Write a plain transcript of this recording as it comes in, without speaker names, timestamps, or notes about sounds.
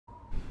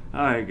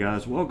Alright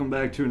guys, welcome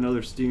back to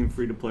another Steam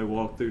free-to-play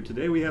walkthrough.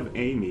 Today we have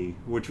Aimi,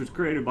 which was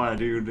created by a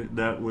dude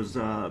that was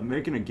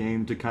making a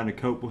game to kind of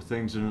cope with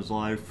things in his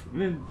life.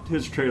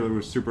 His trailer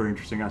was super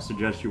interesting, I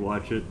suggest you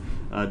watch it.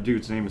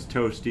 Dude's name is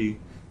Toasty,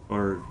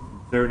 or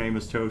their name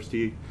is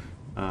Toasty.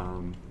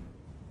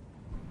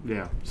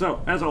 Yeah,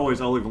 so as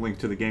always I'll leave a link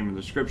to the game in the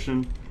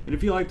description, and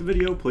if you like the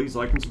video, please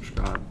like and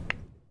subscribe.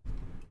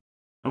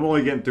 I'm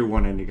only getting through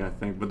one ending, I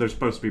think, but there's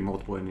supposed to be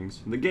multiple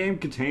endings. The game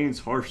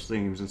contains harsh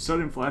themes and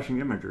sudden flashing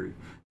imagery.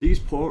 Those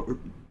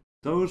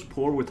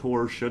poor with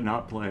horror should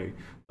not play.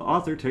 The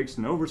author takes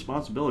no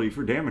responsibility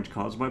for damage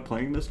caused by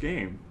playing this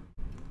game.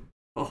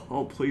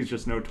 Oh, please,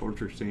 just no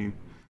torture scene.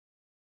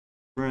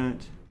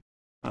 Sprint.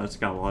 It's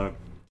got a lot of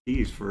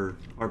keys for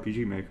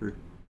RPG Maker.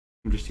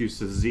 I'm just used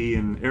to Z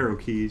and arrow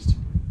keys.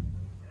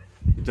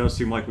 It does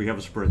seem like we have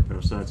a sprint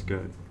though, so that's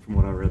good, from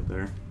what I read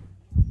there.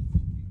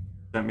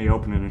 Is that me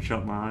opening and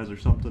shut my eyes or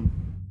something?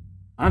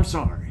 I'm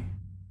sorry.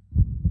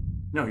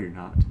 No, you're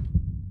not.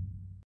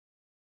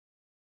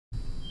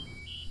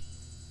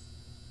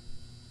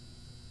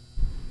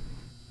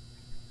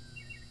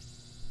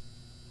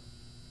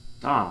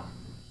 Ah.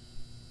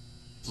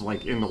 It's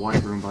like In the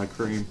White Room by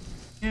Cream.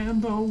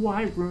 In the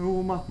White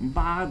Room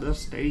by the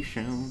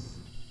station.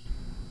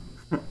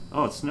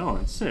 Oh, it's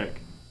snowing.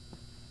 Sick.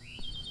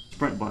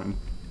 Sprint button.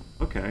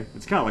 Okay.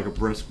 It's kind of like a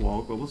brisk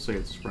walk, but we'll say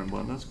it's a sprint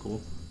button. That's cool.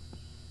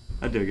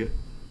 I dig it.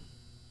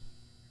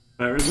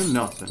 Better than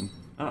nothing.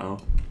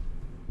 Uh-oh.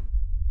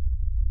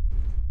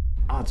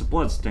 Ah, it's a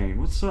blood stain.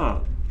 What's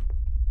up?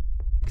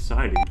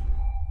 Exciting.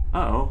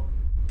 Uh-oh.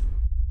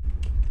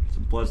 It's a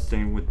blood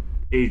stain with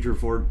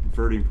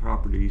age-reverting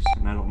properties,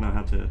 and I don't know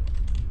how to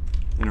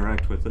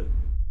interact with it.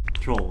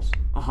 Controls.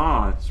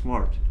 Aha,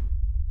 smart.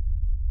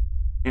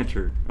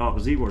 Enter. Oh,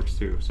 Z works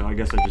too, so I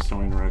guess I just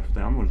don't interact with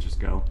that. I'm gonna just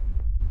go.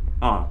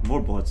 Ah,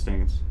 more blood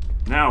stains.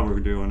 Now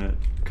we're doing it.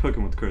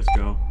 Cooking with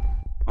Crisco.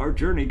 Our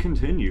journey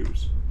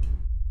continues.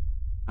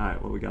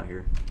 Alright, what we got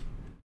here?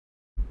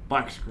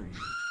 Black screen.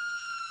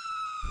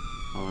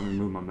 Oh, let me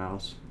move my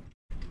mouse.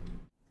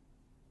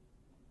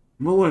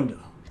 Melinda,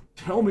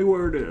 tell me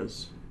where it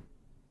is.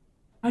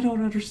 I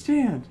don't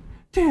understand.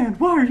 Dan,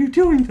 why are you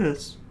doing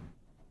this?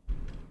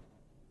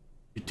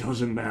 It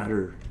doesn't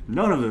matter.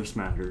 None of this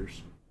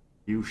matters.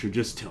 You should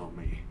just tell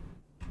me.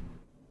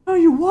 No,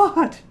 you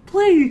what?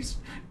 Please,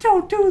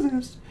 don't do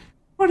this.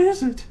 What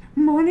is it?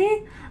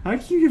 Money? I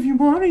can give you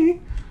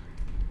money.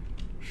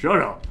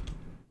 Shut up.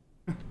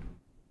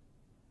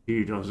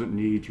 He doesn't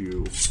need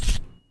you.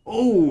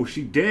 Oh,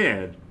 she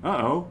dead.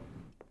 Uh-oh.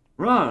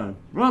 Run.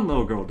 Run,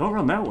 little girl. Don't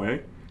run that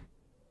way.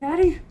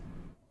 Daddy?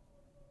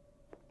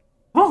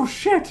 Oh,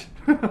 shit.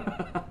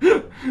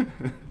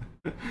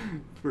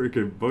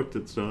 Freaking booked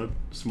it, son.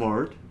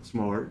 Smart.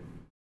 Smart.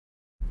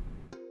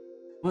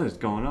 What is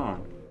going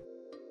on?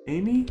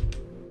 Amy?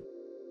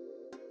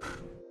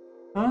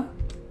 Huh?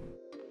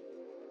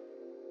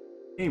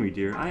 Amy,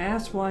 dear, I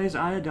asked why is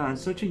iodine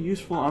such a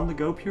useful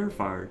on-the-go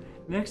purifier.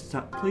 Next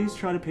time, please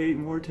try to pay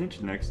more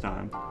attention next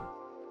time.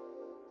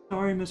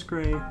 Sorry, Miss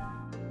Gray.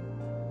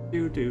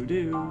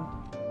 Do.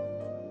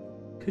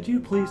 Could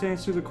you please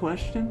answer the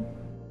question?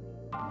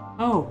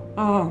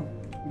 Oh,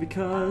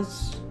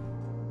 because...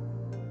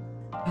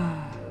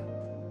 I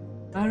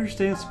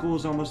understand school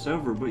is almost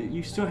over, but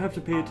you still have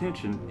to pay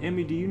attention.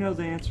 Emmy, do you know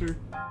the answer?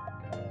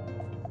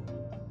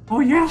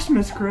 Oh yes,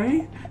 Miss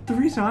Gray! The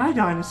reason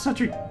iodine is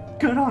such a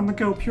good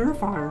on-the-go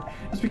purifier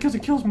is because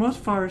it kills most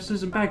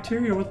viruses and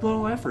bacteria with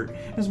little effort.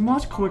 It is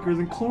much quicker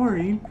than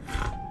chlorine.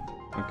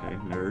 Okay,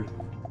 nerd.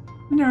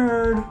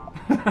 Nerd!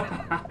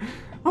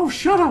 Oh,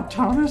 shut up,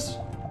 Thomas!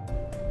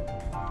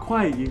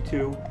 Quiet, you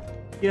two.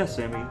 Yes,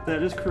 Emmy,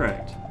 that is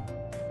correct.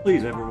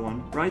 Please,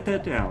 everyone, write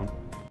that down.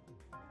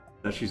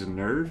 That she's a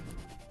nerd?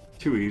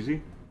 Too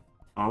easy.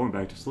 Oh, I went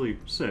back to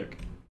sleep. Sick.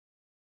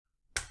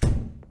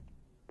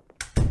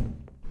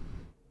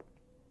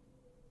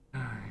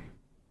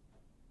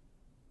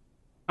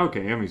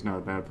 Okay, Emmy's not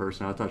a bad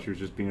person. I thought she was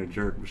just being a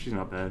jerk, but she's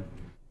not bad.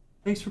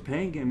 Thanks for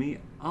paying, Emmy.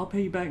 I'll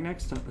pay you back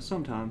next time,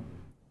 sometime.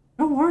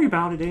 Don't worry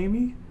about it,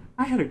 Amy.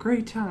 I had a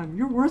great time.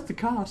 You're worth the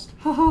cost.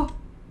 Haha.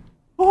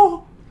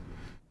 Oh!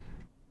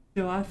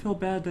 Still, I feel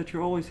bad that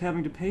you're always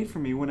having to pay for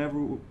me whenever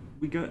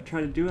we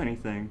try to do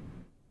anything.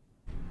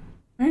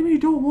 Amy,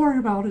 don't worry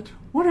about it.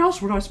 What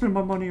else would I spend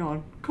my money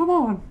on? Come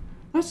on.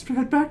 Let's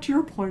head back to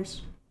your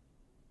place.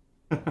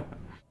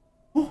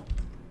 Oh.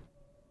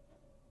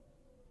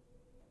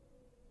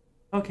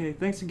 Okay,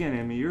 thanks again,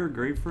 Amy. You're a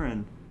great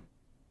friend.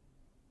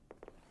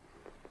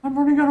 I'm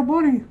running out of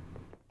money.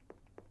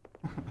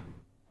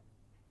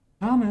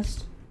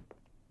 Thomas.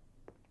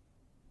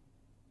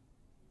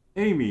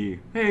 Amy,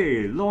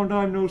 hey, long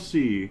time no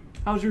see.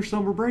 How's your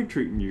summer break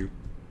treating you?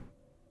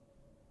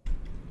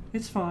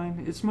 It's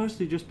fine. It's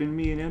mostly just been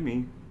me and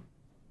Emmy.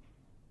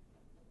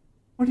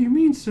 What do you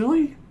mean,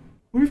 silly?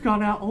 We've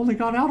only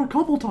gone out a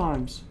couple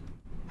times.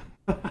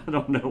 I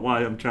don't know why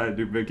I'm trying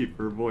to do Mickey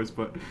for her voice,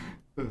 but...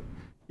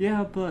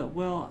 yeah, but,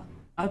 well,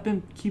 I've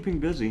been keeping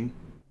busy.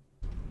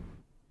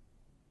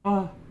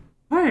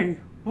 Hey,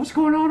 what's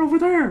going on over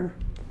there?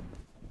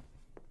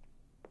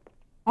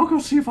 I'll go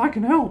see if I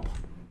can help.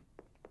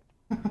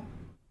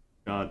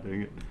 God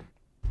dang it.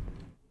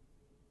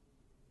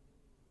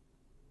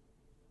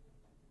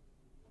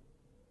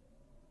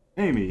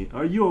 Amy,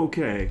 are you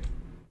okay?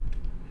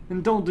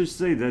 And don't just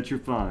say that you're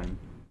fine.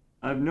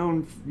 I've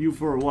known you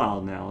for a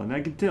while now, and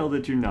I can tell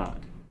that you're not.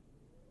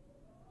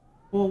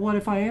 Well, what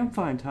if I am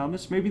fine,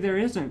 Thomas? Maybe there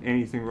isn't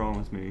anything wrong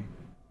with me.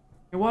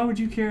 And why would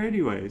you care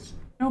anyways?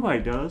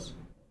 Nobody does.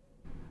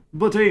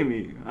 But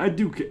Amy, I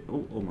do care.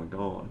 Oh my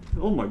god.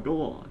 Oh my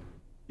god.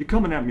 You're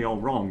coming at me all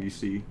wrong, you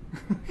see.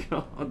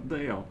 God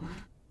damn.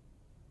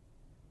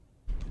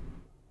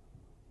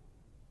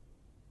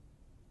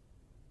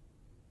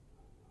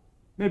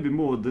 Maybe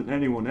more than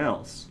anyone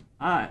else.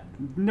 I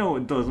know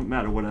it doesn't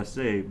matter what I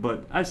say,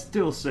 but I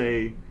still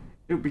say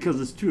it because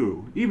it's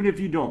true, even if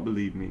you don't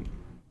believe me.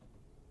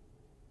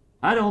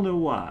 I don't know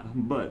why,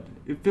 but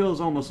it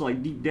feels almost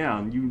like deep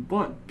down you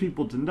want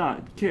people to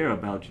not care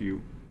about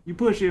you. You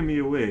push Amy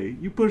away,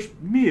 you push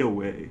me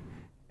away,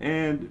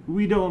 and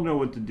we don't know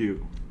what to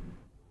do.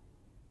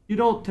 You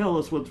don't tell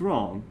us what's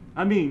wrong.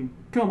 I mean,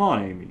 come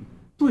on, Amy.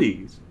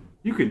 Please,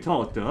 you can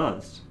talk to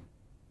us.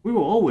 We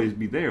will always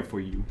be there for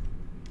you.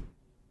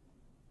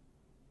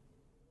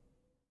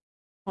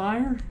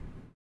 Liar?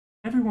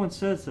 Everyone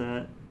says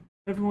that.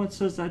 Everyone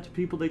says that to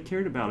people they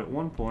cared about at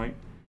one point.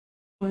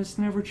 But it's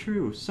never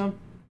true.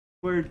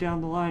 Somewhere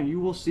down the line you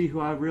will see who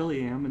I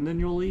really am, and then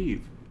you'll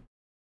leave.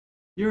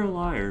 You're a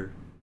liar.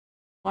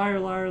 Liar,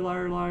 liar,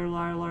 liar, liar,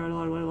 liar, liar, liar,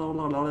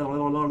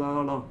 liar,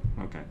 liar, liar.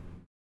 Okay.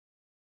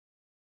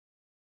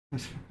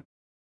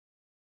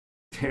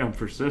 Damn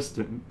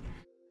persistent.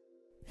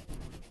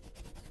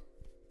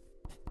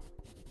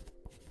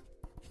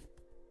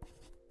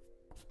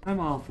 I'm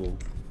awful.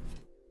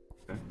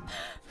 Okay.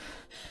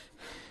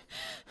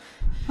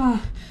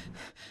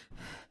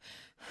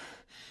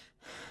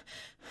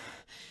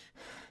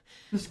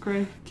 Miss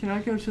Gray, can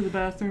I go to the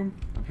bathroom?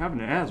 I'm having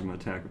an asthma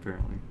attack,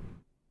 apparently.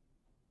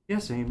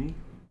 Yes, Amy.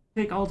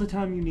 Take all the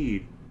time you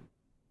need.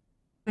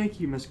 Thank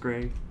you, Miss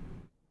Gray.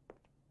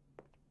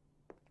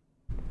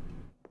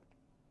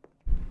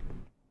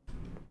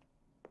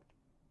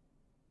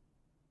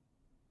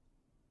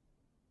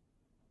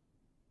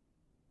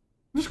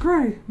 Miss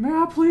Gray, may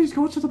I please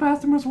go to the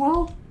bathroom as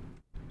well?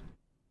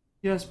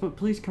 Yes, but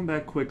please come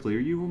back quickly or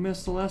you will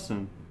miss the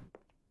lesson.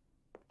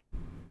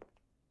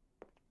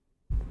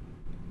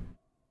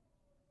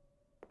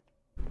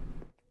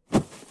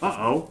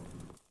 Uh-oh.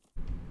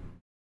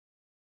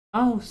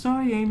 Oh,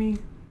 sorry, Amy.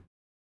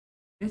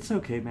 It's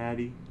okay,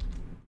 Maddie.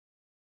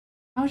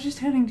 I was just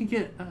heading to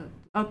get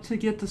up to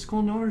get the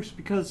school nurse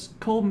because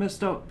Cole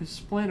messed up his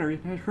splinter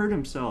and had hurt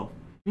himself.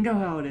 You know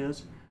how it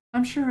is.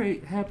 I'm sure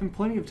it happened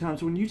plenty of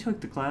times when you took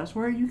the class.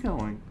 Where are you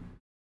going?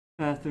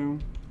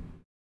 Bathroom.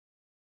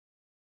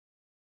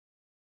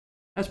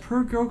 As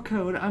per girl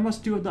code, I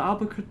must do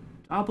the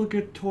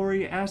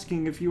obligatory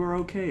asking if you are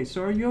okay.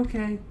 So are you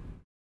okay?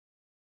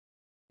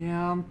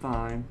 Yeah, I'm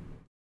fine.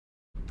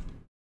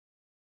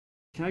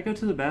 Can I go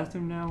to the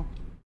bathroom now?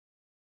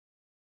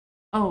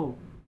 Oh,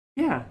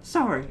 yeah,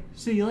 sorry.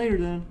 See you later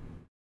then.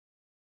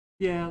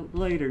 Yeah,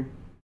 later.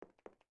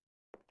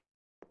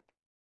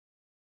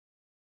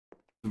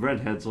 The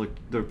redheads, like,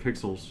 their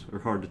pixels are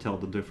hard to tell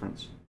the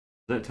difference. Is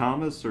that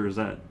Thomas, or is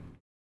that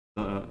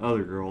the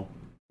other girl?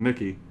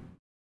 Mickey.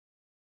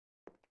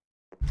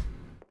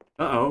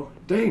 Uh-oh.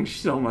 Dang,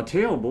 she's on my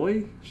tail,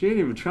 boy. She ain't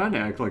even trying to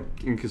act, like,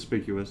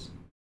 inconspicuous.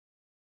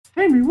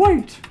 Amy,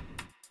 wait!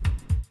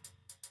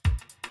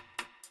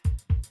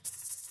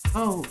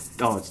 Oh,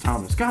 it's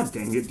Thomas. God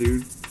dang it,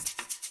 dude.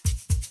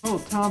 Oh,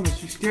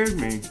 Thomas, you scared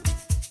me.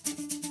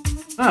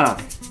 Ah,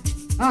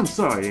 I'm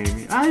sorry,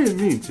 Amy. I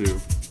didn't mean to.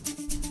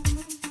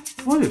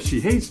 What if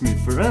she hates me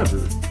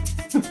forever?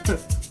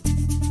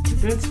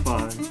 It's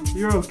fine.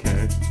 You're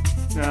okay.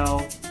 Now,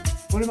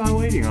 what am I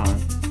waiting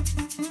on?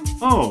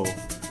 Oh,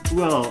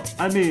 well,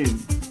 I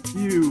mean,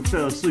 you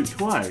fell asleep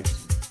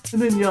twice,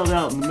 and then yelled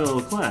out in the middle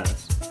of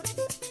class.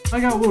 I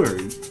got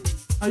worried.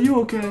 Are you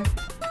okay?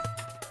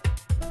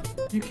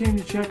 You came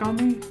to check on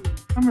me?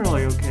 I'm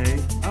really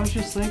okay. I was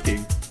just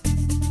thinking.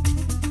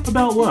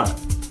 About what?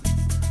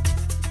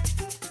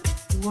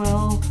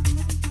 Well,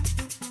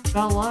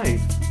 about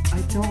life.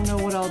 I don't know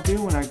what I'll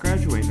do when I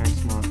graduate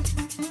next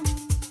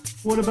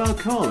month. What about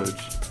college?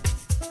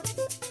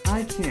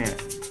 I can't.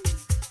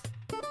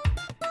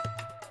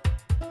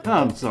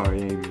 I'm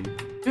sorry, Amy.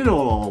 It'll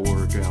all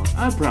work out,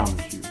 I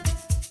promise you.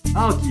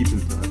 I'll keep in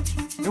touch,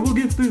 and we'll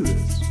get through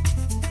this.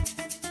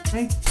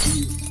 Thank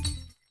you.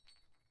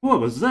 What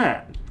was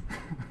that?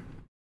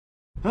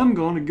 I'm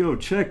going to go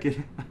check it.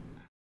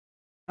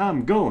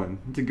 I'm going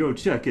to go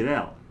check it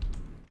out.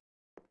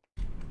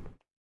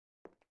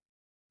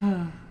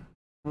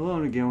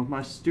 Alone again with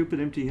my stupid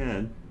empty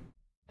head.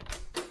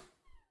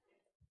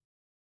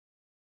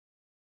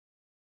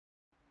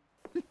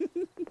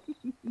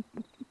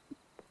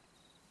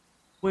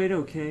 Wait,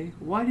 okay.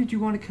 Why did you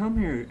want to come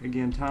here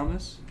again,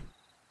 Thomas?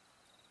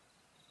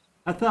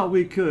 I thought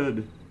we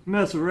could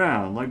mess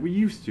around like we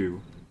used to.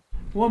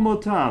 One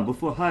more time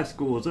before high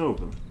school is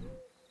over.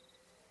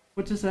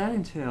 What does that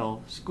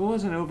entail? School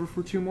isn't over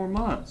for 2 more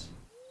months.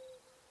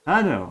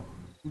 I know,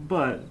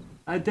 but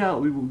I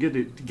doubt we will get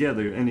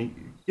together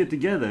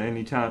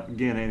anytime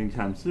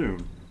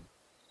soon.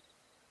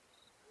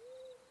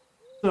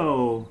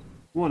 So,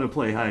 want to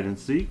play hide and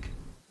seek?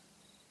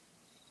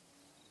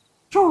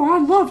 Sure,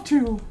 I'd love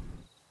to.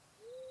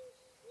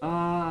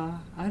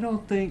 I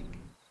don't think.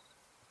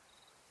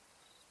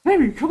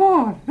 Maybe, come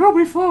on, it'll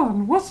be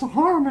fun. What's the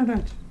harm in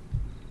it?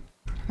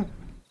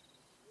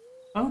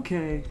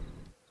 Okay.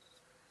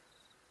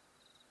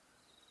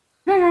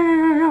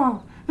 Yeah.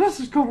 This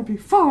is gonna be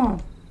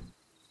fun.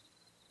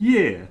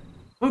 Yeah.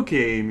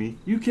 Okay, Amy.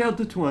 You count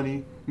to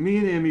 20. Me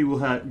and Amy will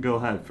go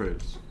hide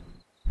first.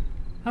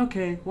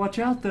 Okay, watch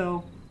out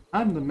though.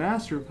 I'm the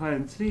master of hide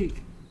and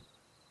seek.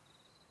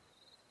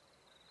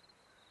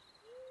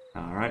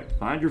 Alright,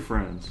 find your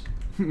friends.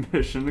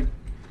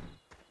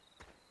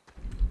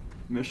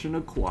 Mission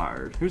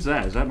acquired. Who's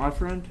that? Is that my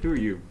friend? Who are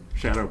you?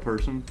 Shadow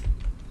person?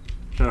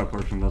 Shadow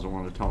person doesn't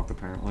want to talk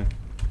apparently.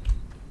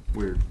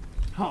 Weird.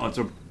 Oh, it's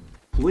a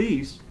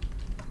police.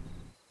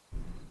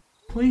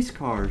 Police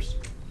cars.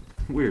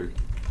 Weird.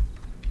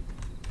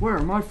 Where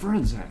are my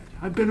friends at?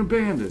 I've been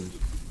abandoned.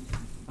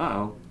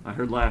 Uh-oh. I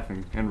heard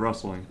laughing and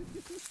rustling.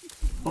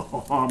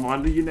 Oh, I'm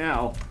on to you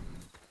now.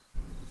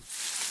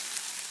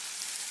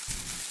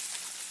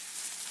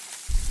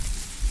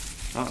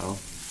 Uh-oh.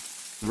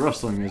 The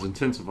rustling is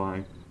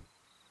intensifying.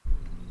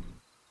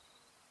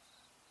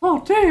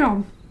 Oh,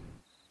 damn!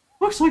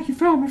 Looks like you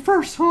found me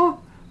first, huh?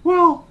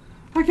 Well,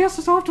 I guess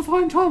it's off to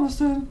find Thomas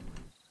then.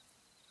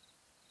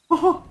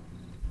 Oh.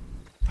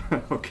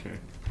 Okay.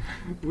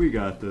 We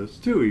got this.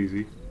 Too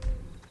easy.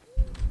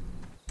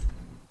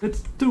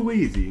 It's too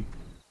easy.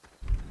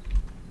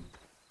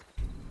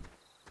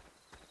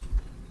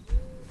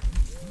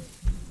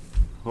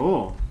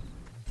 Oh.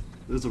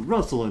 There's a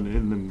rustling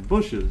in them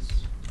bushes.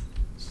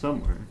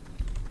 Somewhere.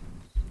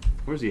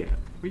 Where's he at?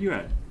 Where you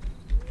at?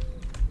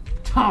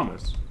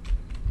 Thomas!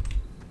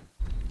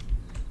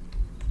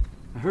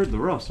 I heard the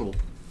rustle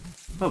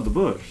of the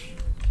bush.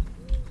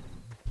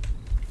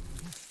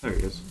 There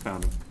he is.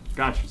 Found him.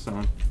 Gotcha,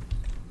 son.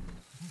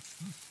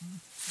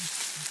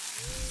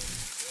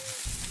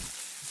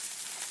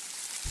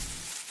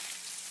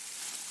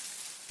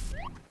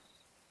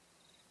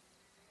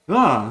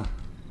 Ah!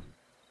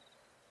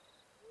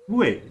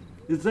 Wait,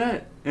 is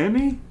that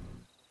Aimi?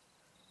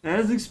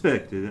 As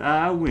expected,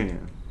 I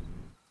win.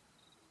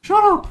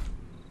 Shut up!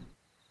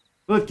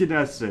 What can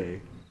I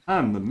say?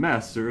 I'm the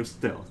master of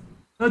stealth.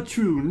 A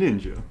true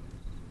ninja.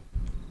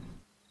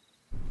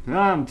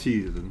 I'm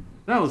teasing.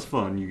 That was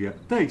fun, you guys.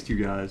 Thanks, you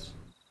guys.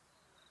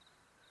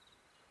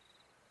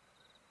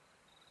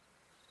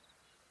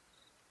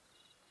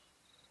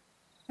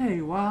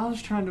 Hey, while I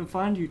was trying to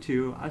find you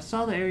two, I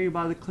saw the area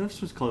by the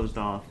cliffs was closed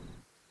off.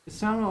 It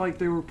sounded like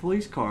there were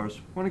police cars.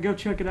 Want to go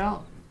check it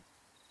out?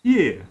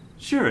 Yeah,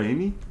 sure,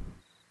 Amy.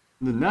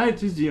 The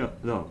night is young.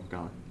 Oh,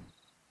 God.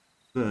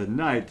 The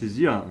night is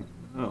young.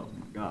 Oh,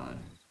 my God.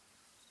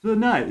 The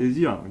night is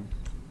young.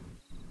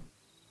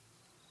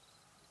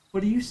 What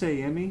do you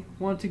say, Amy?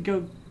 Want to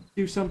go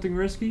do something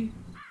risky?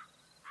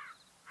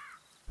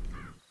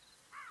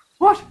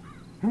 What?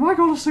 Am I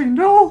gonna say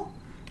no?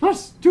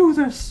 Let's do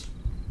this!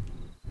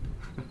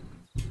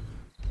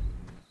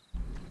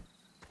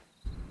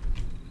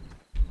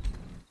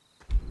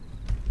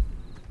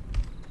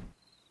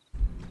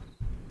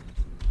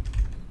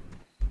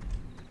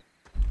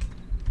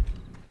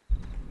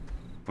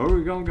 Where are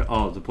we gonna go?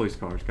 Oh, the police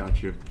cars,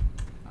 got you.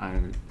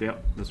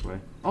 Yep, this way.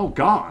 Oh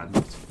God!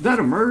 Is that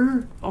a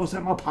murder? Oh, is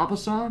that my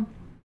papa-san?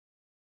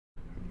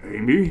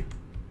 Amy?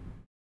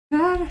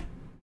 Dad?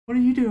 What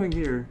are you doing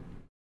here?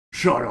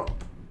 Shut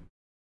up!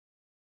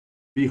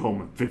 Be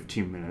home in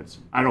 15 minutes.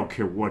 I don't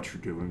care what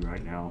you're doing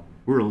right now.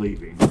 We're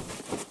leaving.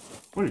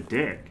 What a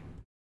dick.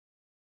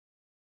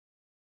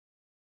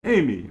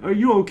 Amy, are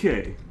you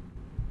okay?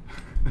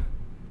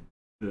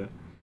 Yeah.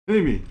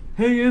 Amy,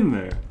 hang in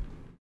there.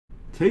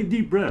 Take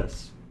deep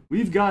breaths.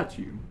 We've got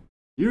you.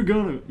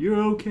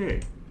 You're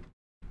okay.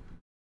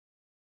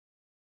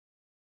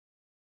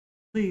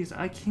 Please,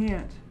 I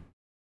can't.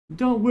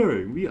 Don't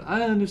worry,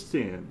 I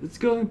understand. It's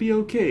gonna be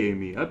okay,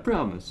 Amy, I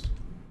promise.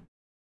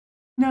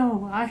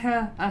 No, I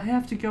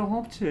have to go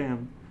home to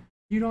him.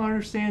 You don't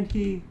understand,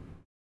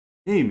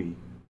 Amy,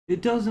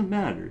 it doesn't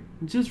matter.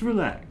 Just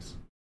relax.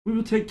 We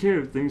will take care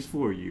of things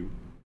for you.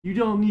 You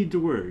don't need to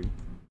worry.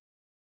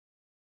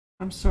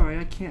 I'm sorry,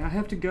 I can't. I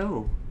have to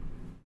go.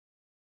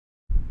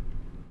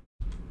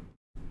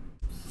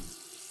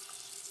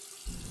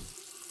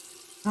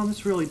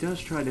 Thomas really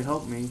does try to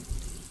help me.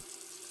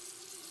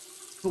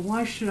 But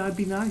why should I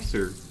be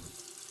nicer?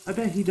 I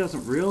bet he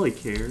doesn't really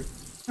care.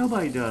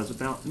 Nobody does,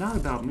 not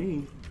about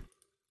me.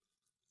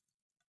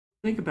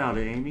 Think about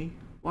it, Amy.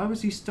 Why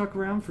was he stuck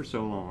around for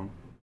so long?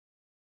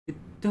 It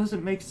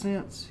doesn't make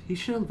sense. He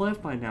should have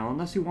left by now,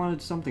 unless he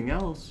wanted something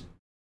else.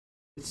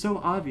 It's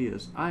so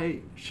obvious. I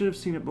should have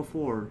seen it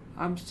before.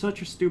 I'm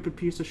such a stupid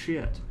piece of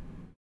shit.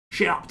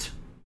 Shit!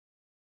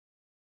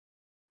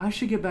 I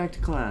should get back to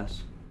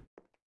class.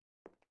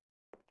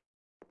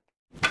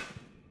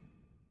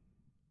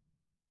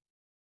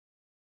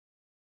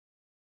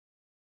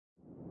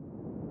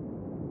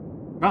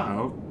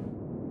 Uh-oh.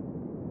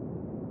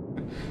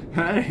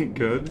 That ain't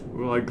good.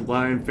 We're like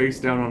lying face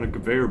down on a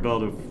conveyor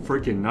belt of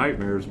freaking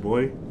nightmares,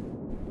 boy.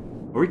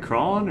 Are we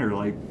crawling, or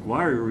like,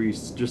 why are we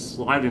just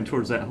sliding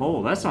towards that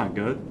hole? That's not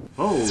good.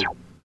 Oh.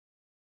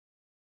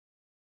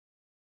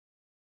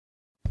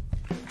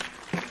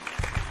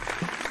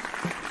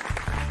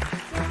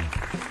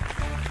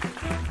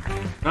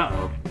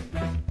 Uh-oh.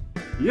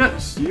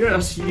 Yes,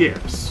 yes,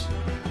 yes.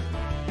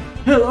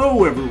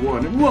 Hello,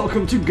 everyone, and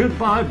welcome to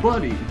Goodbye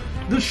Buddy,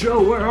 the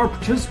show where our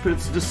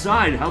participants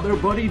decide how their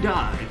buddy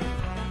died.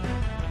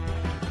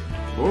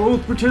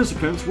 Both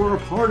participants were a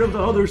part of the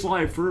other's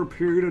life for a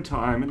period of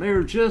time, and they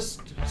are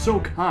just so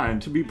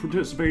kind to be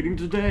participating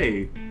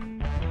today.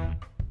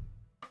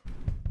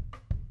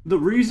 The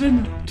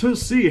reason? To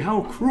see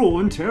how cruel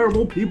and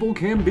terrible people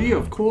can be,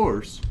 of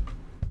course.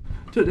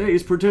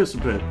 Today's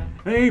participant,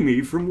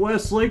 Amy from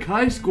Westlake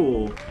High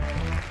School.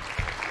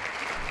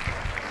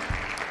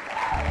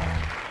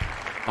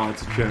 Oh,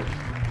 it's a chick.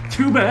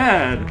 Too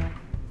bad!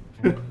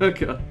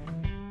 Okay.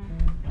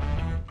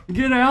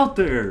 Get out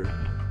there!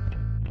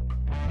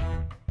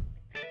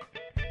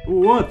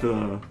 What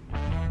the?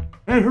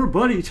 And her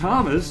buddy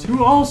Thomas,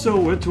 who also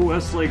went to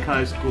Westlake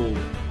High School.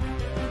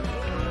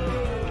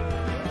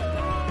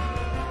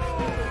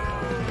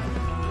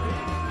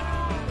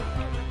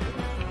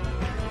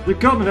 They're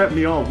coming at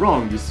me all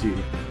wrong, you see.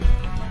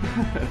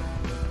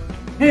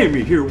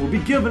 Amy here will be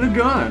given a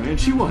gun, and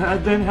she will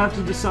then have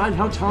to decide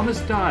how Thomas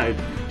died.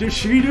 Did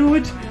she do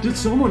it? Did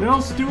someone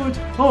else do it?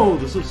 Oh,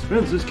 the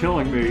suspense is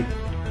killing me.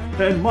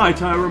 And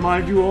might I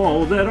remind you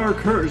all that our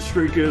current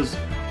streak is,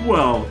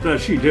 well,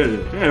 that she did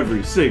it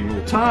every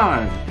single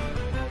time.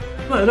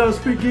 Let us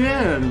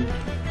begin.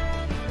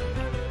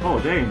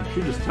 Oh, dang,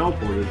 she just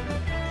teleported.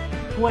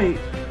 Wait,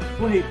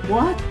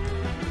 what?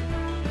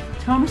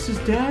 Thomas is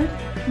dead?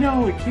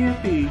 No, it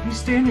can't be. He's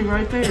standing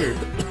right there.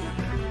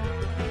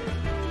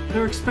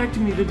 They're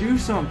expecting me to do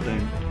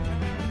something.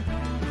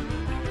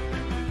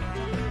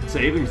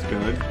 Saving's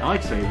good. I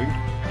like saving.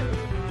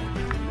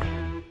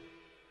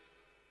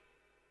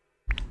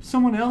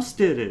 Someone else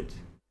did it.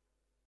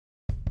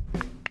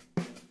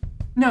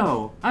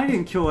 No, I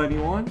didn't kill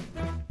anyone.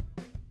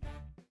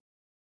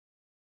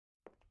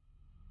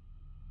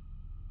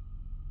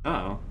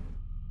 Uh-oh.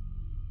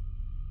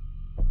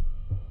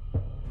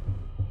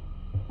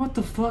 What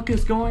the fuck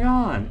is going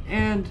on?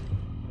 And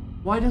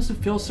why does it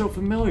feel so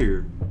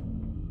familiar?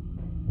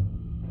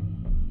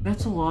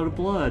 That's a lot of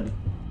blood.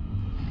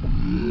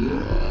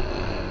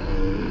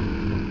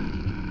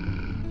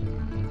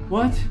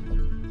 What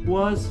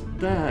was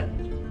that?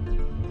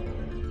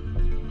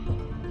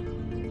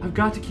 I've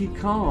got to keep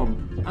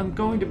calm. I'm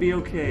going to be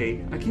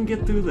okay. I can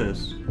get through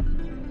this.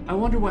 I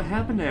wonder what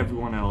happened to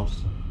everyone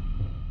else.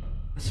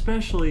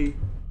 Especially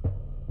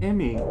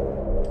Aimi.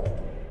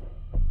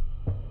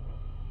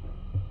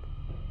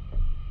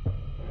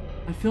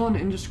 I feel an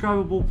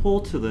indescribable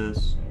pull to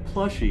this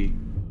plushie.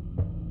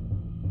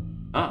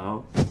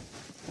 Uh-oh.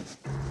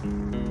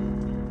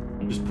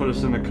 Just put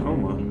us in a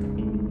coma.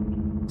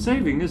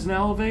 Saving is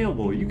now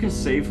available. You can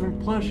save from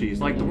plushies,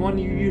 like the one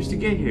you used to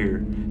get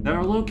here, that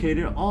are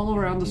located all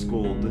around the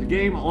school. The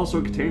game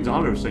also contains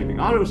auto-saving.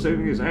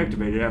 Auto-saving is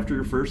activated after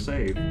your first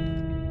save.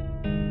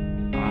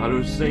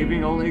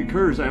 Auto-saving only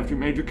occurs after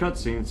major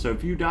cutscenes, so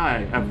if you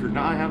die after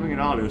not having an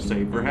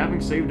auto-save or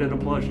having saved at a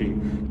plushie,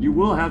 you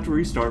will have to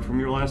restart from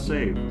your last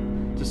save.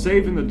 To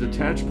save in the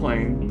detached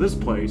plane, this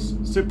place,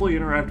 simply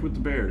interact with the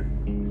bear.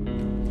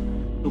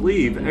 To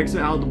leave,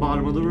 exit out the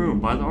bottom of the room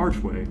by the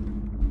archway.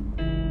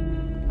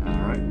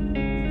 Alright,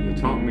 you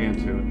talked me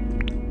into it.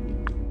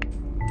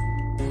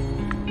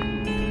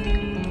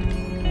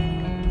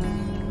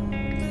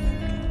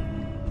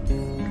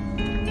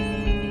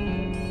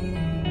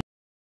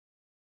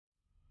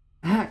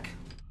 Heck!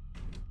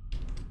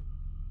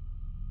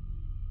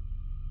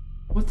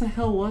 What the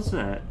hell was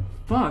that?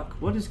 Fuck,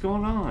 what is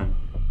going on?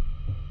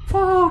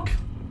 Fuck!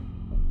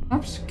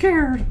 I'm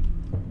scared!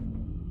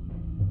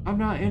 I'm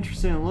not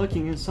interested in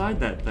looking inside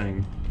that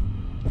thing.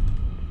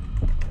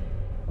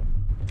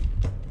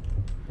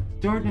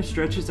 Darkness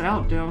stretches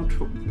out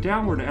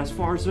downward as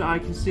far as the eye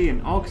can see,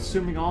 and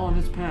all-consuming all in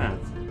its path.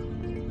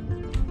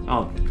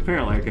 Oh,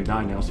 apparently I can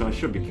die now, so I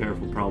should be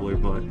careful probably,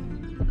 but...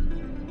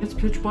 It's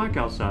pitch black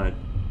outside.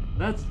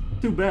 That's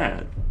too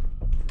bad.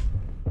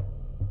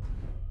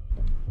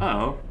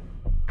 Uh-oh.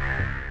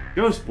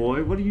 Ghost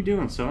boy, what are you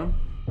doing, son?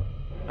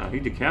 He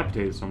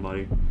decapitated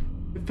somebody.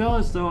 It felt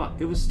as though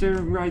it was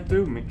staring right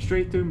through me,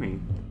 straight through me.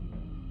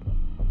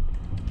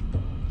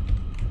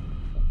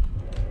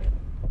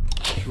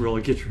 You should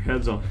really get your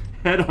head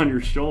on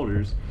your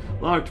shoulders.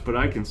 Locked, but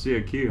I can see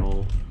a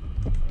keyhole.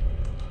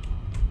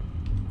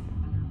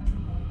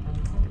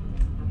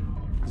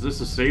 Is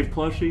this a save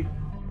plushie?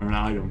 Or an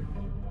item?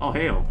 Oh,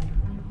 hell.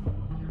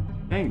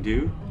 Dang,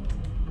 dude.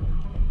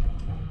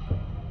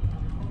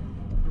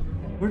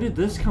 Where did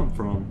this come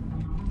from?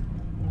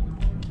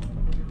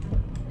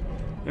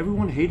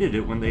 Everyone hated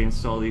it when they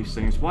installed these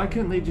things. Why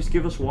couldn't they just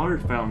give us water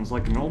fountains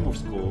like a normal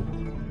school?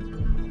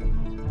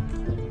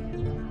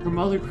 Her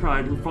mother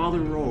cried, her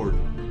father roared.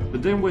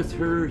 But then with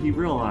her, he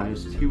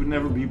realized he would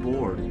never be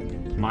bored.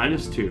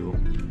 -2.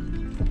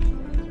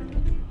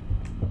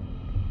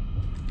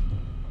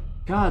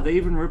 God, they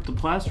even ripped the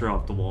plaster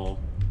off the wall.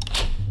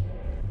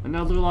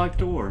 Another locked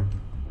door.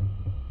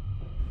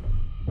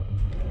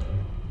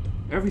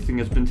 Everything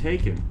has been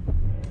taken.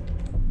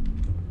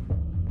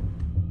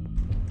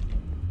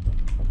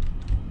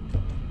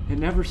 It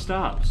never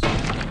stops.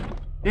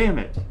 Damn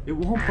it, it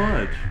won't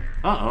budge.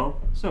 Uh-oh.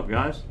 What's up,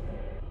 guys?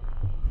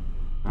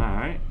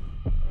 Alright.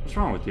 What's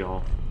wrong with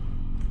y'all?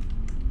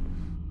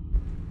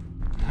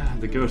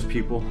 The ghost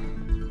people.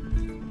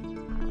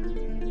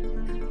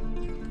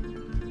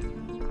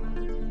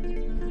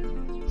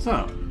 What's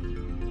up?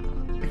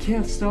 I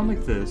can't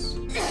stomach this.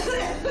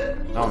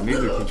 Oh,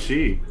 neither can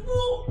she.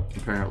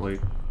 Apparently.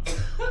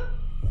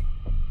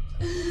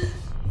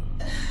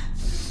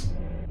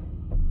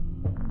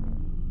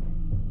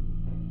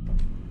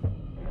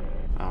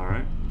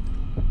 Alright.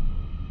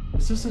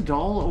 Is this a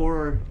doll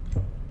or...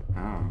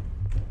 Oh.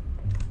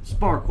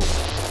 Sparkle.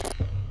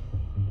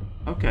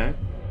 Okay.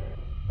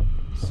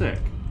 Sick.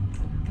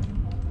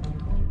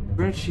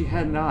 Granted, she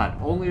had not,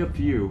 only a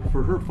few,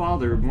 for her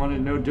father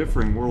wanted no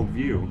differing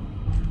worldview.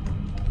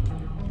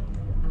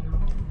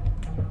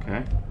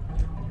 Okay.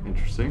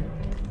 Interesting.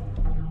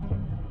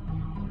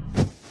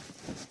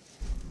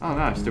 Oh,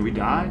 nice. Did we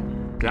die?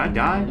 Did I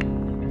die?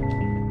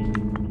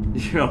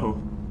 Yo.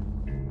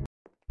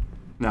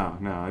 No,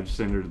 I just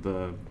entered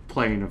the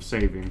plane of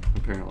saving,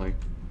 apparently.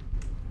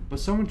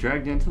 Was someone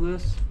dragged into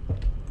this?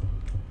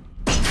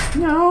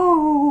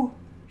 No!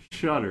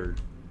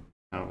 Shuddered.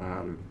 I don't know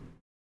how to...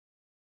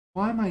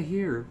 Why am I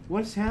here?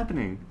 What is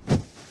happening?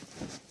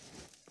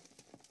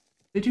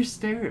 They just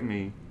stare at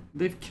me.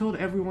 They've killed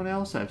everyone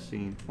else I've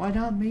seen. Why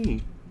not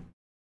me?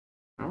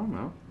 I don't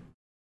know.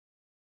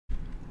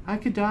 I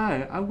could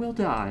die. I will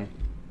die.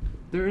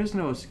 There is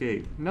no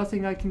escape.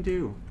 Nothing I can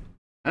do.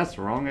 That's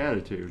the wrong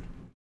attitude.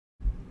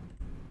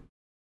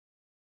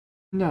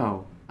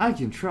 No. I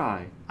can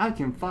try. I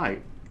can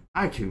fight.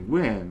 I can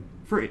win.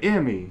 For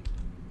Aimi.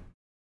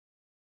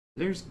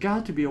 There's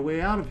got to be a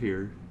way out of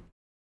here.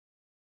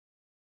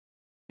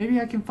 Maybe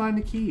I can find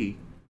a key.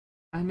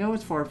 I know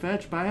it's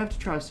far-fetched, but I have to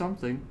try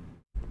something.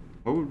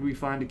 Where would we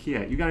find a key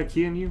at? You got a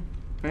key in you,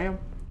 fam?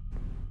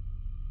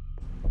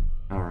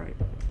 Alright.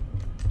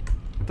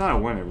 I thought I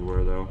went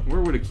everywhere, though.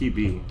 Where would a key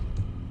be?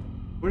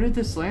 Where did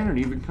this lantern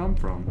even come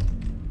from?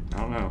 I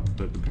don't know,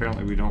 but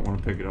apparently we don't want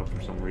to pick it up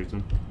for some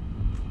reason.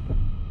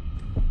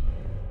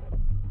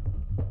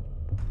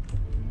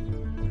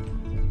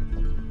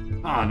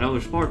 Ah, another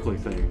sparkly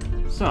thing.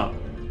 What's up?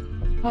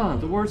 Huh,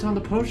 the words on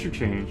the poster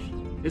changed.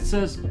 It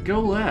says, go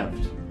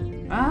left.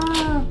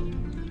 Ah!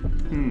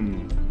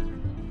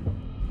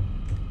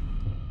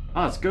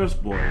 Oh, it's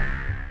Ghost Boy.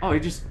 Oh, he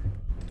just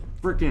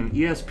freaking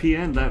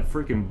ESPN'd that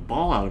freaking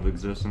ball out of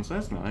existence.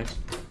 That's nice.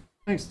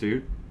 Thanks,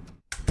 dude.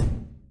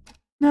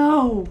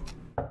 No!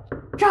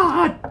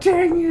 God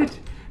dang it!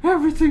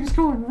 Everything's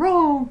going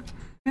wrong!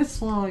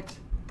 It's locked.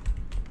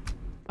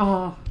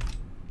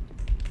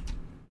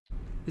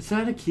 Is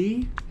that a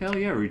key? Hell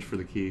yeah, reach for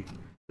the key.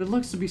 There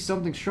looks to be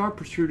something sharp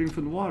protruding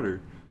from the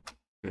water.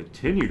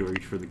 Continue to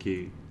reach for the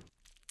key.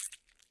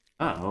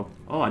 Uh-oh.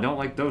 Oh, I don't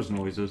like those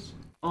noises.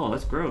 Oh,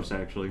 that's gross,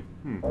 actually.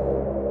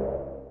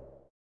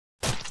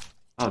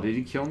 Oh, did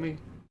he kill me?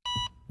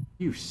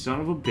 You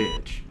son of a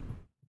bitch.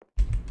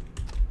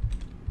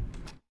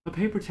 A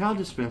paper towel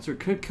dispenser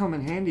could come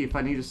in handy if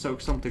I need to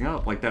soak something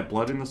up, like that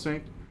blood in the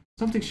sink.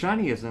 Something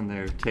shiny is in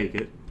there. Take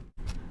it.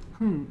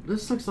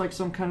 This looks like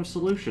some kind of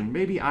solution.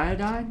 Maybe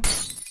iodine?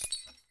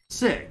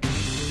 Sick.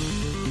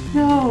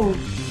 No!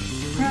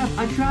 Crap,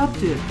 I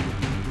dropped it.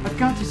 I've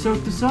got to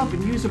soak this up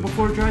and use it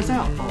before it dries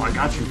out. Oh, I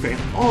got you, fam.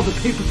 Oh, the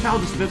paper towel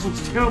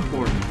dispenser's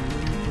teleporting.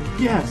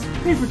 Yes,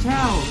 paper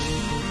towels.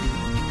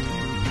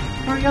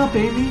 Hurry up,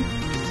 Aimi.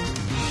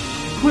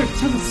 Quick,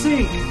 to the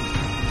sink.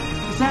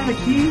 Is that a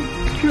key?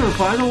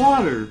 Purify the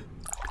water.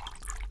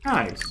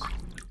 Nice.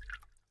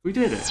 We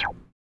did it.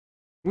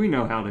 We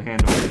know how to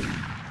handle it.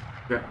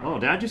 Oh,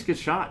 did I just get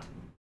shot?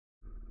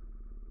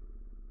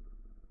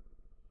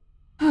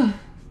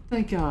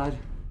 Thank God.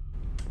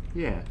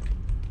 Yeah.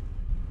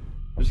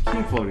 There's a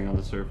key floating on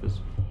the surface.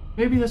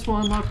 Maybe this will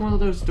unlock one of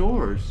those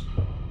doors.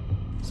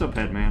 What's up,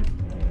 Headman?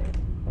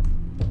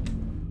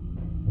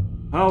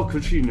 How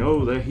could she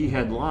know that he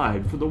had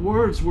lied? For the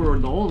words were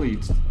the only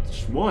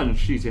one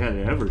she had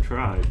ever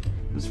tried.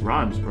 This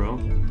rhymes, bro.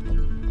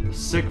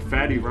 Sick,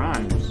 fatty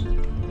rhymes.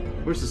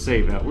 Where's the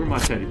save at? Where my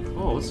teddy?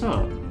 Oh, what's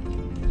up?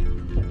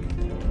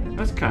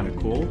 That's kind of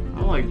cool.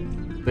 I like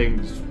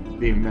things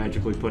being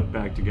magically put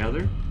back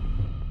together.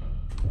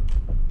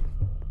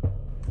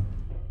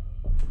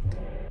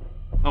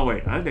 Oh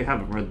wait, I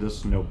haven't read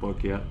this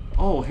notebook yet.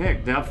 Oh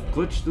heck, did I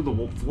glitch through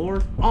the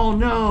floor? Oh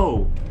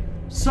no!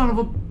 Son of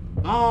a...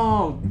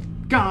 Oh,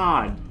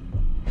 God!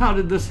 How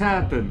did this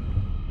happen?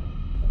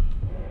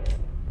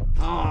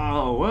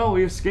 Oh, well,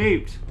 we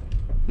escaped.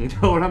 You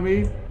know what I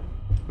mean?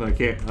 But I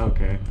can't...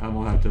 Okay, I'm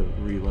gonna have to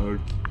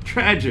reload.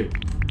 Tragic!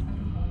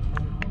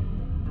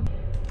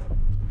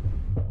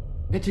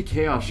 Into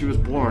chaos she was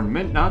born,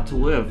 meant not to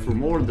live for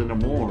more than a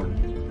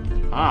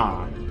morn.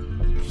 Ah,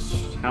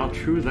 how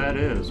true that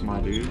is, my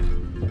dude.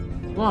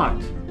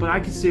 Locked, but I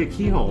can see a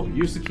keyhole.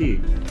 Use the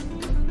key.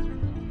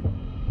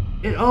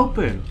 It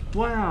opened!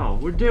 Wow,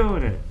 we're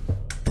doing it!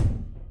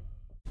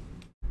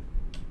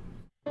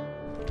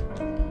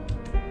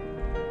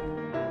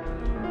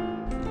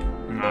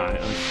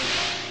 Alright.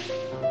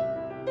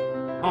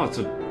 Oh, it's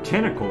a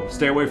tentacle.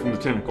 Stay away from the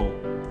tentacle.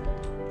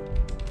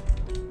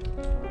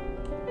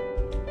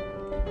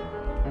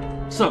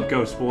 What's up,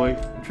 ghost boy?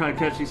 You trying to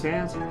catch these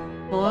hands?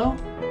 Hello?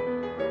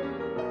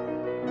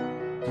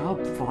 Stop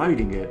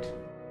fighting it.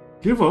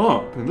 Give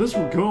up, and this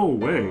will go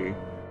away.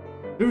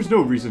 There's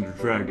no reason to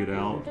drag it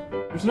out.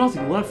 There's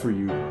nothing left for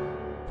you.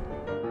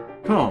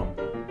 Come.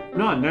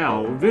 Not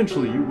now.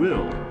 Eventually you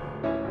will.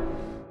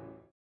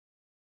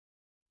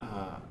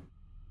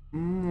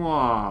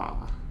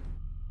 Mwah.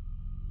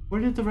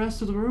 Where did the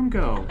rest of the room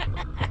go?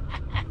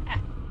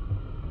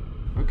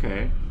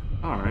 Okay.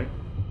 Alright.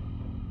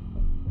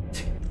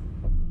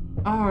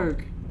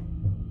 Arg.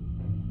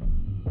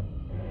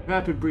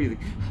 Rapid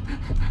breathing.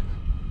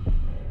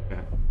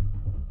 Okay.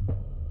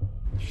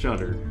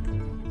 Shudder.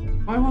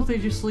 Why won't they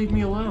just leave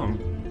me alone?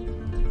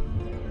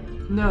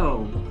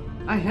 No.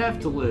 I have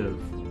to live.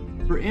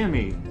 For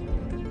Aimi.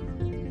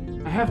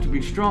 I have to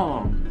be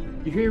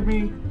strong. You hear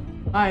me?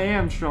 I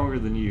am stronger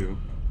than you.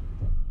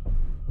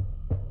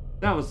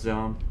 That was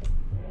dumb.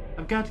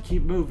 I've got to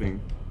keep moving.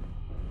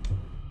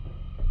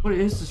 What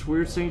is this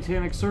weird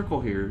satanic circle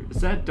here?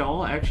 Is that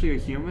doll actually a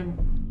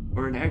human?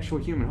 Or an actual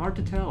human? Hard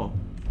to tell.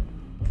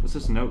 What's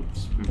this note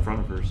in front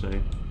of her say?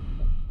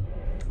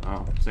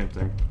 Oh, same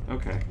thing.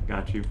 Okay,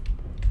 got you.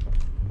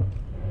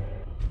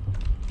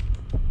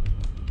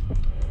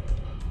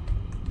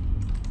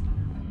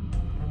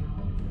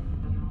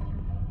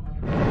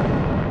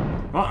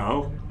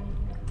 Uh-oh.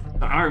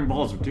 The Iron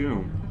Balls of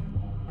Doom.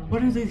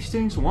 What do these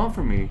things want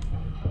from me?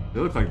 They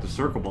look like the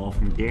circle ball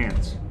from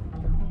Gantz,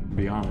 to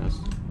be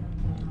honest.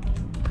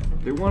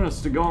 They want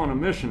us to go on a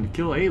mission to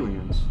kill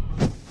aliens.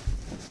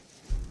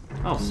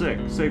 Oh, sick.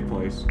 Safe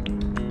place.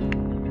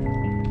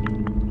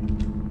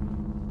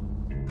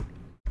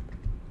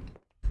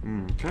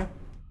 Okay.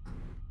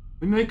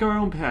 We make our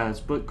own paths,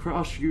 but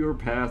cross your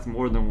path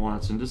more than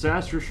once, and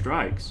disaster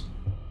strikes.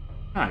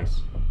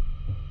 Nice.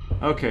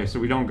 Okay, so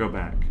we don't go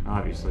back,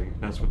 obviously.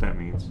 That's what that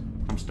means.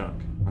 I'm stuck.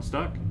 Am I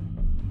stuck?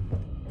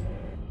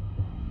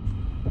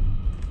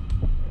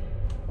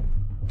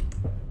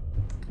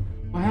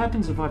 What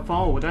happens if I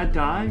fall? Would I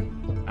die?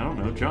 I don't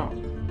know, jump.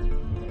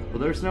 Well,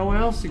 there's nowhere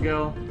else to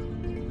go.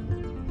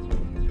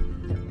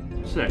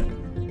 Sick.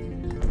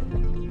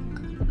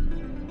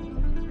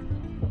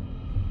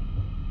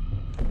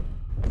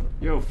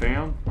 Yo,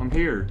 fam, I'm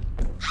here.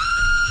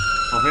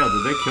 Oh hell,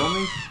 did they kill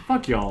me?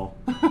 Fuck y'all.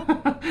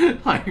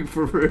 Like,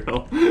 for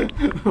real.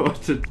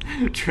 What's a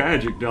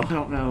tragic, dog? I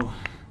don't know.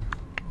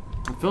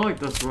 I feel like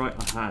that's right.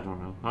 I don't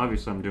know.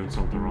 Obviously, I'm doing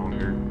something wrong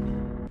here.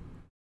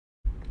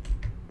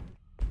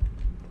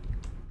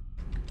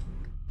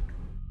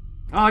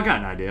 Oh, I got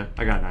an idea.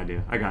 I got an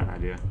idea. I got an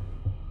idea.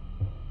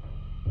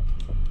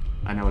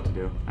 I know what to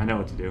do. I know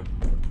what to do.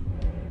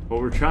 What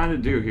we're trying to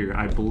do here,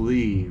 I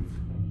believe,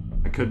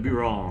 I could be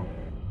wrong,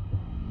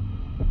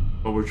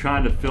 but we're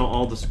trying to fill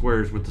all the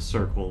squares with the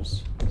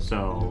circles.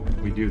 So,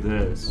 we do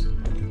this.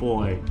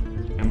 Boy,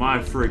 am I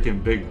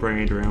freaking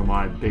big-brained or am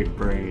I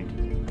big-brained?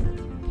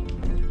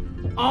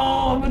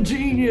 Oh, I'm a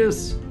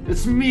genius!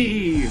 It's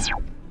me!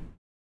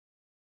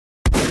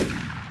 Did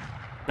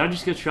I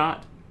just get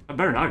shot? I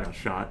better not got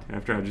shot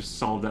after I just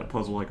solved that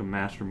puzzle like a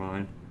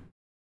mastermind.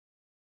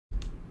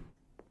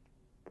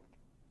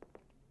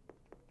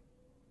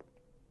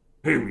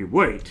 Aimi,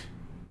 wait!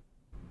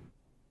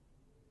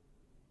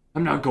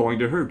 I'm not going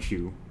to hurt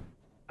you.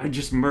 I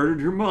just murdered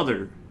your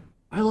mother.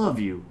 I love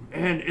you,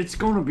 and it's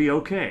gonna be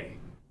okay.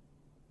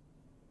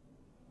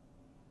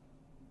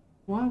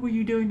 What were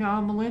you doing to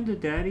Aunt Melinda,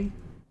 Daddy?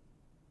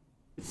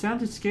 It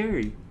sounded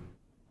scary.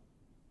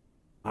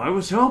 I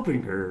was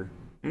helping her,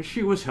 and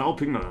she was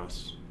helping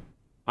us.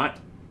 What?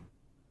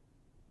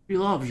 She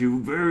loves you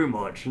very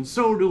much, and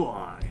so do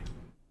I.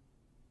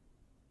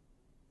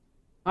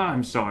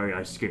 I'm sorry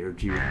I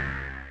scared you.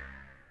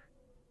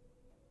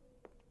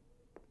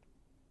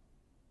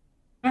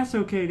 That's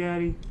okay,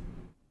 Daddy.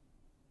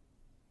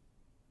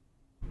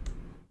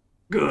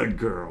 Good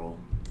girl.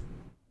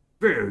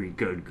 Very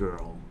good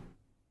girl.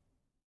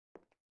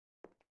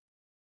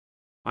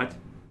 What?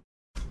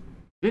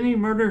 Didn't he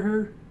murder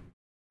her?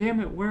 Damn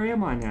it, where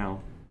am I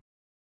now?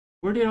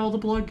 Where did all the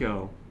blood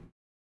go?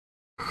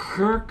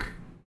 Kirk.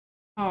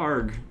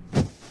 Arg.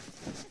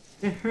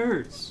 It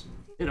hurts.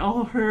 It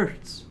all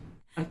hurts.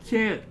 I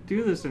can't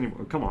do this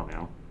anymore. Come on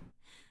now.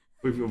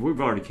 We've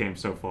already came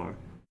so far.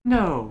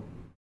 No.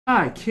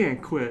 I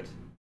can't quit.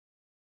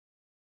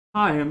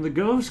 I am the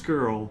ghost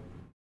girl.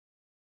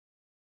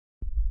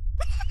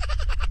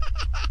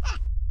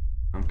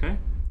 Okay.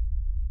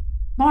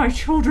 My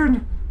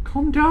children,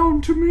 come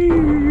down to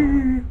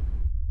me.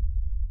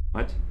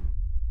 What?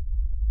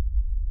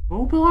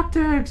 Oh, block to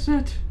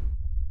exit.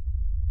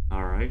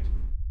 Alright.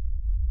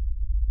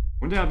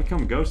 When did I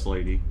become a ghost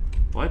lady?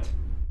 What?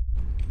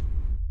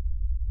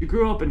 She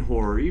grew up in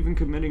horror, even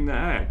committing the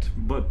act,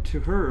 but to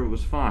her it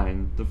was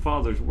fine. The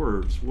father's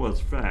words was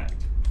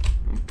fact.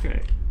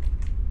 Okay.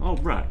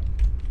 Alright.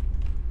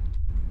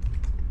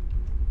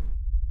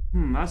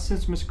 I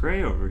sense Miss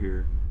Gray over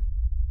here.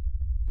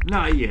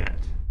 Not yet.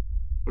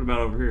 What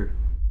about over here?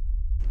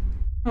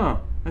 Huh,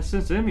 I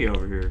sense Aimi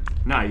over here.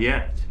 Not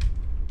yet.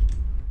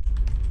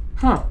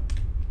 Huh.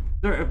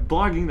 They're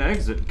blocking the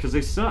exit because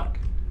they suck.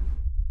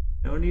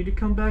 No need to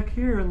come back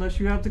here unless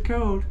you have the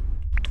code.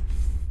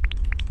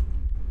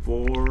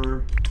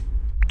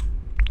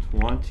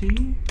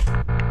 420?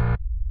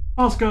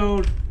 False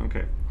code!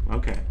 Okay,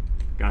 okay.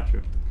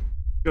 Gotcha.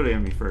 Go to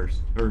Aimi first.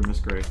 Or Miss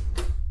Gray.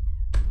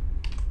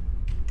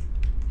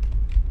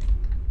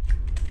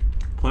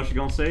 Plus you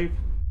gonna save?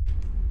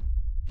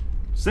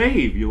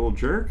 Save, you little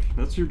jerk!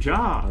 That's your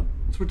job.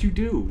 That's what you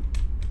do.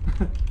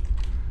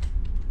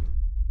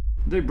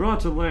 They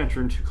brought the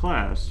lantern to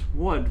class.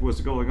 What was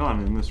going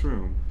on in this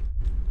room?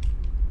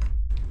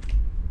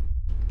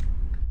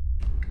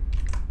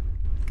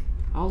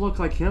 I'll look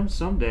like him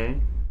someday.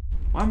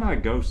 Why am I a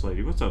ghost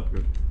lady? What's up,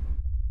 good?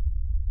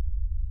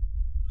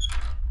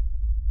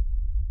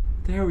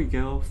 There we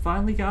go.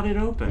 Finally got it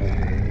open.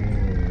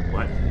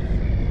 What?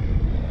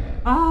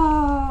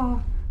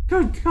 Ah!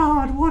 Good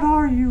God, what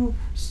are you?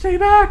 Stay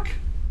back!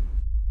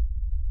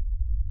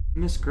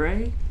 Miss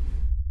Gray?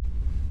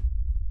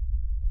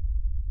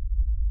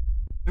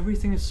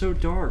 Everything is so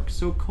dark,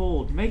 so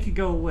cold. Make it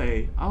go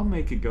away. I'll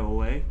make it go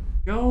away.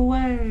 Go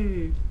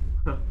away!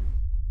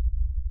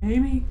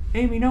 Aimi?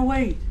 Aimi, no,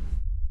 wait!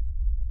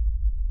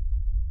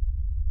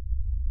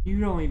 You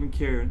don't even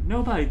care.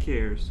 Nobody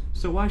cares.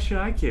 So why should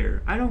I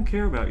care? I don't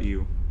care about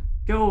you.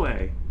 Go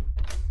away.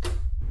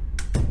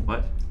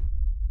 What?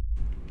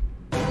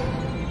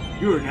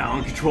 You are now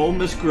in control,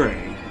 Miss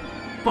Gray.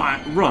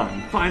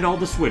 Run! Find all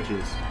the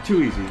switches.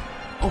 Too easy.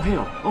 Oh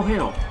hell! Oh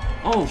hell!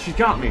 Oh, she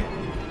got me!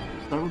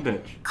 Son of a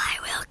bitch. I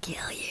will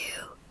kill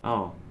you.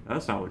 Oh,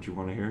 that's not what you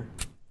want to hear.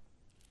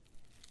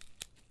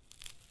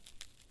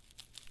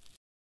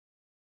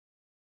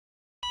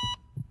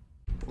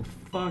 Well,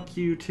 fuck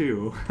you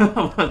too.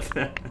 How about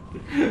that?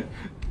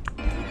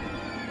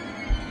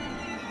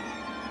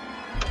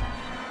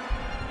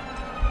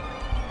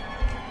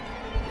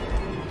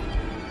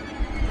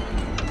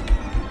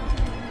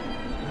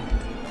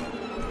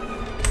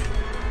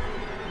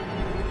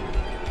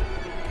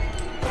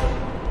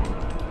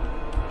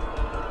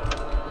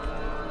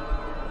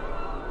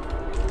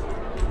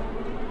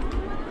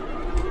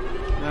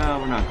 No,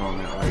 we're not going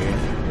that way.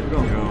 We're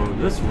gonna go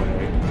this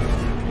way.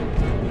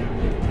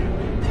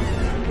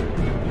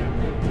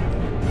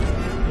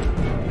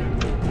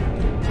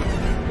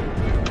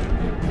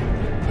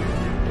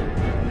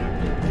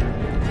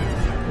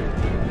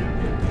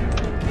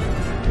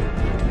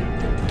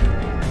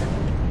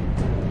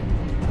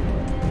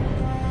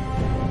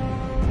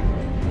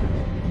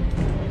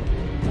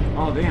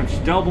 Oh damn, she's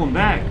doubling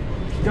back.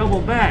 She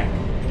doubled back.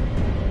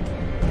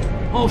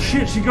 Oh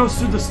shit, she goes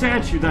through the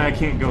statue that I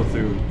can't go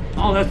through.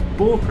 Oh, that's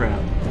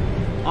bullcrap.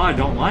 Oh, I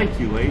don't like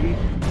you, lady.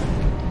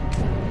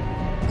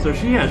 So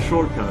she has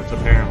shortcuts,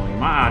 apparently.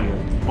 My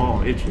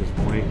ball itches,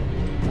 boy.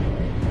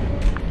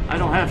 I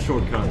don't have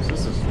shortcuts.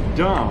 This is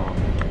dumb.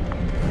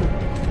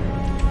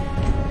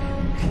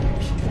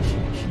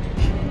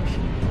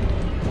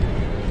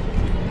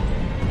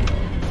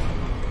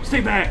 Stay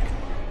back!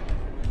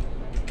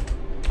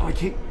 Oh, I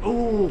can't.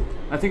 Oh,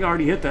 I think I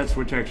already hit that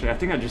switch, actually. I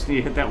think I just need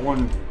to hit that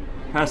one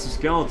past the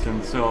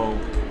skeleton, so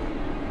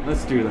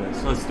let's do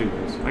this. Let's do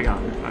this. I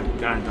got it. I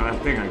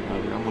think I got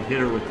it. I'm gonna hit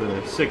her with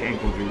the sick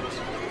ankle jukes.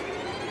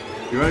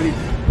 You ready?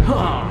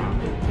 Ha!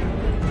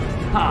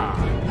 Ha!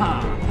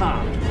 Ha!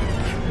 Ha!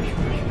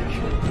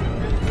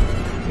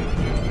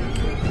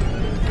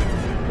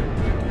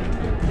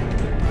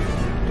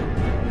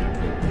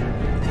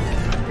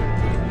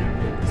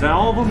 Is that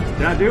all of them?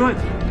 Did I do it?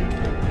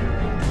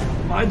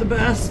 Am I the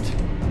best?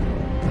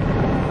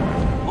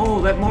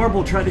 Oh, that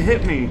marble tried to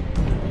hit me.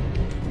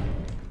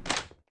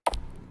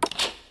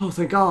 Oh,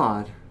 thank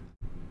God.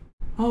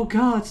 Oh,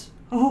 God.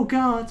 Oh,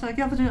 God.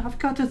 I've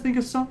got to think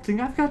of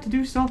something. I've got to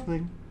do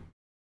something.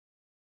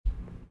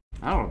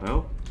 I don't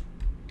know.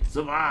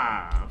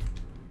 Survive.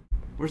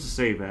 Where's the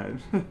save at?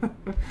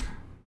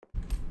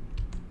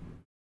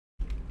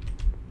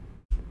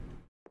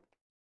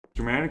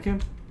 Your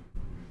mannequin?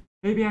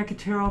 Maybe I could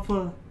tear off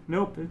a...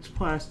 Nope, it's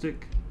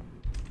plastic.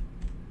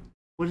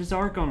 What is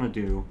art gonna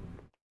do?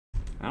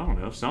 I don't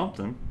know,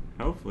 something.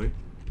 Hopefully.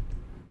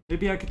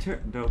 Maybe I could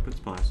tear... Nope, it's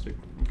plastic.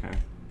 Okay.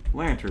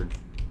 Lantern.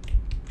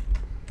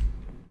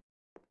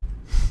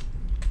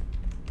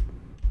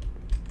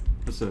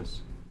 What's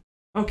this?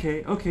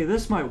 Okay, okay,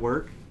 this might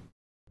work.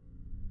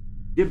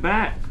 Get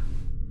back!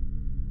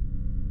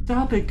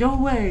 Stop it, go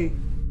away!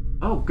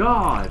 Oh,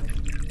 God!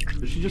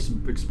 Did she just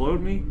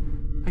explode me?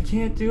 I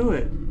can't do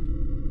it.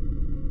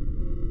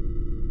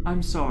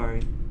 I'm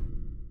sorry.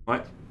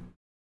 What?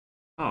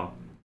 Oh.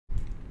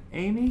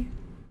 Aimi?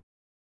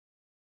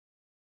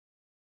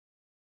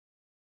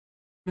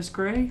 Miss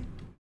Gray?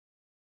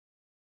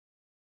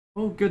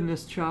 Oh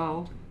goodness,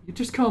 child. You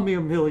just called me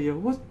Amelia.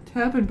 What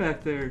happened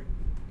back there?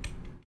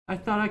 I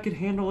thought I could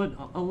handle it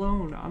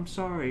alone. I'm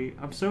sorry.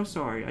 I'm so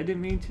sorry. I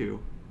didn't mean to.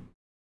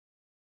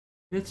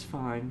 It's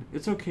fine.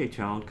 It's okay,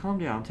 child. Calm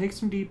down. Take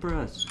some deep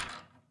breaths.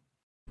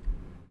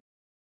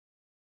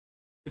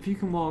 If you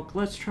can walk,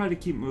 let's try to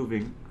keep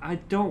moving. I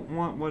don't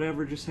want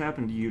whatever just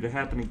happened to you to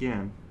happen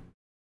again.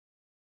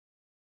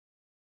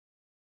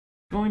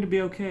 It's going to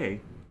be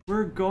okay.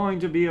 We're going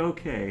to be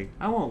okay.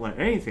 I won't let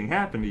anything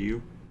happen to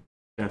you.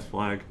 Death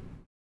flag.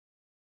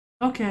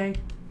 Okay.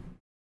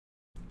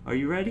 Are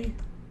you ready?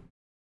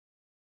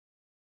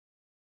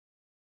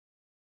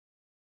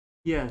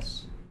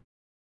 Yes.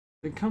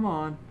 Then come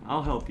on,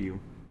 I'll help you.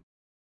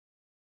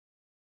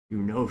 You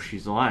know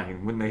she's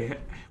lying.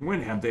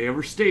 When have they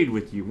ever stayed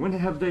with you? When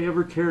have they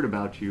ever cared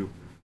about you?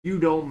 You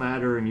don't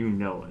matter and you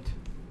know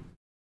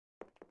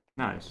it.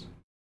 Nice.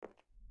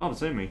 Oh,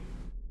 it's Aimi.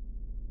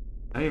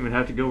 I didn't even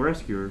have to go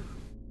rescue her.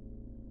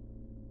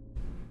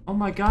 Oh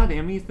my god,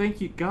 Aimi,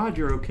 thank you God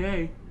you're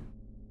okay.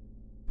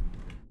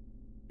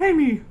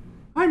 Aimi,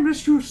 I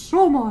missed you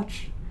so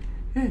much.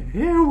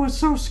 It was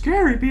so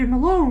scary being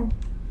alone.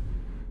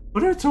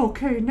 But it's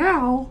okay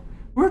now.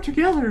 We're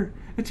together.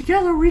 And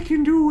together we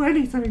can do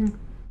anything.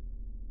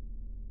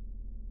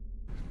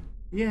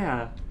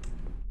 Yeah.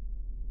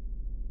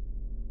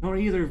 Don't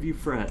either of you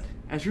fret.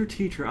 As your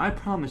teacher, I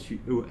promise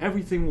you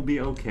everything will be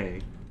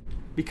okay.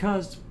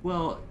 Because,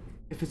 well,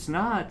 if it's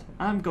not,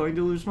 I'm going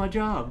to lose my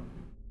job.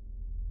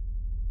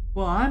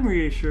 Well, I'm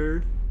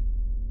reassured.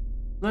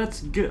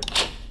 Let's go.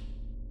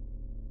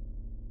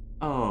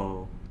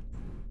 Oh.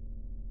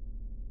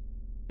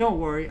 Don't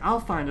worry, I'll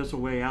find us a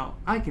way out.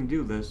 I can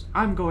do this.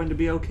 I'm going to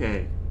be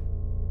okay.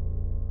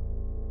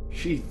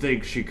 She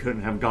thinks she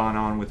couldn't have gone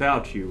on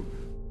without you.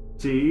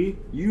 See?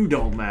 You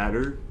don't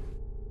matter.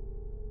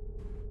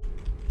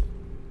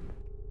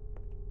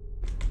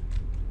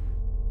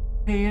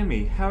 Hey,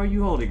 Aimi, how are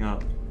you holding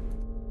up?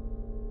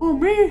 Oh,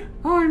 me?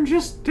 I'm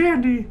just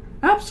dandy.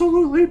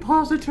 Absolutely,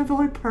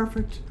 positively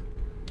perfect.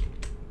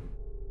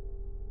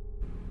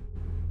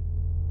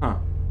 Huh.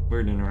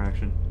 Weird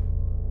interaction.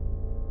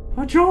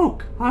 A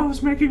joke! I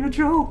was making a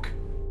joke!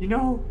 You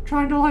know,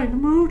 trying to lighten the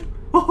mood.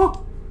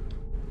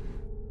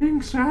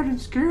 Being sad and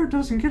scared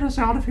doesn't get us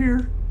out of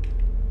here.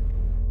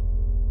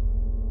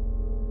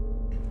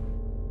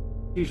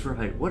 He's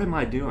right. What am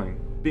I doing?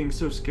 Being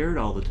so scared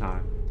all the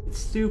time. It's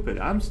stupid.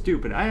 I'm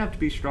stupid. I have to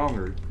be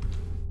stronger.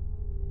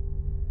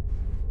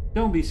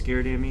 Don't be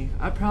scared, Aimi.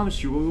 I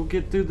promise you we'll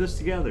get through this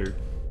together.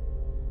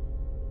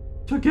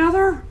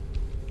 Together?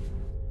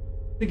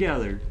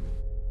 Together.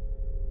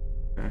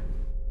 Okay.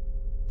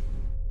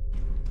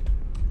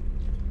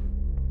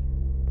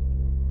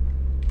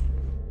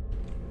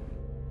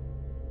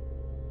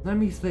 Let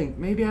me think.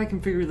 Maybe I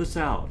can figure this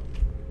out.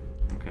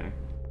 Okay.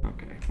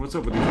 Okay. What's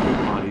up with these poop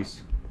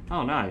bodies?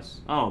 Oh,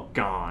 nice. Oh,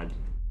 God.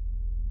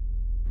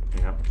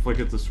 Yeah. Flick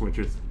at the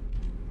switches.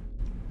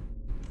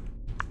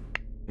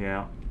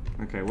 Yeah.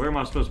 Okay. Where am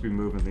I supposed to be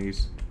moving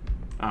these?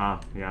 Ah,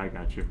 yeah, I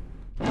got you.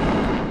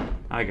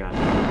 I got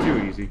you.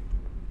 Too easy.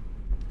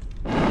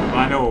 Well,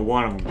 I know what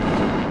one of them goes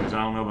anyways.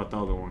 I don't know about the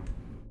other one.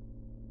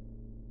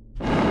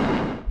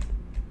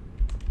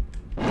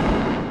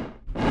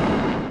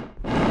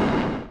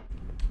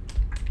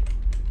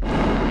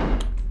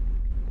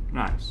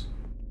 Nice.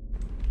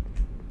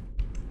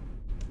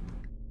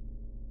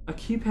 A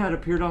keypad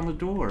appeared on the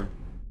door.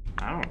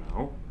 I don't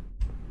know.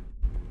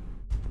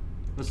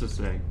 What's this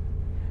say?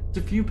 It's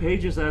a few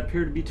pages that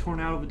appear to be torn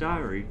out of a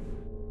diary.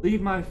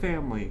 Leave my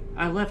family.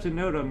 I left a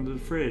note under the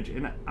fridge,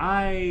 and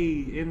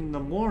in the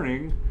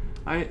morning,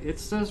 it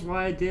says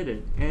why I did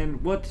it,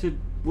 and what it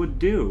would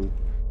do.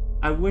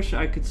 I wish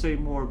I could say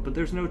more, but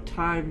there's no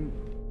time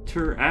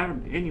to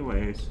add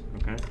anyways.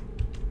 Okay.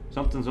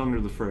 Something's under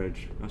the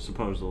fridge,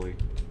 supposedly.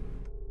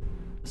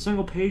 A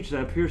single page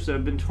that appears to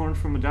have been torn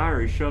from a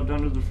diary shoved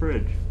under the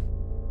fridge.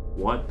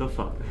 What the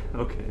fuck?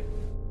 Okay.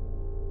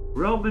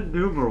 Roman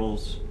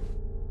numerals.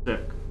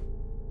 Sick.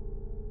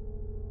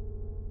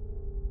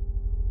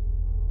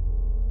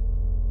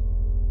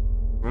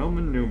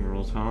 Roman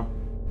numerals, huh?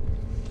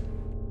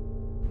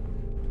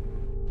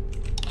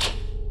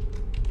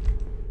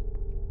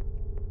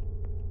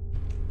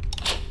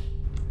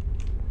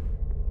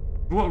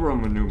 What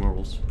Roman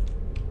numerals?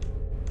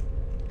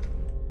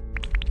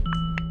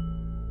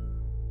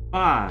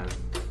 5.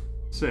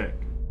 Sick.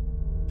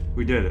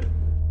 We did it.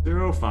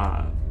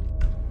 05.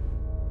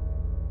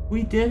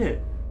 We did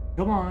it.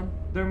 Come on.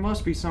 There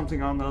must be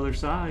something on the other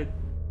side.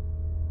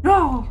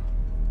 No!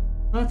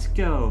 Let's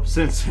go,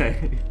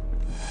 Sensei.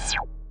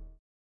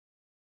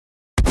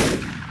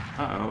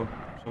 Uh-oh.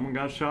 Someone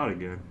got shot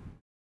again.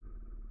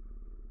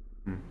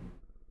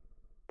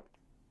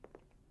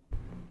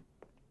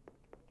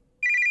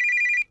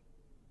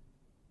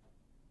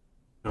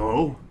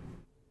 No?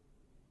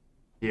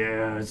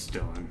 Yeah, it's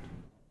done.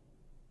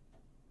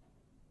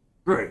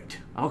 Great.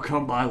 I'll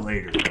come by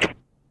later.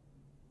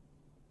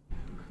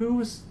 Who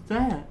was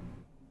that?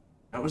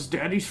 That was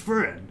Daddy's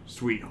friend,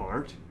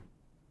 sweetheart.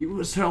 He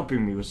was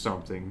helping me with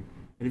something,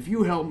 And if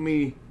you help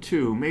me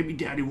too, maybe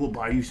Daddy will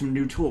buy you some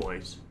new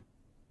toys.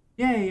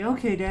 Yay,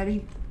 okay,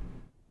 Daddy.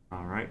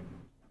 Alright.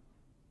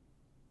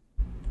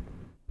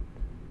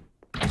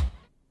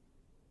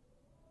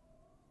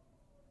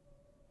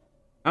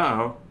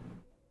 Uh-oh.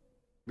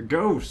 The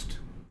ghost.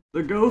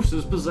 The ghost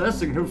is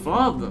possessing her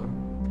father.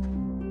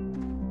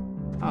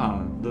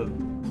 Ah, the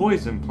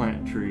poison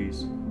plant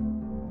trees.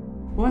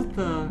 What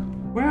the?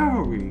 Where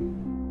are we?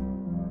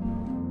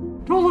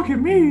 Don't look at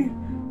me.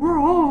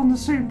 We're all on the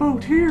same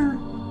boat here.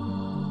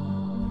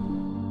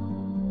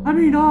 I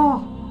mean,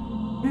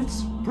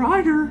 it's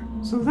brighter,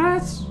 so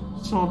that's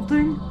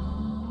something.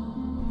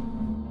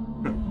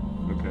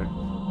 Okay.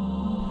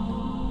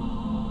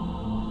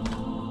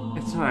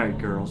 It's alright,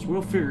 girls.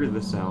 We'll figure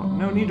this out.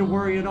 No need to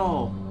worry at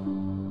all.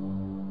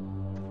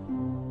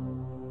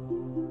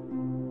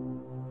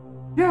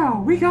 Yeah,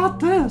 we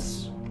got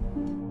this.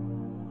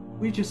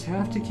 We just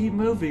have to keep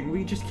moving.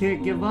 We just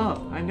can't give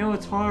up. I know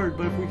it's hard,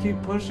 but if we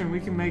keep pushing, we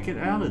can make it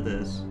out of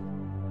this.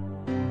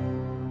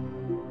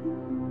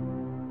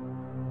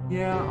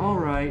 Yeah,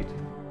 alright.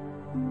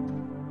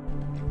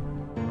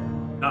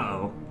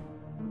 Uh-oh.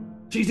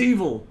 She's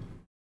evil!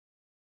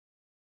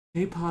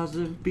 Stay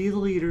positive, be the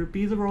leader,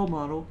 be the role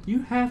model.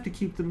 You have to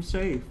keep them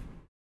safe.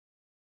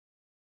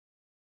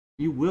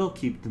 You will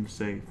keep them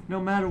safe,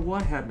 no matter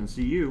what happens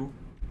to you.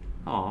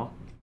 Aw.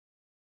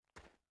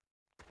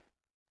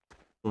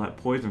 Will that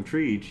poison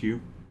tree eat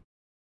you?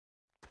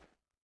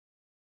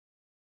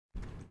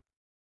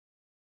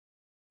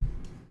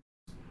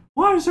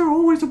 Why is there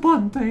always a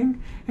button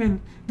thing, and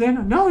then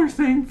another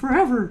thing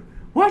forever?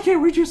 Why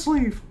can't we just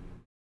leave?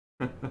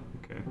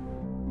 Okay.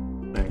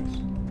 Thanks.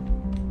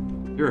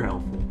 You're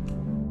helpful.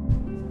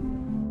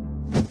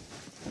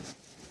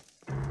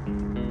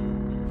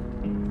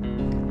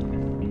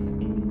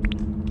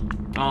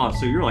 Oh,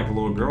 so you're like a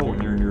little girl when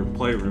you're in your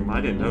playroom.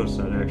 I didn't notice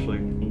that, actually.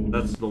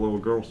 That's the little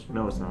girl.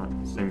 No, it's not.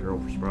 It's the same girl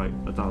for Sprite.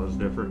 I thought it was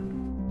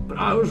different. But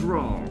I was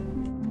wrong.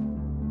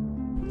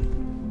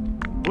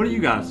 What do you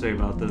guys say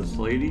about this,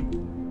 lady?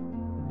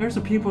 There's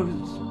a piece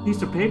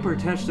of paper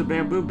attached to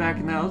bamboo back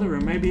in that other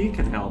room. Maybe he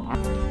can help.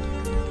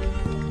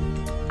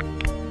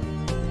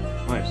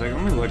 Wait a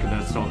second. Let me look at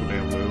that stalk of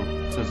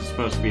bamboo, since it's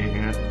supposed to be a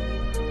hint.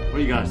 What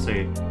do you guys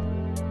say?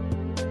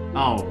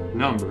 Oh,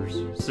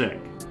 numbers. Sick.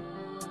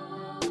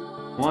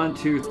 1,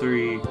 2,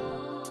 3,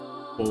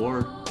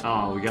 4.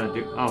 Oh, we gotta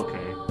do.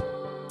 Okay.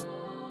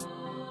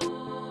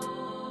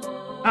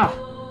 Ah!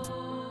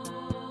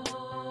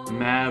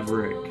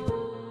 Maverick.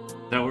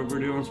 Is that what we're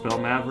doing? Spell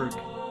Maverick?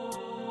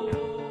 Yeah.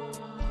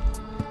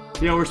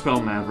 Yeah, we're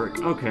spelling Maverick.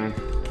 Okay.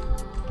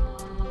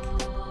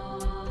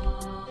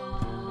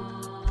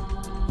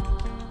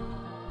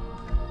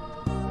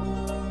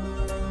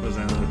 Was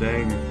that a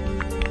dang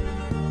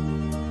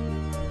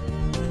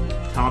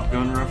Top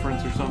Gun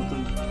reference or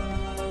something?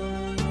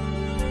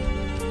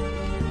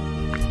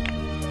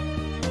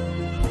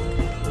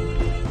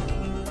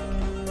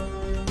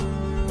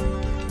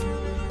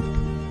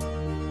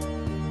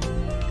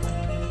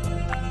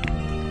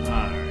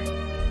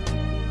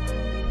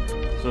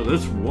 So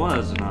this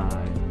was an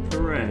eye.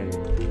 Hooray.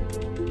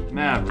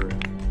 Maverick.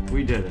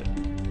 We did it.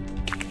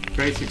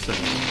 Great success.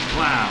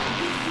 Wow.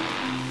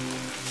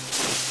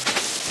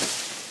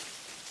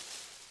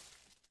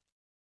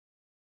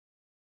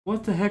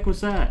 What the heck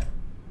was that?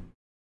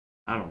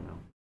 I don't know.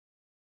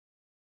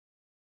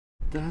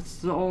 That's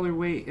the only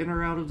way in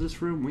or out of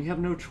this room. We have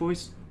no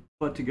choice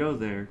but to go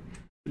there.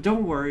 But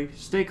don't worry.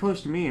 Stay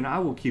close to me and I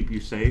will keep you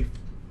safe.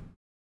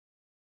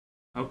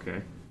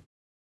 Okay.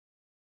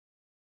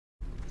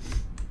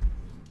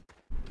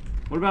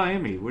 What about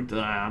Aimi?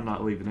 I'm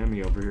not leaving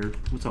Aimi over here.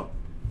 What's up?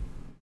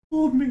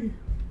 Hold me.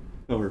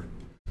 Over.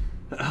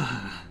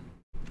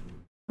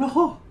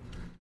 Oh,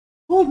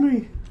 hold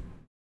me.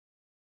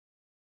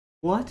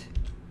 What?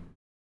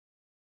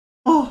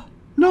 Oh,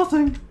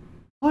 nothing.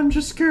 I'm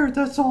just scared,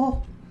 that's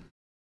all.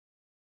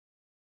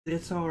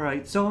 It's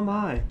alright, so am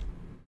I.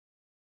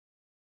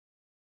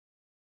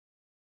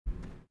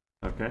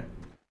 Okay.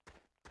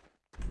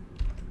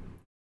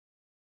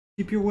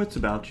 Keep your wits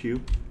about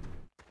you.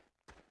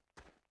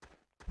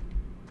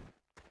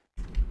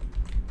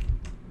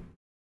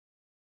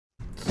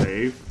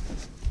 Save.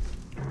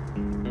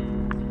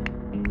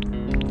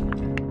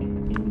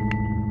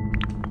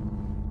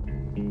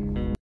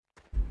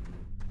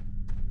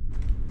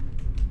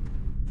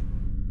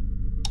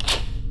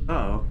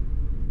 Uh-oh.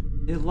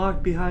 It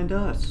locked behind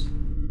us.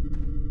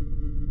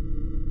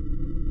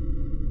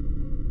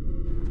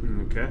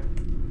 Okay.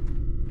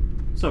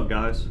 What's up,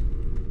 guys?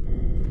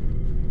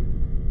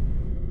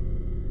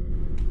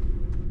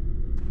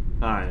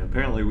 Alright,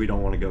 apparently we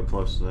don't want to go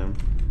close to them.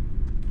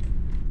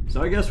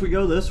 So I guess we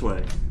go this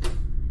way.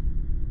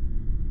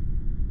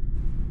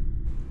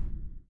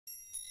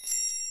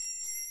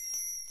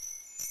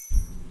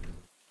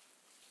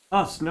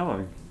 Ah, it's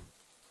snowing.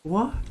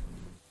 What?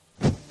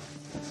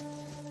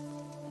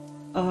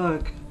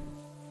 Ugh.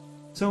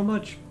 So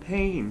much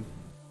pain.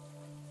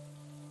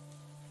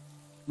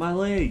 My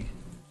leg.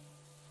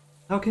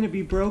 How can it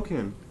be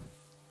broken?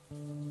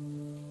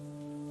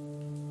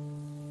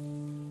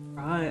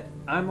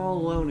 I'm all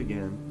alone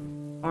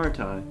again, aren't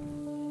I?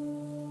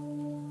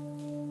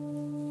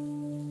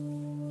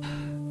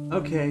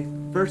 Okay,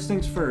 first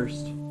things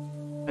first.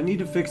 I need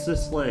to fix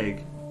this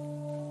leg.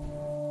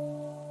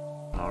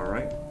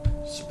 Alright.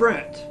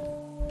 Sprint!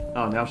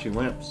 Oh, now she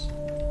limps.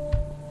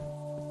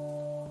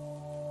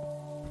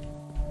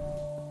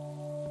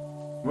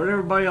 Where'd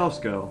everybody else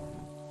go?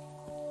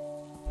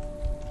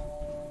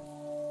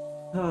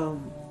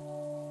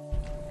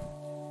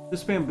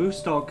 This bamboo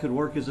stalk could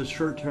work as a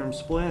short-term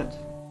splint.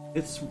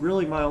 It's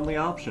really my only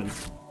option.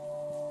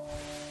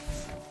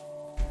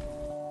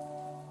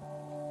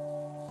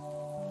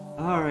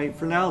 Alright,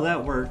 for now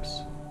that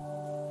works.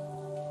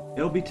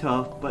 It'll be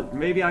tough, but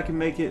maybe I can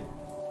make it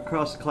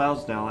across the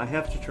clouds now. I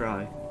have to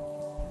try.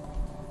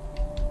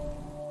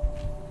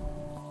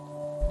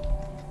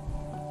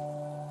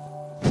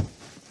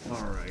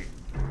 Alright.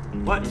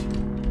 What?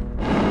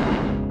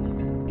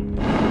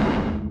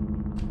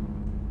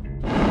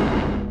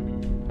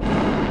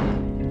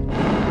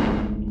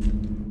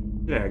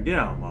 Yeah, get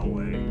out of my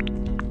way.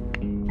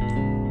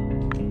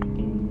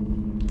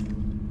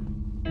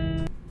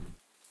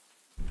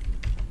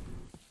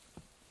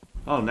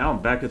 Oh, now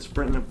I'm back at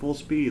sprinting at full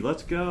speed.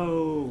 Let's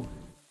go!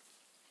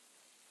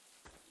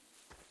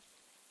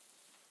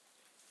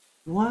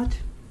 What?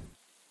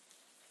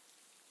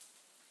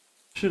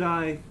 Should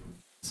I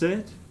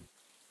sit?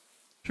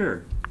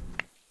 Sure.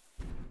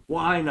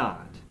 Why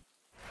not?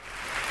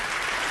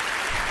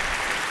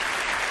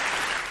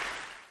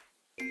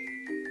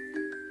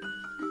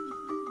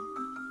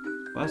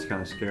 Well, that's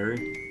kind of scary.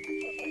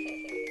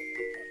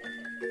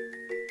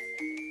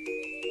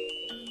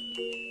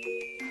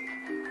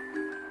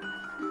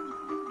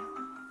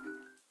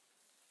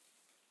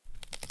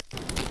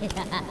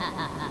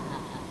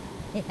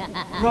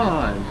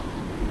 Run!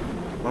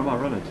 Where am I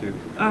running to?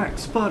 Ah,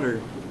 sputter!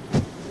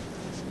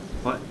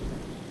 What?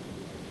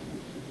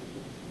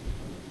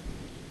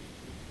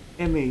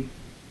 Aimi.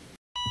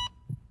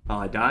 Oh,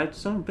 I died?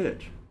 Son of a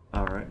bitch.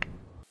 Alright.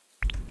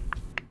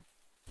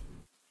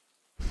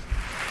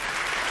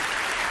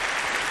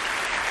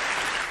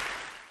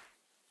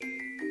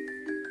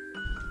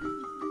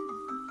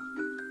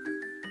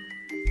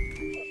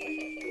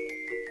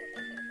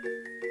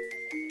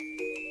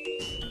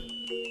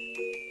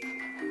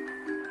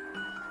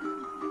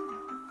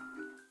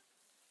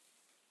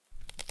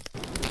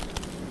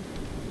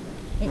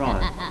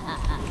 Run.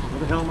 Where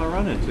the hell am I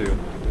running to?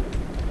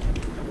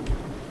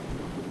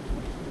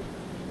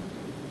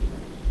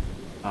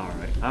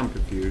 Alright, I'm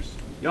confused.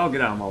 Y'all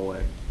get out of my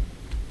way.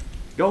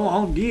 Go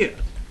on, get!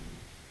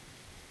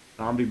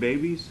 Zombie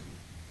babies?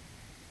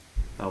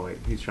 Oh wait,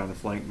 he's trying to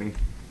flank me.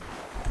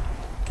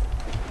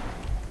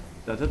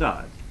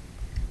 Da-da-da.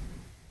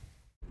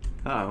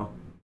 Uh-oh.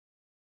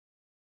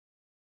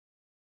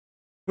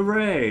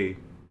 Hooray!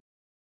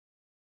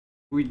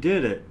 We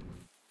did it!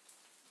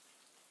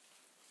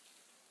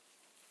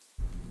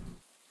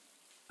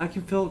 I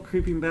can feel it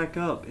creeping back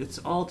up. It's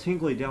all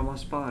tingly down my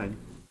spine.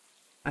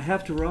 I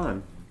have to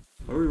run.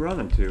 Where are we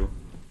running to?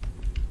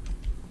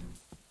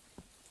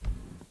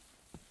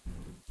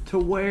 To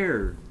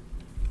where?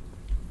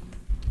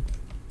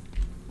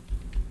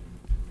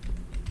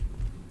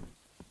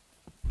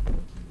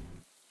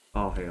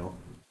 Oh, hell.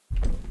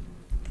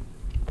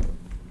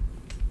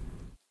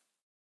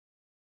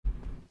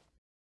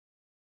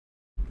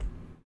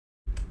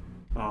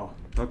 Oh,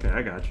 okay,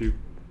 I got you.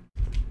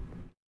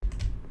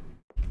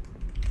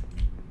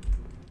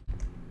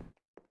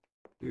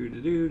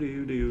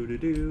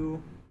 Do-do-do-do-do-do-do.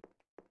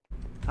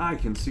 I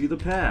can see the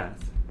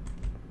path.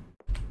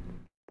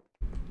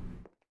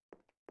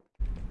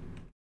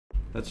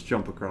 Let's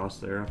jump across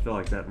there. I feel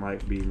like that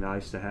might be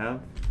nice to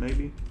have,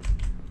 maybe.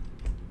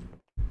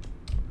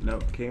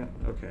 Nope, can't.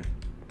 Okay,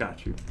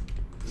 got you.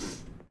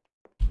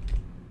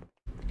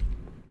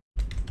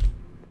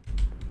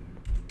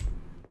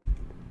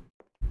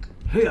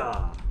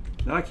 Hiya!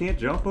 No, I can't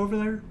jump over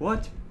there?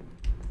 What?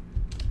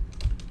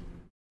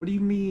 What do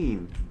you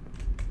mean?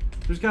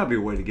 There's gotta be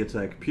a way to get to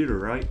that computer,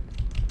 right?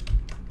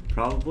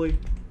 Probably.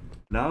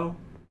 No?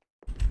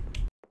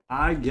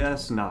 I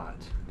guess not.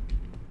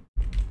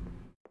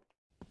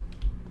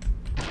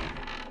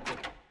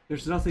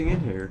 There's nothing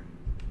in here.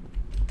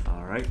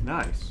 Alright,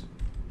 nice.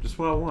 Just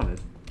what I wanted.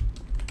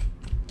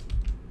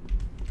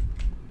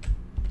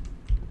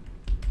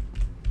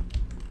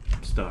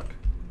 I'm stuck.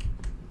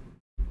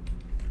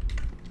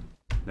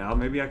 Now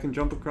maybe I can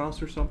jump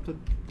across or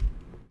something?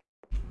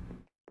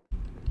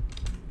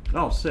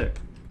 Oh, sick.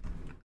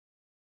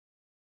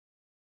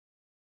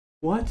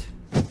 What?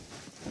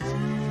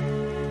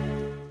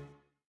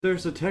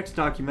 There's a text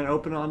document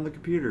open on the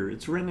computer.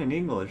 It's written in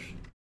English,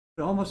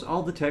 but almost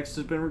all the text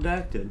has been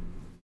redacted.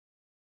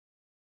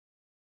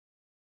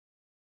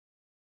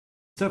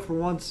 Except for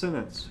one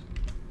sentence.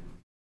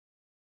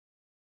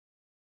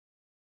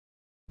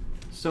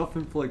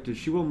 Self-inflicted.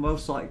 She will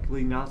most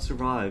likely not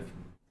survive.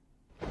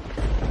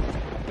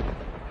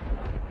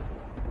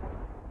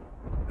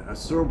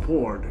 That's the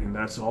report, and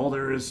that's all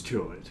there is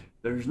to it.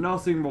 There's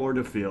nothing more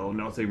to feel,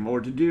 nothing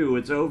more to do.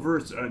 It's over,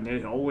 and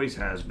it always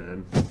has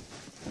been.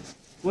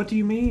 What do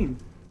you mean?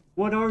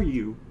 What are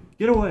you?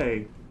 Get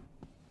away!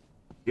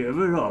 Give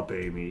it up,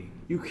 Amy.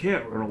 You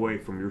can't run away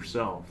from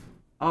yourself.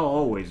 I'll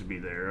always be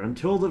there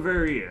until the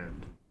very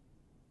end.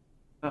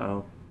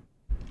 Uh-oh.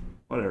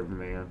 Whatever,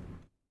 man.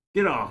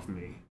 Get off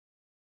me.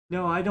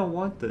 No, I don't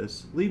want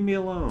this. Leave me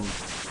alone.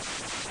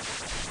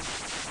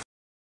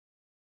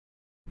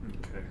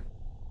 Okay.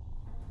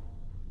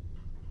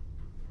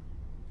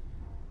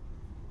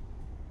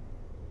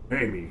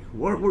 Amy,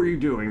 what were you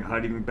doing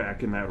hiding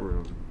back in that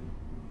room?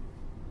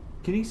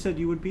 Kenny said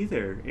you would be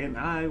there, and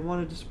I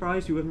wanted to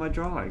surprise you with my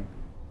drawing.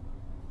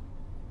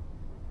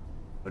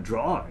 A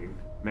drawing?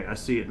 May I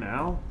see it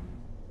now?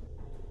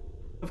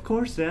 Of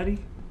course, Daddy.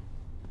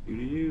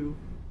 You.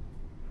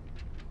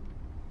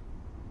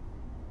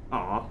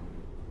 Aw.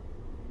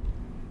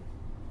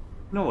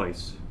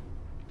 Noise.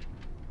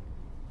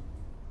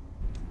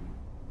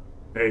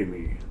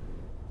 Amy.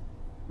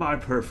 My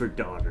perfect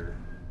daughter.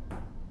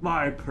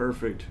 My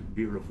perfect,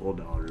 beautiful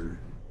daughter.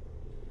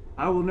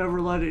 I will never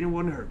let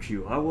anyone hurt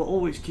you. I will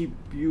always keep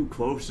you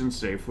close and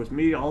safe with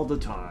me all the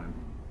time.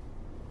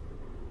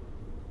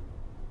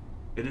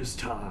 It is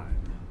time.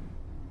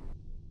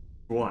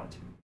 What?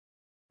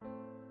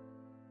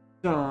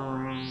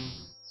 Dun.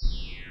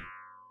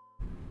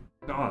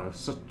 Ah,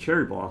 such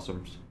cherry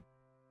blossoms.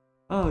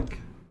 Ugh.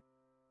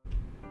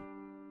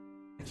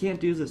 I can't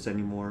do this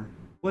anymore.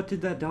 What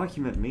did that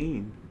document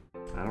mean?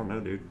 I don't know,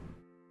 dude.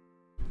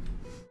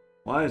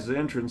 Why is the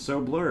entrance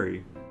so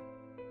blurry?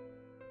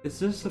 Is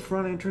this the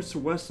front entrance to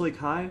Westlake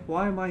High?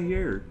 Why am I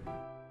here?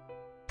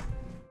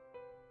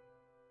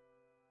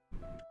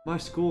 My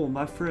school,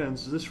 my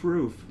friends, this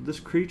roof,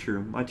 this creature,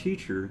 my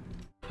teacher.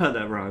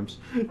 That rhymes.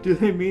 Do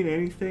they mean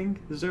anything?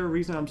 Is there a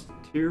reason I'm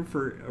here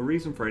for a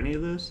reason for any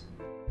of this?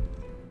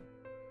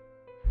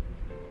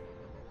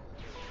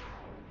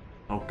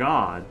 Oh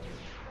God.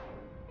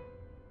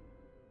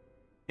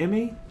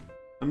 Emmy?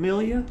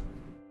 Amelia?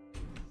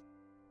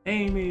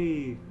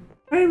 Amy!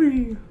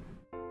 Amy!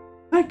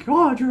 Thank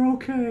God you're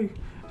okay.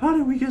 How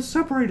did we get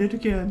separated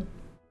again?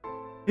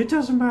 It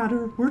doesn't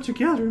matter. We're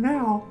together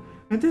now.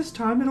 And this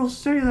time it'll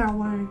stay that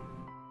way.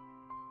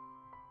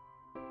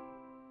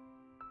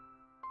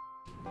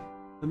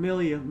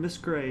 Amelia, Miss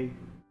Gray.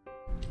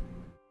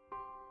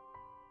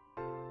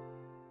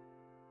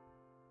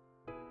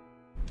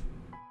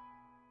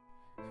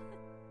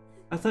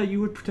 I thought you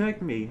would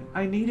protect me.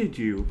 I needed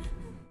you.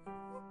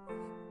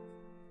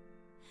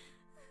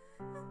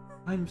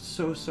 I'm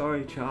so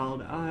sorry,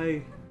 child.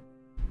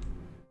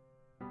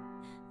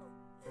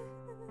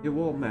 It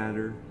won't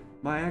matter.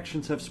 My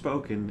actions have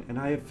spoken, and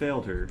I have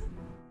failed her.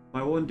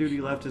 My one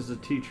duty left as a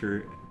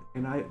teacher,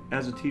 and I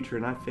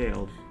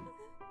failed.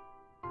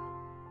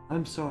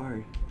 I'm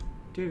sorry.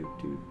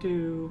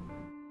 Do.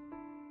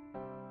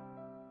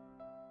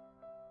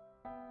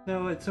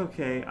 No, it's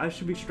okay. I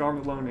should be strong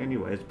alone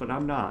anyways, but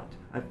I'm not.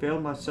 I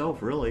failed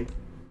myself, really.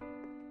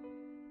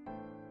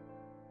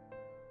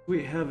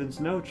 Sweet heavens,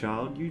 no,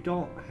 child. You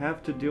don't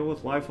have to deal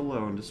with life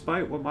alone,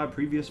 despite what my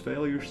previous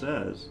failure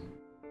says.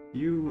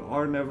 You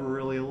are never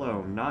really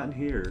alone, not in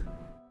here.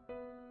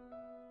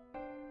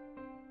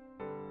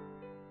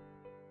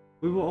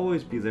 We will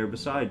always be there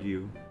beside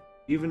you,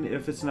 even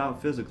if it's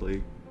not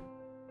physically.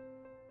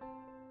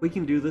 We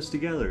can do this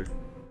together.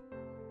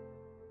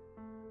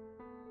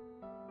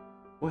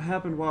 What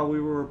happened while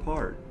we were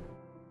apart?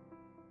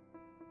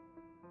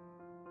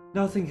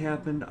 Nothing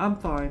happened. I'm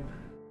fine.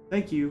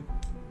 Thank you.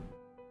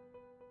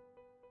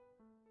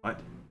 What?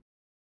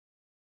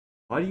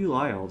 Why do you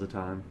lie all the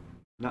time?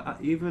 Not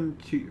even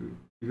to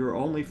your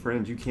only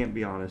friends, you can't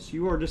be honest.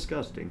 You are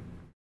disgusting.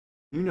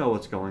 You know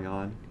what's going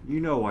on. You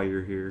know why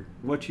you're here,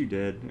 what you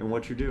did, and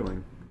what you're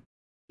doing.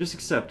 Just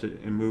accept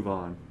it and move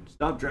on.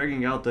 Stop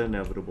dragging out the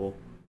inevitable.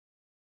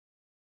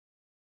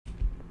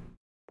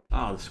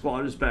 Ah, the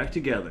squad is back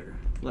together.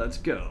 Let's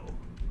go.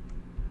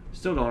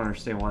 Still don't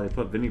understand why they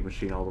put vending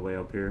machine all the way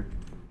up here.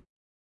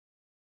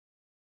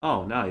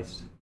 Oh,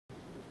 nice.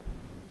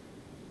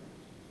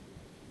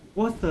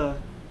 What the?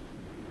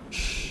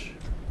 Shh.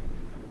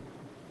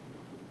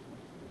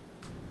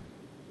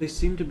 They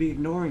seem to be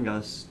ignoring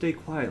us. Stay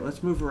quiet.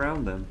 Let's move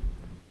around them.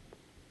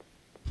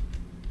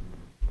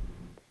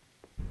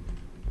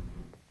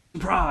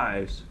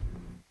 Surprise!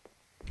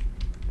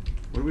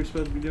 What are we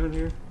supposed to be doing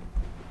here?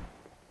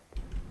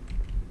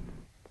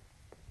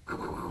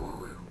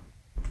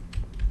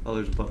 Oh,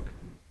 there's a bug.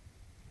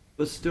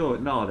 But still,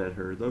 it gnawed at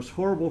her. Those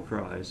horrible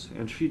cries.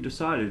 And she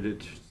decided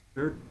it's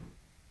her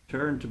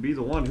turn to be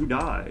the one who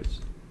dies.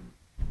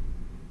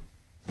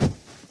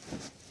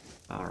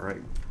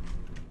 Alright.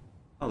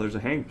 Oh, there's a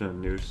hangpin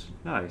noose.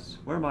 Nice.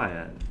 Where am I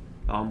at?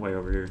 Oh, I'm way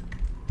over here.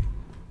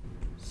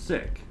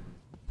 Sick.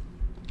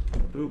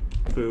 Boop,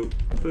 boop,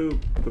 boop,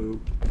 boop,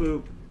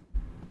 boop.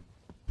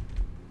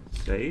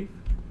 Save?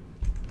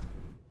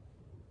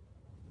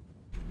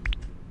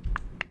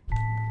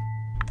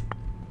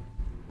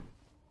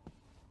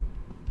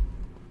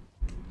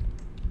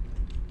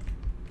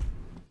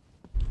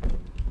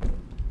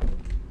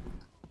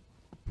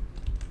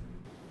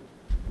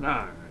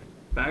 Alright,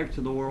 back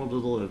to the world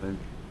of the living.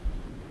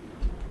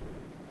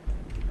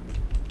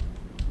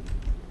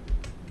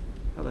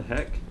 How the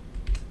heck?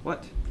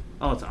 What?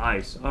 Oh, it's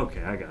ice.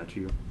 Okay, I got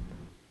you.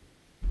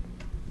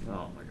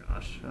 Oh my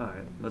gosh.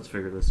 Alright, let's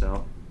figure this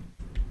out.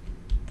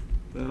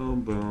 Boom,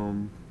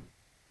 boom.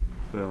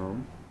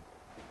 Boom.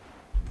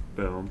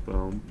 Boom,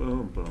 boom,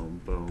 boom,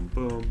 boom, boom,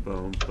 boom,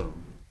 boom,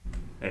 boom.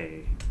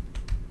 Hey.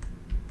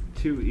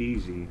 Too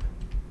easy.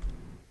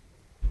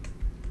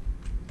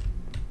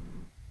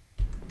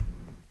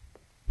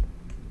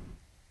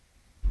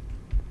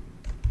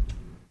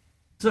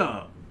 What's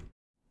up?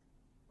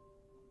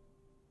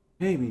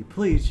 Amy,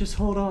 please, just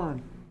hold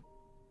on.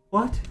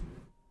 What?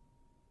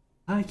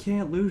 I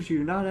can't lose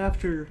you, not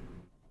after...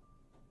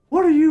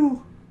 What are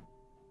you?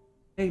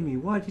 Amy,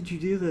 why did you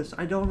do this?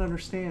 I don't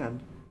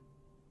understand.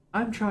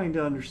 I'm trying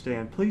to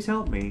understand. Please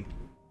help me.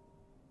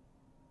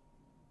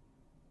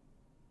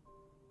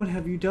 What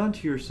have you done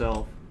to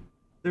yourself?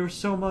 There was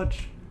so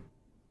much...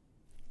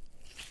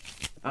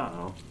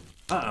 Uh-oh.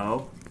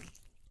 Uh-oh.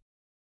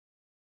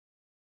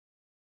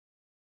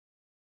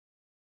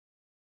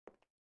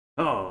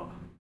 Oh.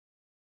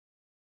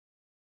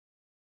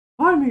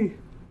 Aimi!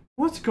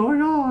 What's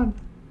going on?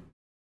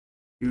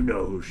 You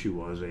know who she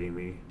was,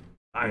 Amy.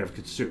 I have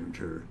consumed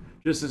her,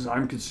 just as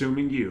I'm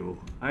consuming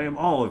you. I am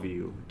all of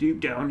you.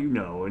 Deep down you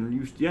know,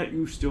 and yet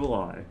you still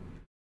lie.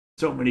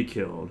 So many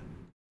killed,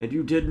 and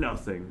you did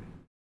nothing.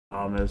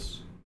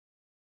 Thomas.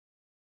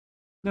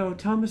 No,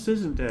 Thomas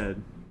isn't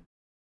dead.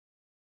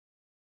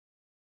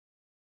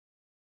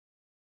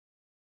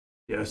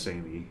 Yes,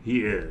 Amy,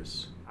 he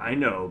is. I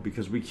know,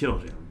 because we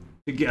killed him.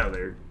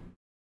 Together.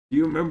 Do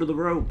you remember the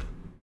rope?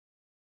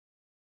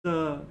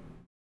 The...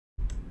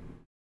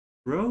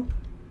 rope?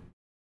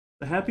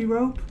 The happy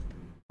rope?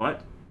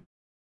 What?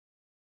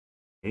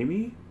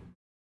 Amy?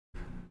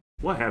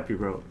 What happy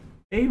rope?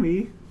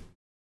 Amy?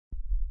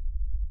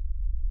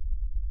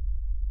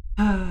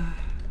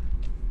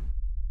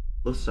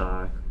 Let's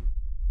sigh.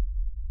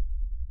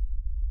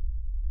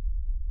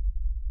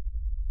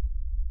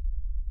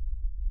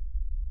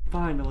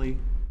 Finally.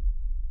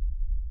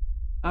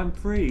 I'm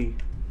free.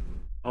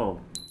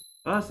 Oh,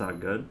 well, that's not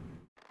good.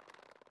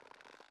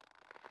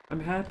 I'm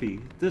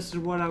happy. This is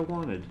what I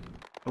wanted.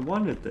 I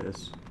wanted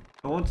this.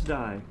 I want to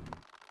die.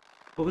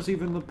 What was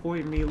even the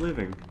point in me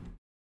living?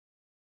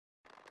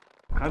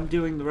 I'm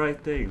doing the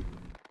right thing.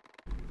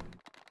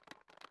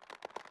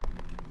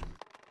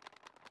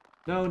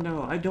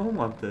 No, I don't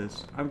want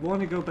this. I want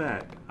to go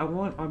back. I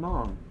want my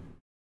mom.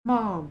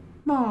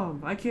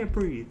 Mom, I can't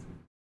breathe.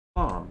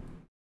 Mom,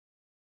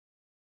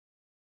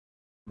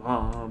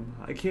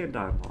 I can't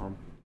die, Mom.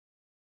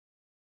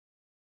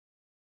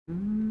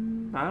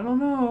 I don't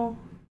know.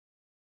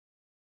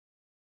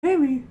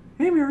 Amy,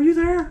 are you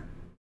there?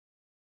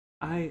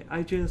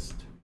 I just...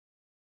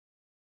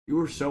 You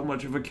were so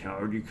much of a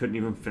coward you couldn't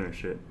even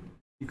finish it.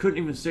 You couldn't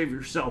even save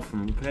yourself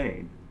from the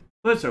pain.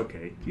 But it's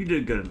okay. You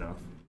did good enough.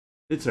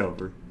 It's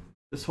over.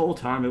 This whole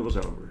time it was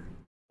over.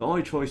 The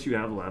only choice you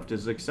have left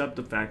is accept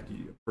the fact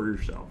for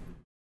yourself.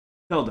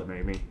 Tell them,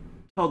 Amy.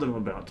 Tell them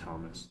about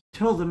Thomas.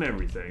 Tell them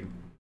everything.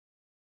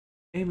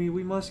 Amy,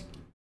 we must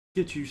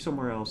get you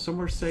somewhere else.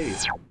 Somewhere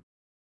safe.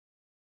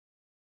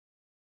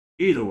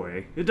 Either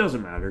way, it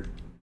doesn't matter.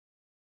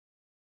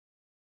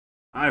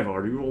 I've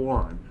already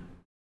won.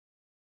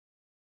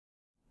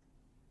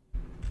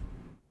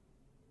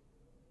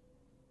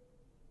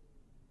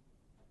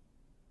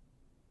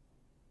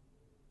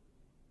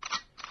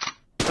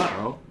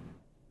 Uh-oh.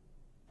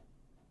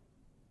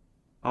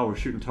 Oh, we're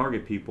shooting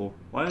target people.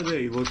 Why do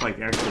they look like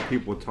actual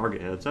people with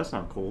target heads? That's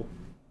not cool.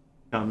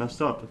 Kinda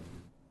messed up.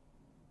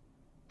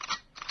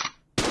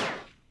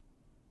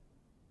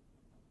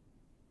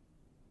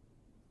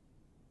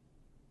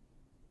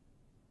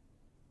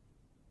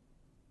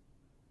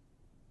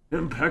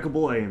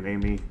 Impeccable aim,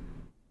 Amy.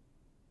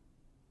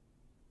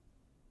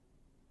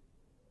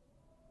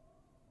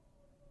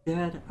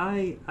 Dad,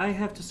 I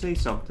have to say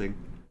something.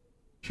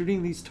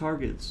 Shooting these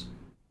targets.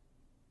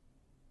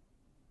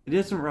 It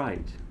isn't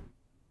right.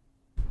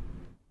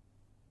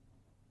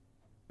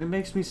 It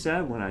makes me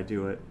sad when I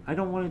do it. I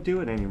don't want to do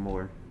it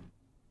anymore.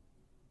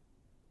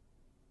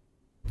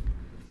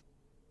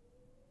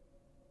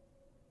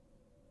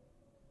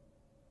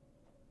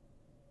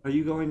 Are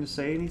you going to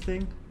say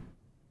anything?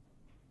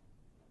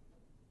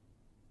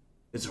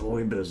 It's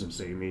only business,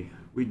 Amy.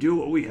 We do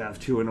what we have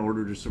to in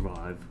order to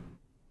survive.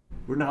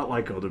 We're not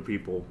like other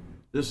people.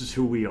 This is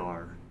who we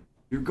are.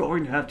 You're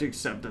going to have to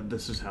accept that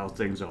this is how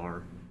things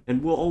are,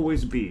 and will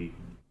always be.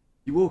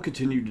 You will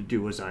continue to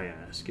do as I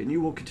ask, and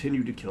you will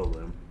continue to kill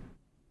them.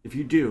 If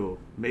you do,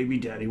 maybe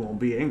Daddy won't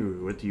be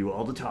angry with you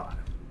all the time.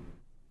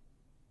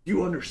 Do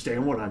you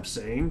understand what I'm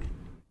saying?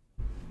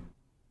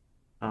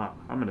 Ah,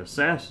 I'm an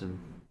assassin.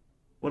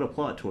 What a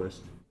plot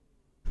twist.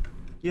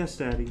 Yes,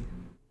 Daddy.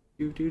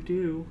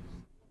 Do.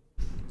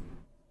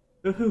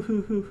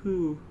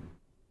 Hoo.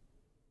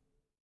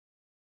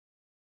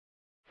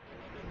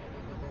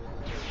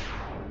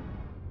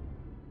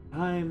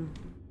 I'm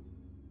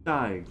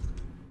dying.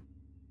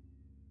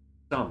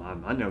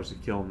 My nose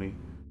would kill me.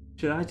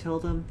 Should I tell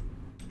them?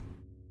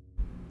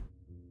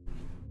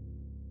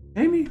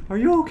 Amy, are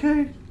you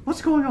okay?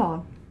 What's going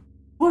on?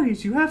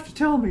 Please, you have to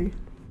tell me.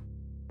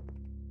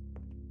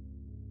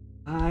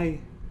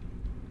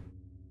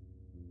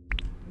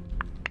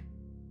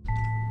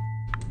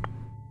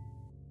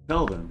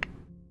 Tell them.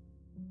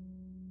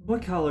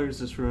 What color is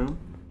this room?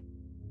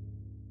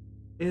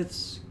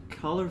 It's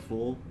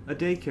colorful. A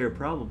daycare,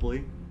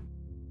 probably.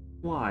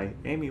 Why?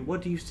 Amy,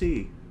 what do you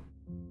see?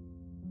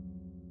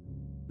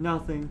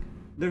 Nothing.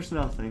 There's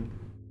nothing.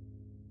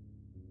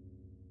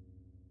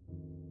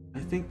 I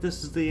think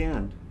this is the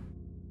end.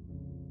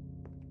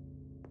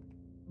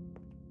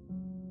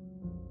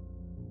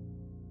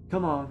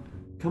 Come on.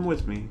 Come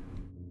with me.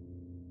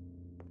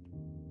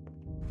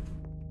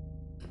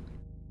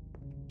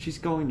 She's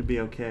going to be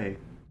okay.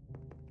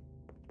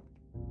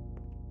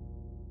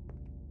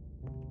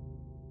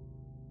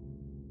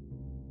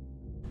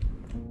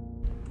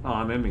 Oh,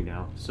 I'm Aimi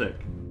now. Sick.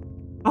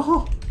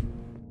 Oh!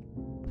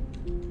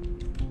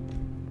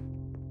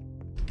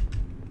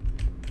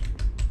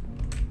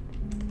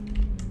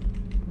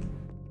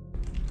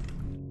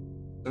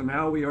 So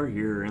now we are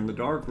here in the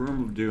dark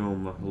room of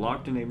doom,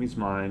 locked in Amy's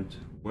mind,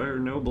 where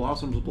no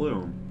blossoms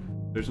bloom.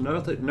 There's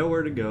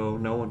nowhere to go,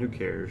 no one who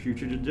cares. You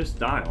should just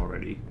die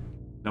already.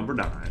 Number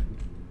 9.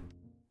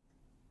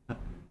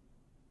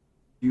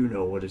 You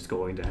know what is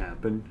going to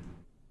happen.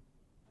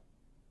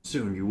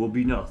 Soon you will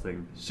be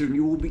nothing. Soon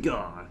you will be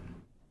gone.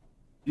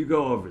 You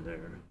go over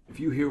there. If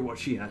you hear what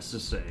she has to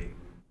say,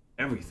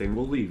 everything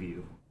will leave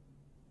you.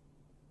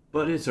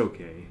 But it's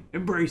okay.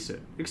 Embrace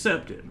it.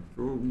 Accept it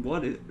for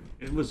what it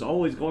was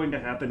always going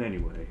to happen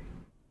anyway.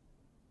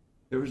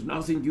 There was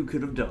nothing you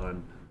could have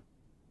done.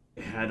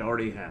 It had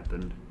already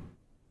happened.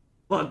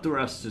 But the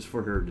rest is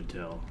for her to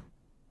tell.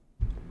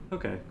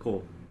 Okay,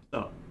 cool.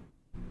 Stop.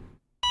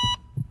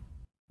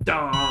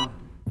 Da!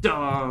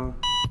 Da!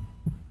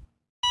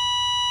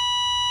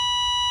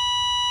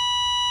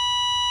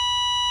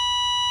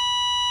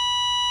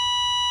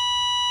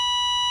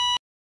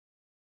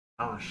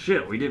 Ah,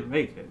 shit, we didn't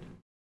make it.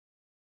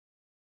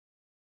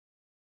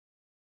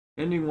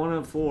 Ending 1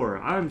 of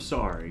 4. I'm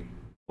sorry.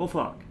 Well,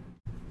 fuck.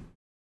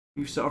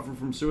 You suffer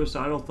from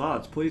suicidal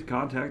thoughts, please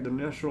contact the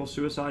National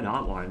Suicide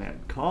Hotline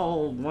at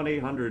call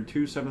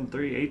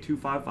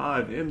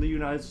 1-800-273-8255 in the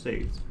United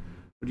States.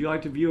 Would you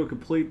like to view a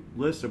complete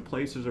list of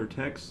places or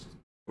texts,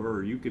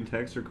 or you can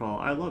text or call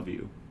I love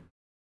you?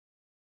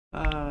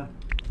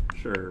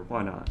 Sure,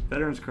 why not?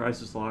 Veterans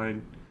Crisis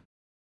Line,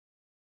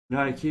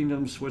 United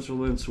Kingdom,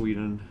 Switzerland,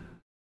 Sweden,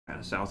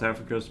 South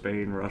Africa,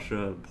 Spain,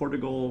 Russia,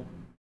 Portugal,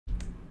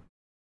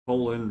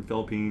 Poland,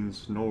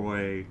 Philippines,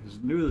 Norway,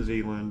 New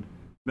Zealand,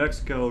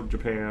 Mexico,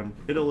 Japan,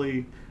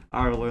 Italy,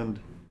 Ireland,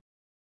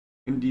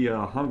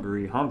 India,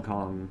 Hungary, Hong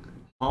Kong,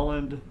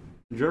 Holland,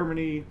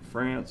 Germany,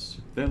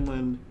 France,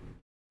 Finland,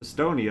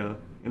 Estonia,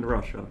 and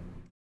Russia.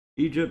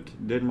 Egypt,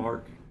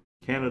 Denmark,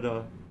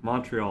 Canada,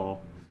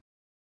 Montreal,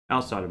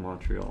 outside of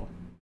Montreal,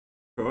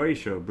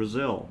 Croatia,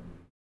 Brazil,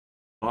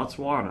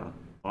 Botswana,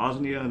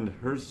 Bosnia and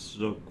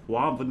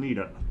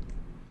Herzegovina,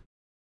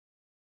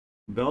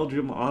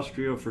 Belgium,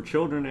 Austria for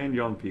children and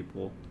young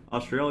people,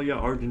 Australia,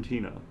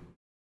 Argentina.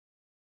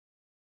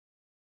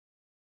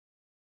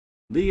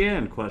 The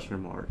end, question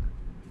mark.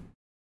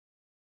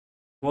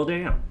 Well,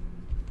 damn.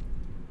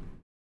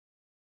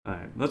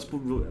 Alright, let's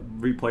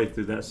replay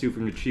through that, see if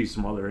we can achieve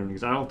some other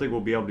endings. I don't think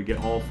we'll be able to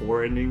get all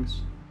 4 endings,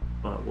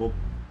 but we'll...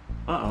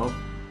 Uh-oh.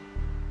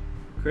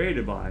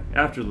 Created by,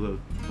 after the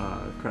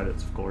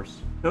credits, of course.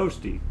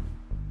 Toasty.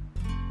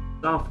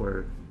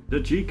 Software.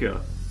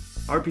 Dachika.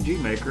 RPG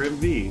Maker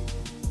MV.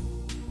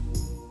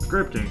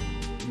 Scripting.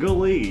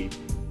 Gully.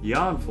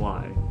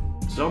 Yawnfly.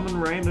 Summon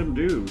Random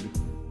Dude.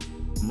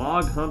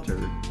 Mog Hunter,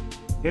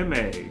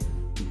 Hime,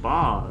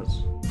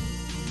 Boz,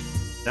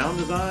 Sound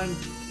Design,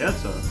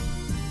 Tessa,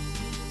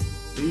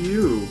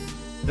 CU,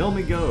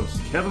 Helmy Ghost,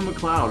 Kevin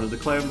McLeod of the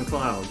Clan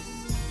McLeod,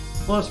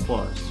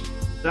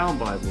 Sound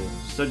Bible,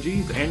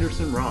 Sajith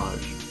Anderson Raj,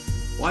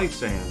 White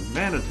Sand,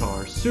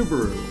 Manitar,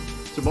 Subaru,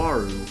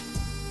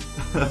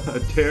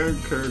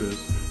 Taryn Curtis,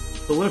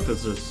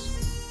 Polyphysis,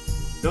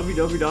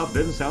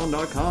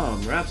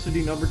 www.bensound.com,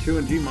 Rhapsody number 2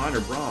 in G minor,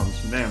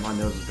 Brahms. Man, my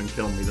nose has been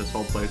killing me this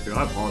whole playthrough.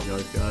 I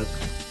apologize, guys.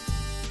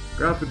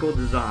 Graphical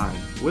design,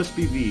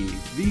 Wispy V,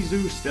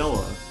 Vizu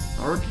Stella,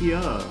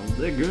 Arkia,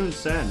 Lagoon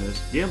Sadness,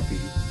 Gimpy.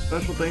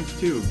 Special thanks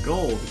to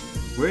Gold,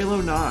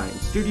 Raylo 9,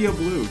 Studio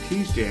Blue,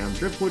 Tease Jam,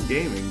 Driftwood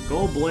Gaming,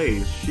 Gold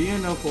Blaze, Shia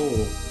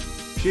Nafol,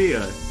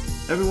 Shia,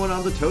 everyone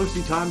on the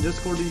Toasty Time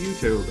Discord to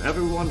YouTube,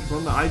 everyone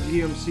from the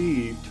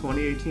IGMC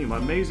 2018, my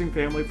amazing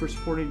family for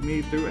supporting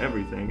me through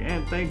everything,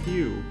 and thank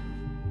you.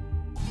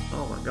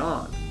 Oh my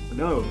god, the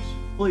nose,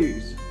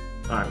 please.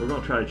 Alright, we're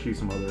gonna try to achieve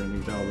some other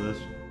endings out of this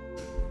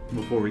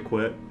before we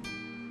quit.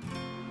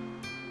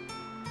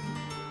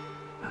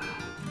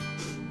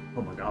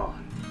 Oh my god.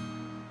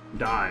 I'm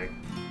dying.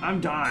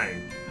 I'm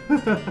dying.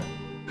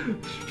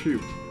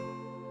 Shoot.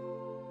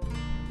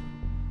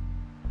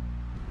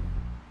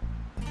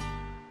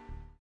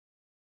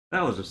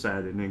 That was a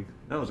sad ending.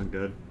 That wasn't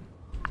good.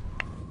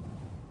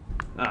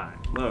 Alright,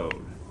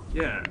 load.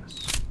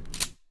 Yes.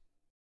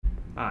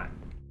 Alright.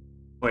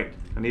 Wait,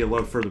 I need to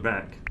load further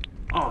back.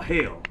 Oh,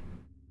 hell.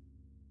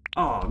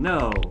 Oh,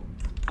 no.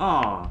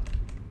 Oh,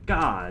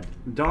 God.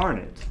 Darn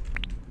it.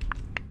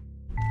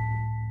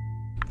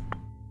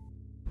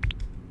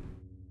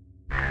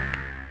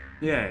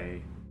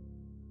 Yay.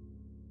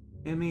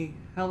 Aimi,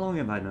 how long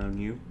have I known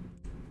you?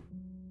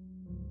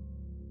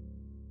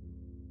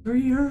 3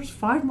 years,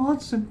 5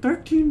 months, and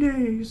 13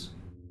 days.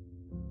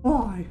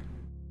 Why?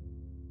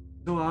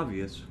 So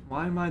obvious.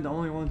 Why am I the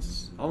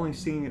only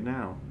seeing it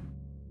now?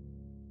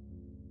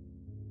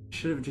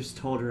 Should have just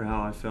told her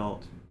how I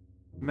felt.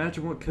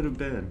 Imagine what could have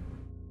been.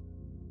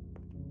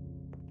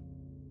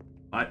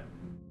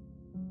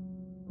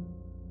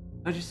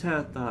 I just had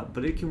a thought,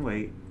 but it can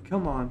wait.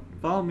 Come on,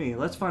 follow me.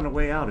 Let's find a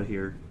way out of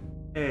here.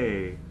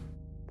 Hey.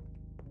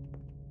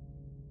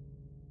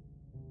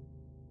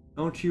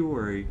 Don't you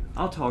worry.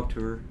 I'll talk to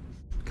her.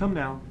 Come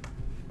now.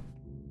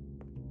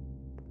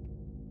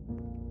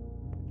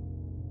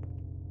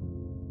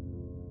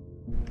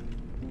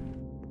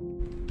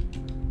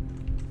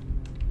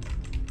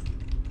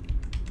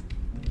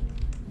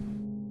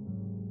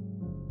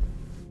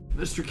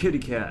 Mr. Kitty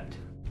Cat,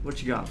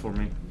 what you got for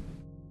me?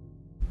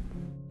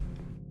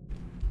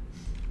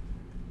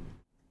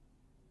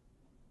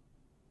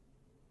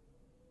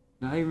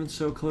 Not even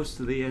so close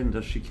to the end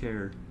does she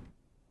care.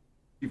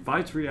 She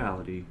fights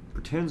reality,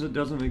 pretends it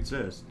doesn't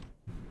exist.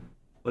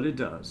 But it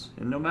does,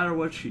 and no matter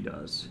what she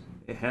does,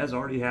 it has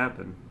already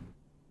happened.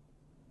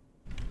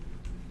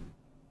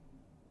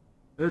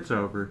 It's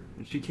over,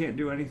 and she can't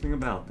do anything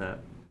about that.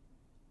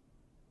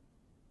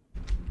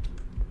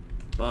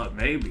 But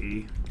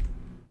maybe...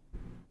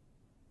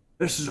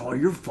 This is all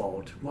your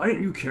fault. Why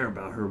didn't you care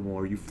about her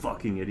more, you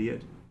fucking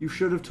idiot? You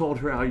should have told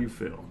her how you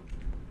feel.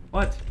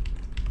 What?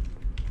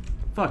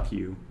 Fuck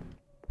you.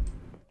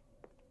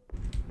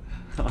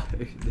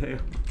 Damn.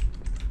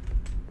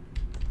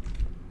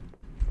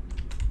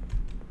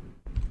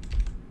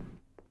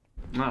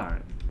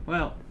 Alright.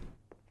 Well.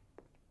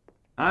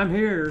 I'm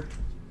here.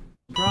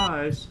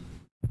 Surprise.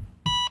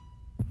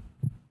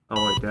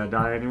 Oh wait, did I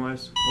die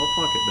anyways? Well,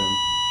 fuck it then.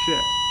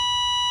 Shit.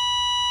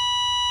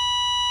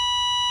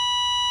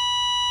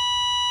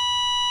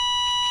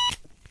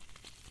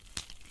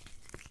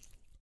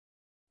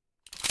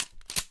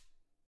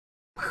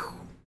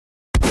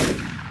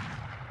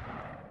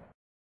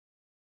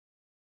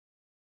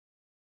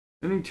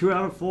 Ending 2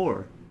 out of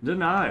 4.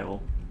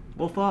 Denial.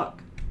 Well,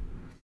 fuck.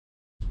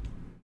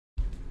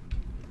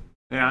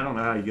 Yeah, I don't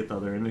know how you get the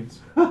other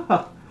endings.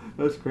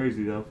 That's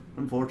crazy, though.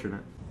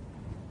 Unfortunate.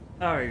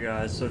 Alright,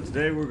 guys. So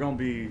today we're going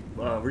to be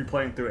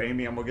replaying through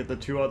Aimi. I'm going to get the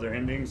 2 other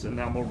endings, and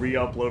then I'm going to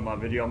re-upload my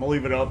video. I'm going to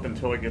leave it up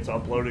until it gets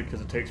uploaded, because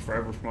it takes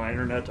forever for my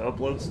internet to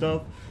upload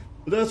stuff.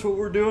 But that's what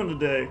we're doing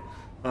today.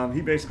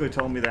 He basically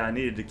told me that I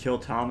needed to kill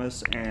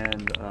Thomas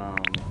and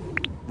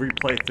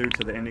replay through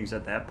to the endings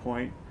at that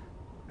point.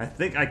 I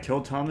think I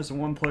killed Thomas in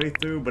one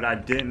playthrough, but I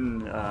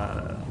didn't,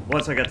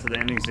 once I got to the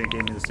endings and it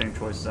gave me the same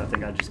choices, I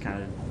think I just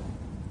kind of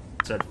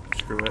said,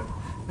 screw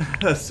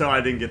it. So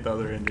I didn't get the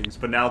other endings,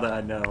 but now that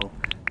I know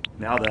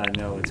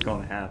it's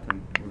going to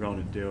happen, we're going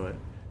to do it.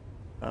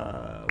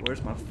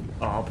 Where's my,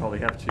 oh, I'll probably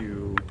have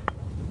to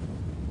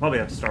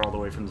start all the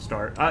way from the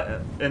start.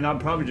 And I'm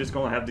probably just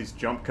going to have these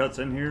jump cuts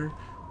in here,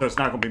 so it's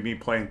not going to be me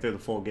playing through the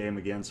full game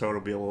again, so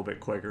it'll be a little bit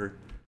quicker.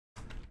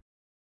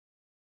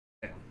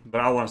 But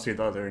I want to see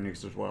the other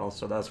endings as well,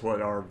 so that's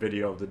what our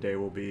video of the day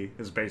will be,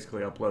 is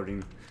basically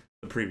uploading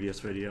the previous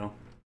video.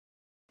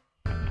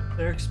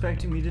 They're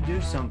expecting me to do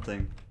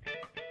something.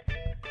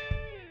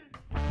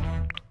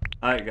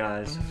 Alright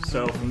guys,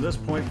 so from this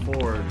point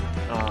forward,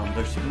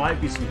 there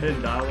might be some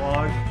hidden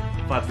dialogue.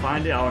 If I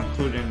find it, I'll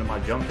include it into my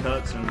jump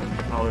cuts, and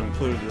I'll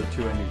include the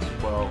 2 endings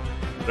as well.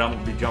 But I'm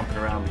going to be jumping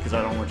around because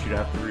I don't want you to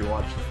have to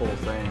rewatch the full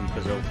thing,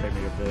 because it'll take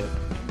me a bit.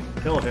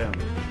 Kill him.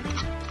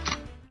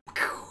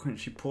 And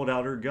she pulled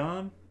out her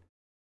gun.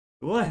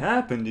 What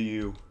happened to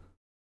you?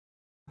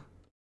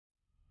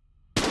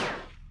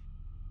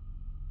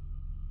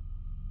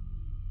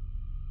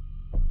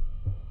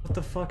 What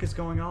the fuck is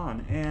going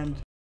on? And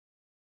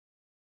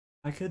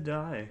I could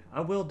die.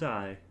 I will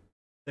die.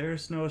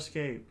 There's no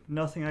escape.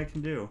 Nothing I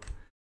can do.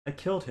 I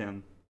killed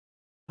him.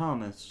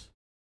 Thomas.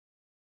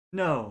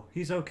 No,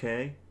 he's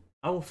okay.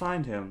 I will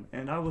find him,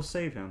 and I will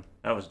save him.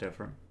 That was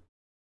different.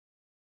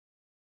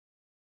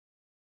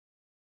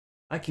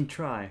 I can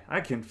try. I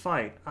can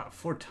fight.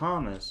 For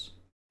Thomas.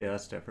 Yeah,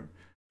 that's different.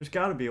 There's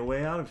gotta be a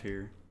way out of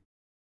here.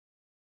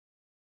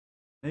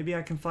 Maybe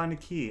I can find a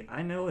key.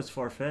 I know it's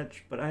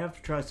far-fetched, but I have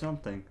to try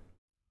something.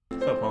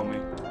 What's up,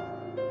 homie?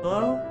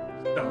 Hello?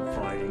 Stop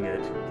fighting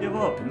it. Give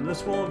up, and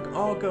this will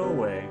all go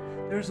away.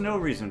 There's no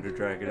reason to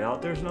drag it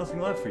out. There's nothing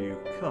left for you.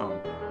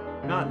 Come.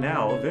 Not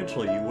now.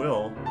 Eventually you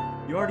will.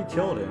 You already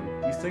killed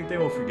him. You think they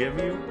will forgive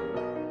you?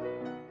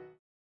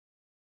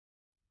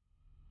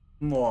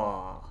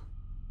 Mwah.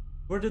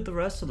 Where did the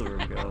rest of the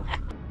room go?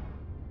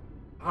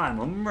 I'm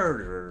a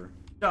murderer.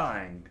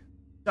 Dying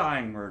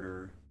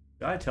murderer.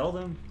 Did I tell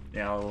them?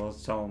 Yeah, well,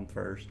 let's tell them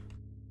first.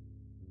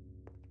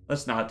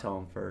 Let's not tell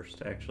them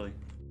first, actually.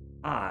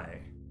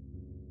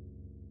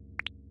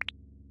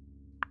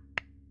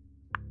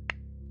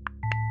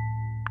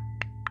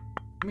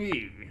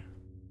 Me.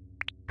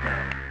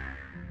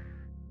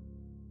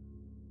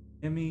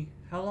 Aimi,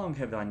 how long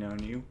have I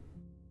known you?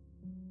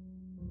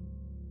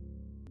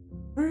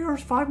 3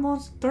 years, 5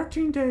 months,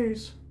 13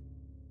 days.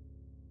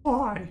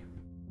 Why?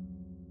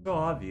 So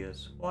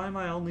obvious. Why am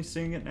I only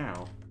seeing it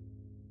now?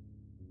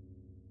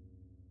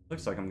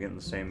 Looks like I'm getting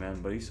the same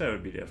end, but he said it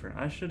would be different.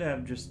 I should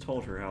have just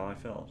told her how I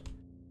felt.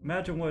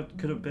 Imagine what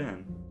could have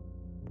been.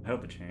 I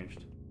hope it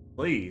changed.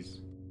 Please.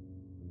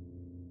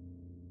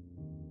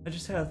 I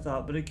just had a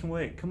thought, but it can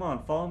wait. Come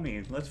on, follow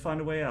me. Let's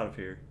find a way out of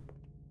here.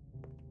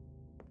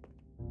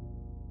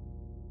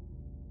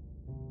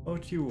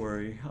 Don't you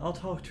worry. I'll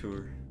talk to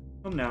her.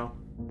 Come now.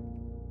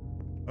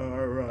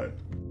 Alright.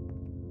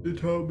 You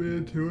talked me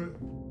into it.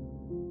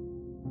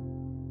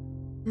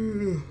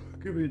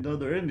 Give me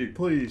another ending,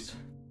 please.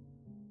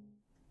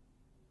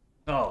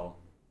 Oh.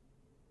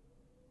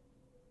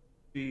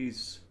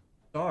 She's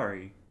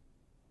sorry.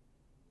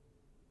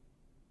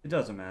 It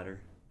doesn't matter.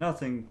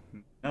 Nothing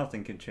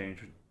can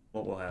change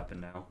what will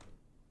happen now.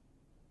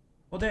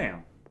 Well,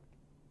 damn.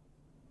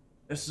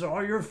 This is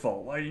all your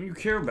fault. Why didn't you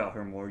care about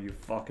her more, you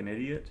fucking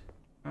idiot?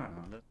 I don't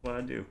know, that's what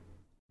I do.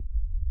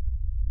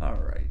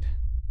 Alright.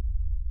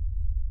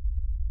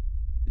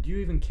 Did you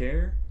even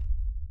care?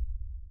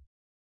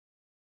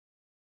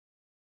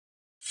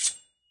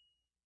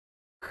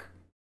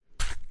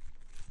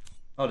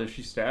 Oh, did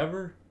she stab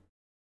her?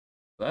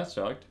 That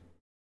sucked.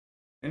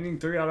 Ending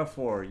 3 out of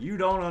 4. You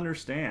don't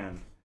understand.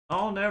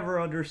 I'll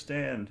never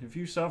understand. If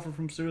you suffer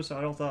from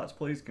suicidal thoughts,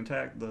 please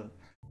contact the...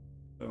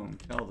 Boom,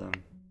 tell them.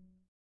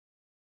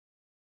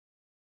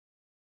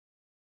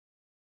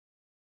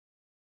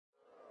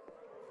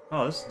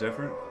 Oh, this is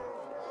different.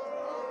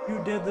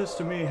 You did this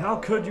to me. How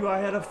could you? I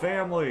had a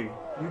family.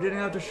 You didn't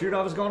have to shoot.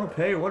 I was going to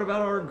pay. What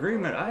about our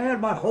agreement? I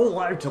had my whole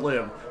life to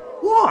live.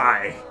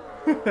 Why?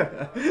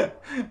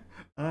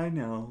 I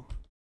know.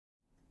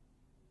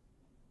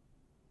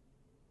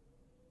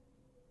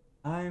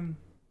 I'm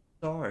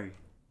sorry.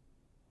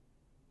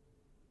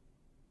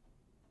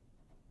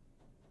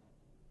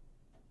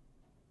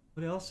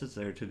 What else is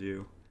there to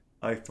do?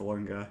 I like the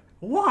one guy.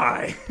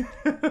 Why?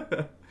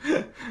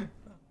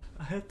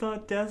 I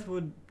thought death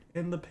would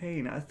end the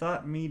pain. I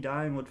thought me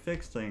dying would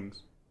fix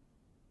things.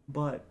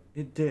 But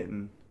it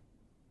didn't.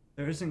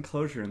 There isn't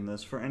closure in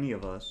this for any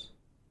of us.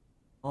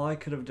 All I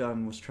could have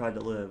done was try to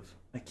live.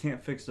 I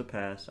can't fix the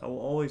past. I will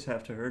always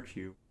have to hurt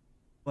you.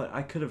 But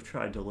I could have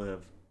tried to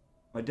live.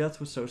 My death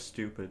was so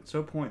stupid,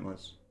 so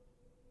pointless.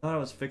 I thought I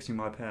was fixing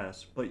my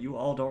past, but you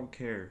all don't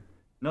care.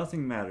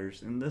 Nothing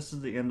matters, and this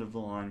is the end of the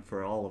line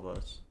for all of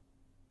us.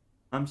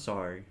 I'm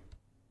sorry.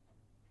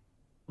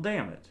 Well,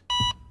 damn it.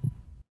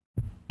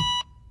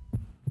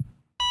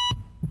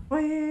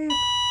 Wait.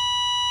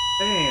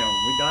 Damn,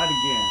 we died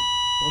again.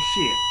 Well,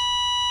 shit.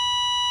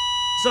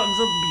 Sons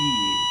of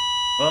B.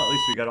 Well, at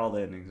least we got all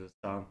the endings this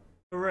time.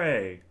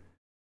 Hooray.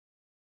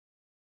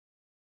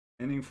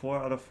 Ending 4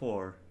 out of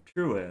 4.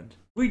 True end.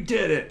 We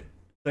did it!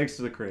 Thanks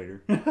to the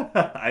creator.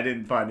 I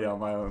didn't find it on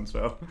my own,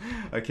 so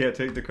I can't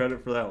take the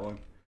credit for that one.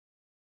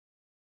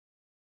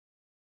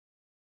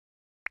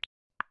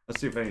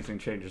 Let's see if anything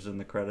changes in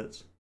the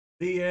credits.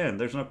 The end.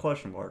 There's no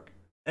question mark.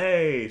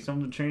 Hey,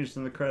 something changed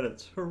in the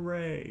credits.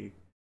 Hooray.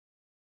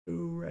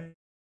 Hooray.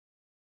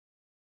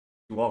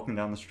 You walking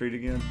down the street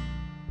again?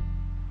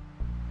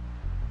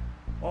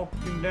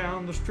 Walking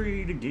down the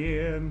street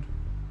again,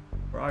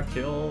 where I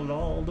killed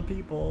all the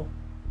people.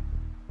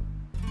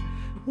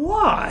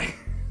 Why?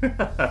 I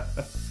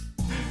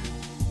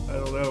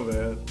don't know,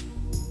 man.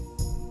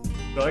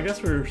 But I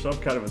guess we were some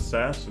kind of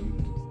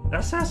assassin.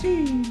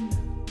 Assassin!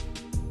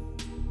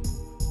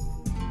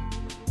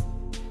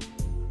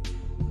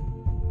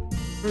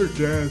 Her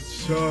dad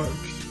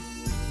sucks.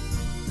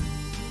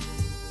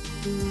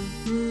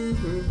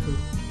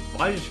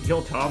 Why did she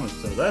kill Thomas,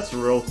 though? That's the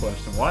real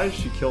question. Why did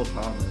she kill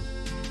Thomas?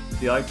 Did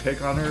he, like,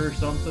 pick on her or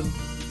something?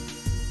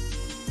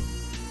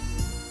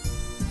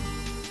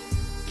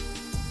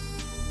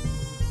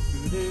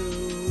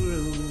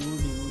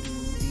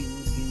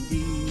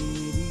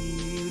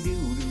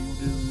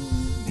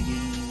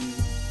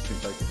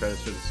 Seems like the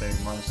credits are the same.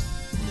 Minus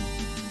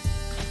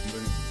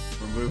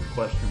remove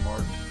question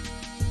mark.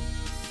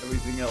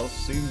 Everything else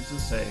seems the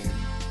same.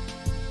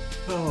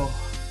 Oh,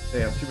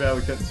 damn, too bad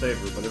we couldn't save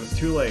her, but it was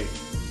too late.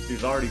 She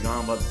was already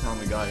gone by the time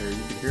we got here.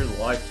 You could hear the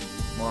life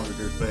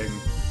monitor thing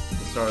at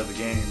the start of the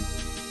game.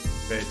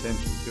 Pay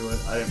attention to it.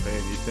 I didn't pay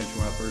any attention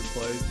when I first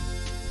played.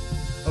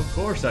 Of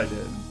course I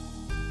did.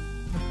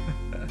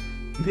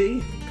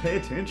 Me? Pay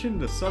attention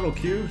to subtle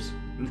cues?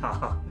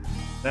 Nah,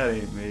 that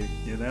ain't me,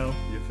 you know?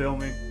 You feel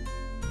me?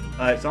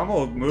 Alright, so I'm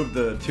gonna move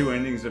the 2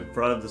 endings in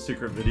front of the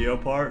secret video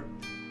part.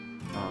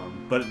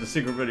 But the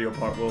secret video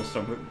part will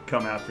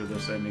come after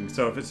this ending.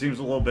 So if it seems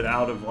a little bit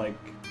out of, like,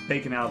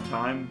 taken out of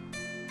time,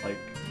 like,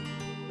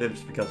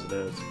 it's because it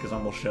is. Because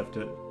I'm gonna shift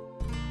it.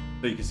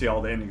 So you can see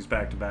all the endings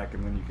back to back,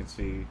 and then you can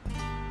see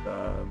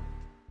the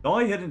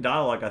only hidden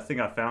dialogue I think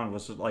I found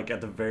was like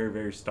at the very,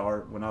 very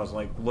start when I was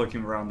like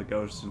looking around the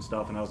ghosts and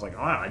stuff, and I was like,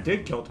 oh, I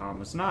did kill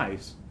Thomas,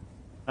 nice.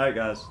 Alright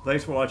guys,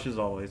 thanks for watching as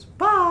always.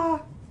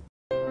 Bye!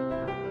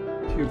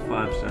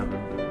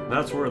 257.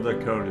 That's where the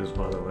code is,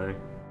 by the way.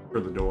 for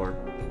the door.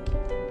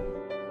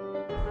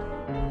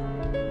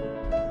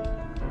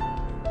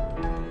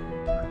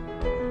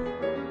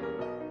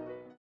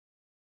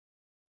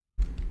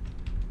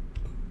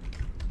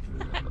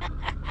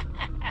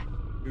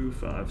 Two,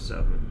 5,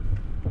 7.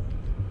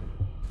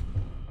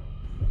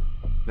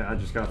 Now I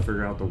just gotta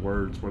figure out the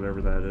words, whatever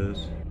that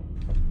is.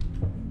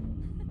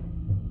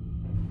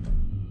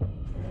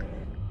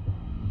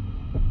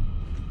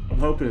 I'm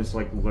hoping it's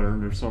like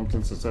learn or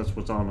something, since that's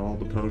what's on all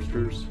the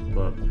posters,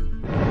 but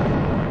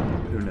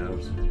who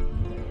knows.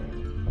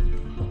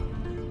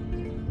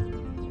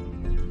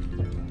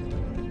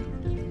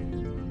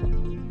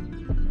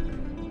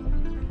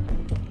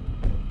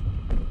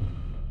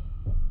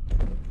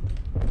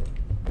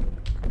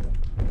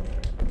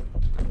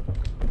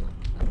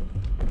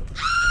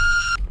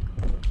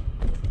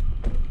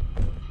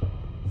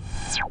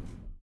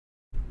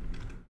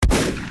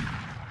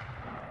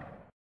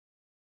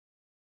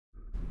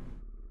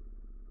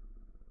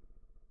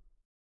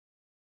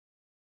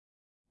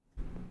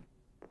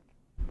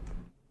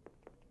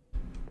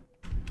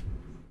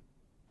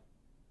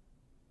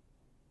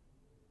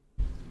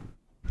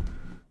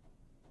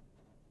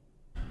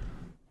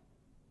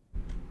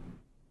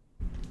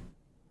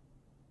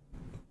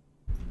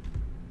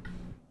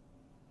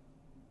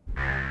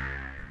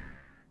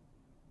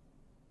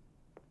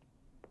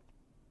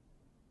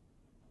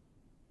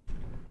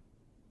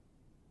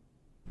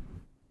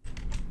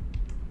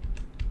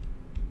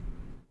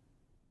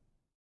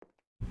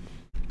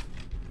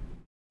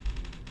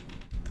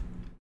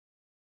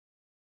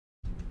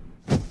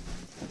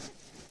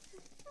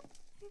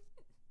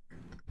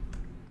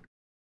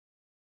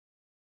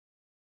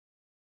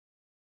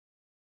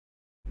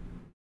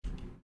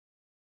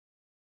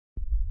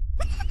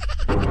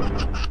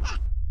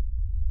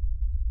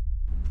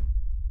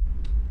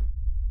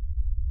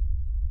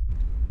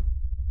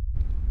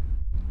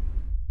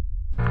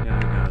 Yeah,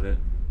 I got it.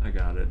 I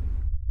got it.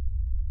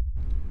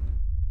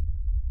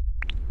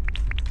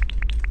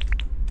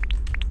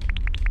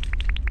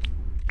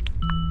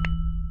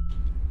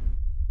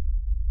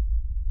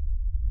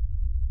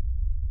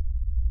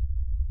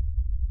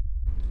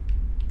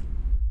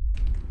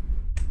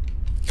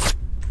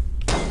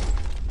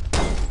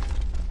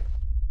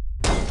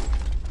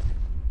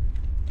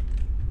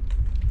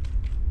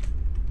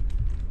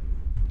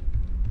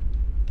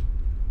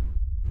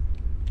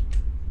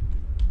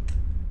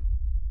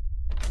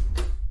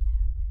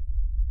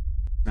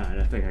 Alright,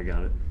 I think I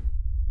got it.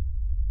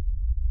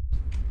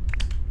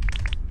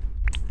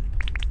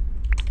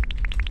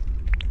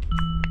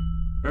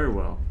 Very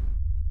well.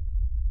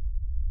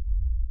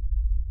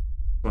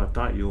 Well, I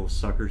thought, you little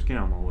suckers. Get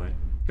out of my way.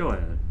 Go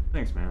ahead.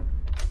 Thanks, man.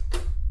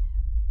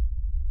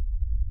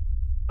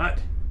 What?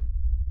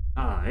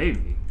 Ah,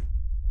 Aimi.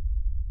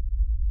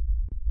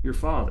 Your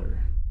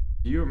father.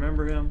 Do you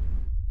remember him?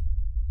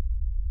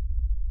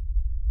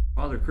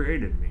 Father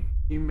created me.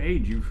 He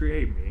made you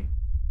create me.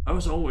 I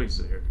was always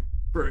there.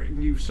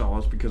 You saw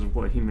us because of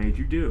what he made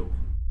you do.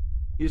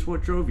 He is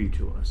what drove you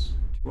to us,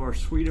 to our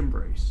sweet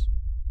embrace.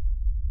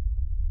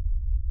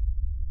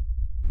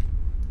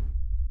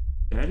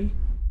 Daddy?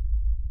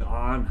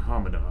 Don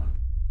Hamada,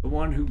 the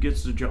one who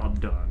gets the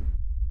job done.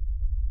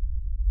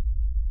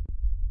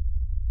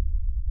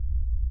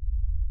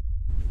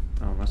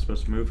 Oh, am I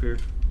supposed to move here?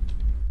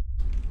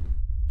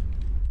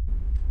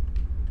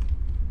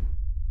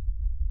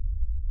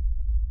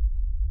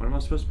 What am I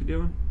supposed to be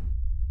doing?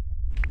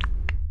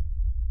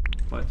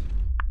 What?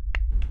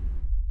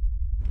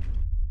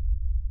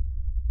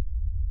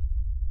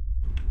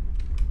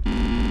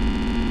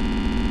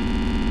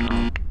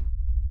 Oh.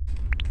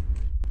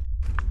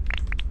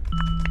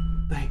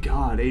 Thank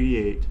God,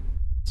 88.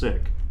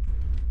 Sick.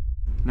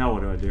 Now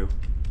what do I do?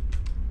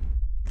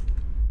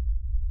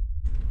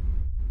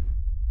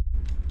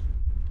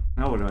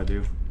 Now what do I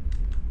do?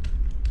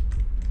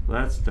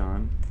 Well, that's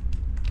done.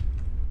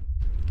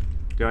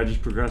 Do I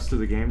just progress through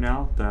the game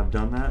now that I've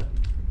done that?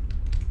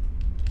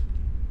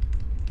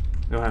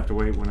 You'll have to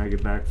wait when I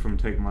get back from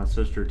taking my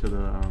sister to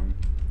the,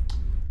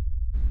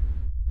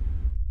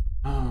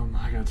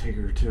 I gotta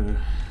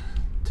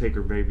take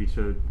her baby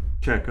to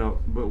check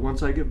up. But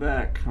once I get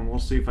back, we'll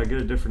see if I get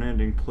a different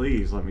ending.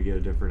 Please let me get a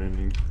different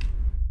ending.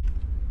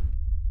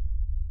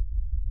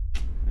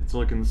 It's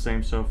looking the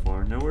same so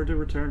far. Nowhere to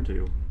return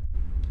to.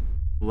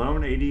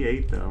 Lone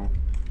 88 though.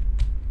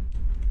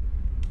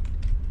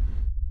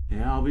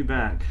 Yeah, I'll be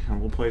back,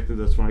 and we'll play through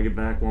this when I get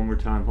back one more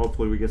time.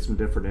 Hopefully we get some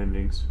different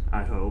endings.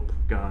 I hope.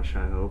 Gosh,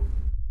 I hope.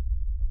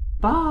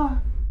 Bye!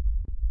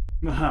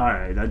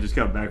 Alright, I just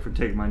got back from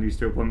taking my niece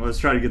to appointment. Let's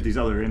try to get these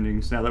other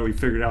endings now that we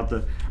figured out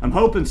the... I'm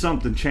hoping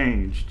something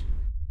changed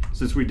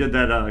since we did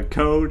that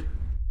code.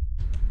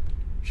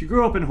 She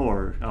grew up in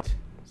horror. Oh,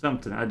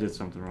 something. I did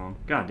something wrong.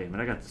 God damn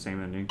it, I got the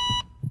same ending.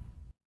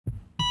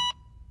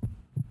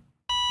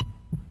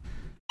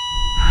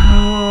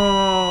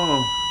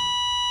 Oh...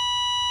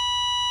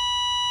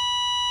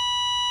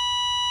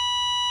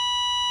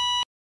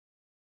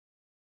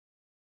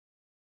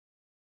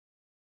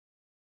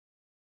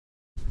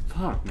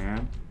 Fuck,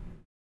 man.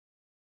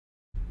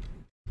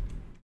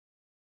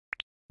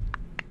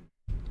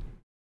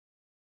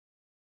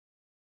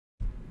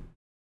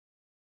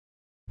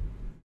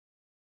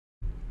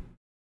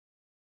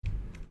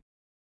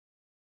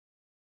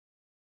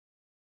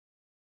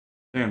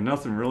 Damn,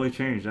 nothing really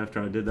changed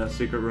after I did that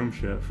secret room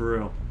shit, for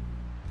real.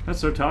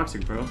 That's so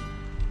toxic, bro.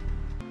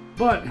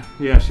 But,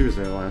 yeah, she was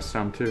there last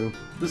time, too.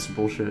 This is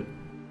bullshit.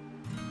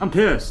 I'm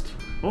pissed.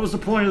 What was the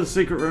point of the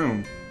secret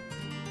room?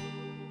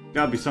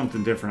 Gotta be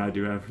something different I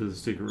do after the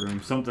secret room.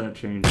 Something that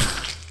changes.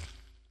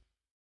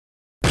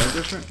 Is that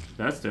different?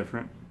 That's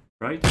different.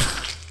 Right?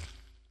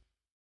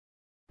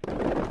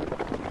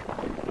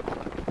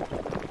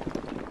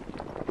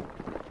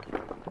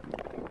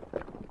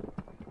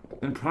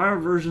 In prior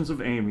versions of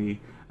Aimi,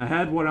 I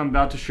had what I'm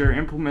about to share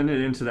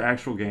implemented into the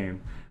actual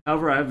game.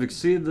 However, I have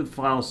exceeded the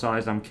file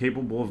size I'm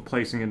capable of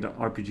placing into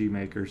RPG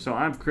Maker, so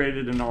I've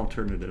created an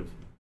alternative.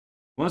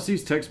 Once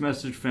these text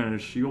messages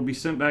finish, you will be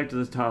sent back to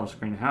the title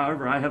screen.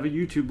 However, I have a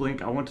YouTube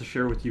link I want to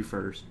share with you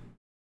first.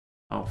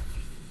 Oh,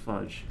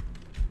 fudge.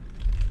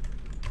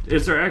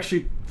 Is there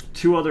actually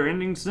 2 other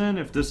endings then?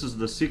 If this is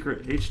the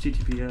secret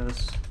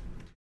HTTPS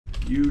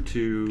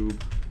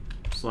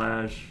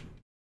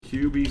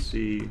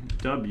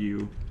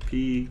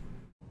YouTube/QBCWP.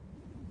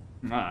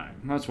 Alright,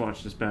 let's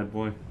watch this bad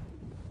boy.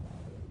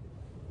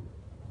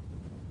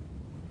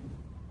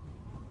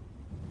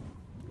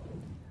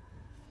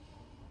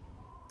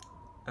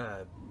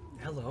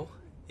 Hello.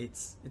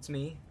 It's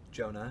me,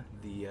 Jonah,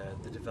 the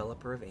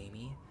developer of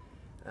Aimi.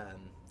 I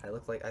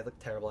look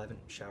terrible. I haven't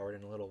showered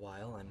in a little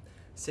while. I'm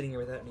sitting here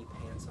without any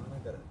pants on.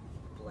 I've got a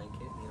blanket,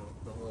 you know,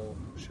 the whole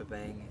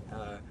shebang.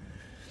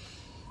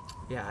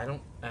 Yeah, I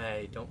don't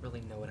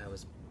really know what I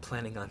was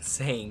planning on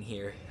saying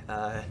here.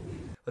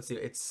 Let's see.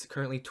 It's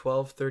currently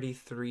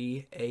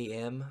 12:33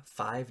 a.m.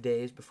 5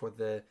 days before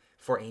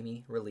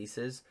Aimi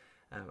releases.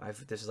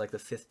 This is like the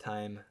 5th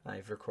time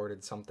I've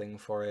recorded something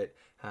for it.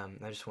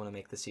 I just want to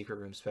make the secret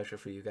room special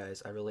for you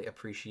guys. I really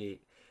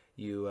appreciate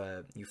you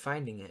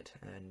finding it,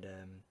 and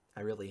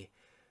I really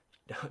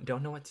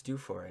don't know what to do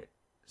for it.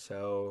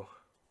 So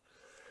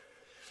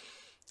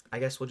I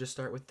guess we'll just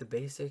start with the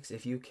basics.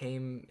 If you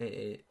came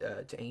to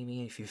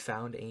Aimi, if you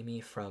found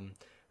Aimi from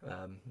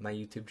my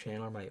YouTube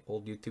channel, or my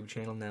old YouTube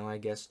channel now, I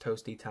guess,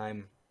 Toasty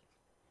Time,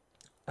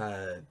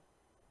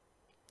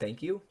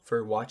 thank you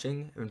for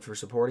watching and for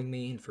supporting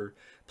me and for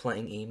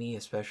playing Aimi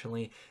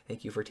especially.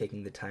 Thank you for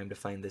taking the time to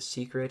find this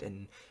secret,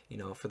 and, you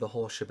know, for the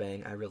whole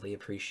shebang. I really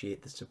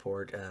appreciate the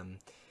support.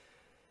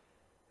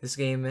 This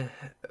game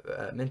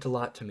meant a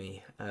lot to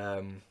me.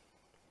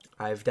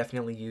 I've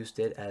definitely used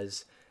it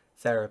as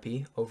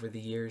therapy over the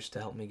years to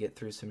help me get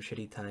through some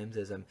shitty times,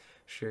 as I'm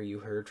sure you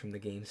heard from the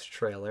game's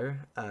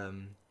trailer.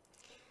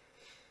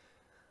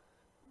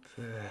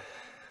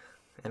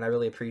 And I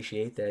really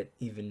appreciate that,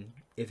 even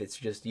if it's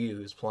just you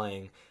who's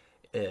playing,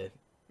 you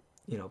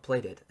know,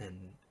 played it,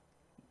 and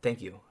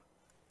thank you.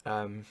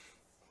 I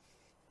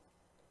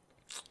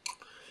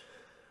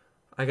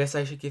guess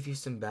I should give you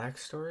some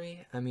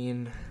backstory. I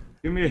mean,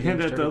 give me a hint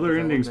at the other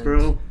endings,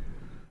 bro.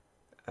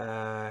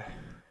 About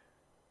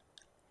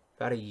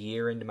a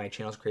year into my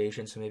channel's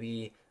creation, so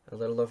maybe a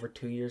little over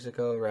 2 years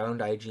ago, around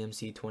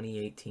IGMC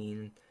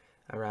 2018,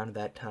 around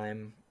that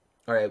time,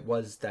 or it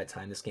was that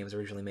time. This game was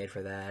originally made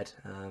for that.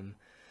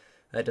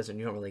 You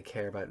don't really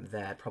care about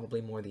that. Probably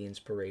more the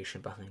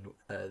inspiration behind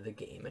the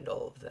game and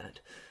all of that.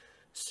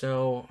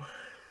 So,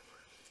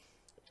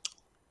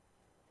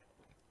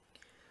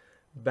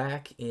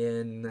 back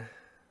in,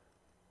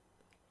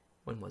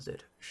 when was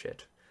it?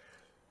 Shit.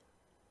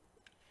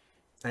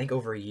 I think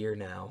over a year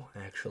now,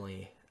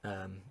 actually.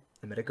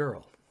 I met a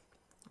girl.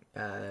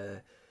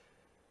 I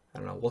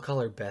don't know, we'll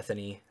call her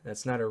Bethany.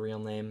 That's not her real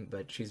name,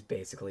 but she's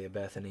basically a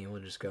Bethany.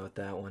 We'll just go with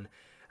that one.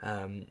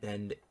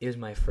 And it was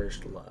my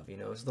first love, you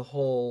know. It was the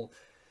whole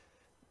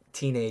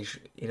teenage,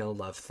 you know,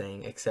 love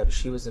thing, except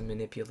she was a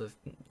manipulative,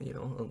 you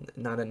know,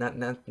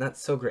 not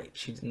so great.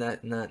 She's not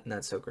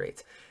so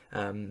great.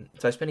 So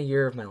I spent a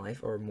year of my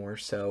life or more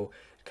so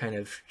kind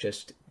of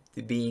just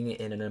being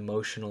in an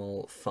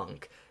emotional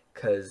funk,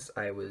 because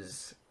I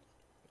was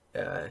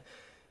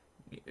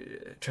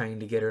trying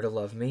to get her to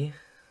love me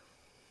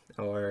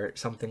or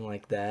something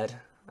like that.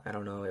 I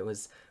don't know,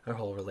 our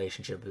whole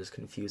relationship was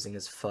confusing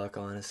as fuck,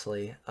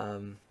 honestly.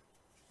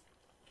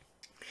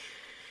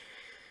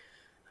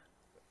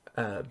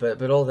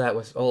 But all that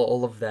was,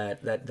 all of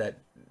that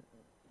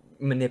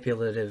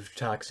manipulative,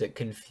 toxic,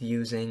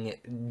 confusing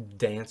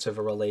dance of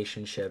a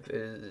relationship,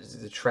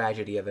 the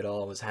tragedy of it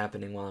all was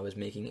happening while I was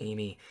making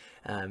Aimi.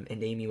 And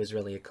Aimi was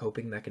really a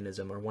coping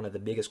mechanism, or one of the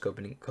biggest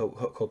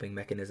coping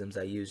mechanisms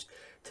I used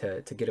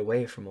to get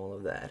away from all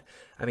of that.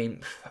 I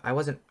mean, I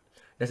wasn't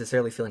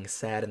necessarily feeling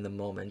sad in the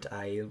moment.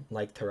 I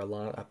liked her a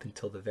lot up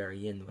until the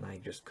very end, when I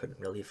just couldn't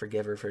really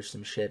forgive her for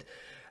some shit.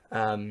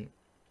 But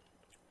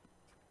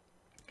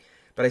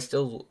I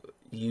still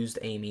used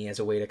Aimi as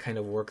a way to kind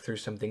of work through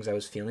some things I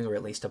was feeling, or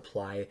at least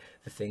apply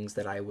the things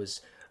that I was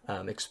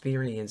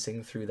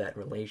experiencing through that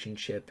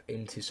relationship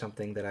into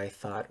something that I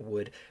thought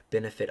would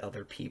benefit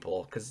other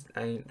people. Because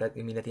I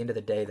mean, at the end of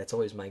the day, that's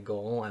always my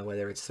goal,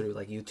 whether it's through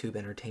like YouTube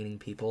entertaining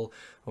people,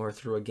 or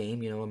through a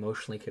game, you know,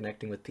 emotionally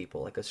connecting with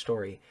people, like a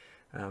story.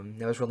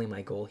 That was really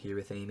my goal here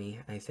with Aimi,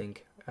 I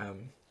think.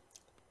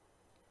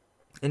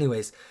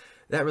 Anyways,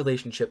 that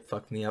relationship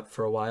fucked me up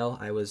for a while.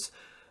 I was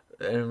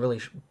in a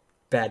really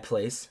bad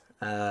place,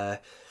 and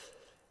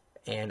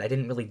I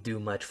didn't really do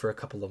much for a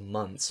couple of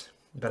months.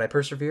 But I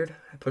persevered,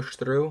 I pushed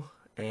through,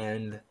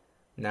 and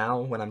now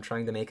when I'm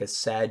trying to make a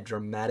sad,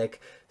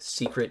 dramatic,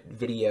 secret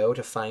video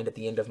to find at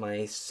the end of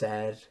my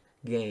sad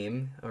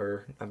game,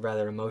 or a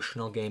rather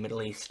emotional game at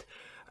least,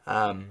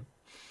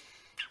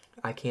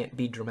 I can't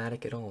be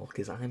dramatic at all,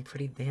 because I'm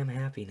pretty damn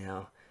happy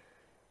now.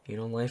 You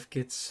know, life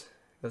gets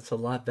a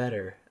lot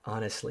better,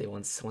 honestly,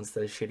 once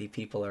those shitty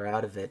people are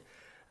out of it.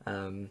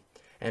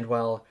 And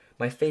while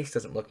my face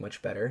doesn't look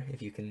much better,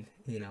 if you can,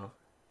 you know,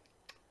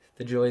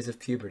 the joys of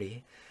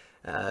puberty,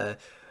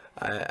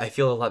 I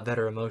feel a lot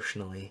better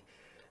emotionally.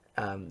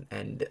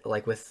 And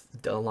like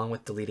along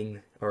with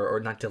deleting, or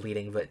not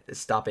deleting, but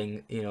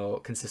stopping, you know,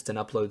 consistent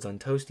uploads on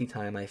Toasty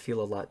Time, I feel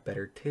a lot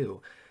better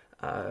too.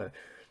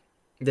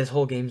 This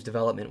whole game's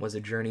development was a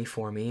journey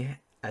for me.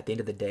 At the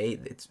end of the day,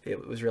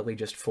 it was really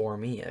just for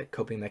me, a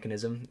coping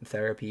mechanism,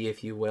 therapy,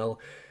 if you will.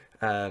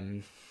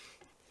 And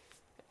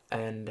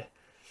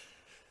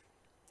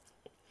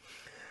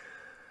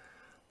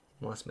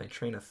lost my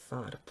train of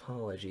thought.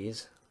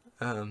 Apologies.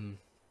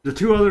 The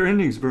 2 other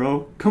endings,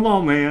 bro. Come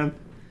on, man.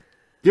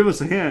 Give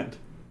us a hint.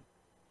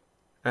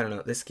 I don't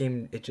know. This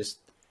game,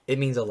 it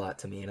means a lot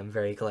to me, and I'm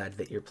very glad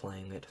that you're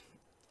playing it.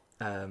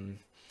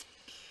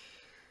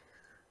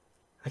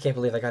 I can't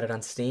believe I got it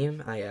on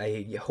Steam.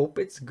 I hope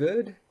it's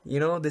good. You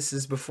know, this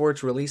is before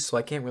it's released, so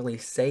I can't really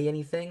say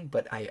anything,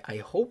 but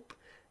I hope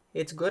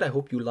it's good. I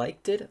hope you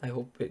liked it. I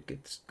hope it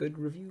gets good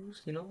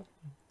reviews, you know?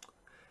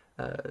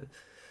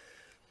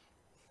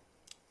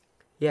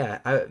 Yeah,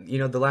 you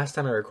know, the last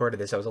time I recorded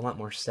this, I was a lot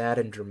more sad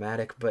and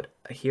dramatic, but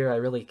here I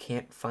really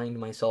can't find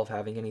myself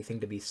having anything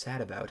to be sad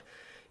about.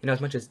 You know,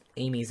 as much as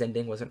Amy's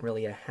ending wasn't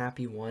really a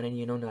happy one, and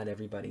you know, not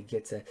everybody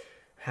gets a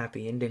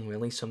happy ending,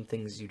 really. Some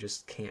things you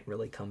just can't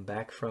really come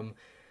back from.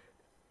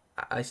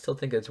 I still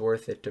think it's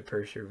worth it to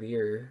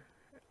persevere.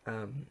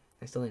 I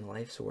still think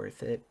life's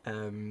worth it.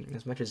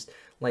 As much as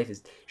life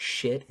is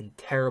shit and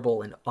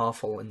terrible and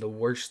awful and the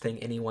worst thing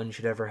anyone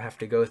should ever have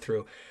to go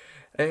through,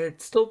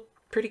 it's still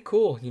pretty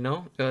cool, you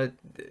know? I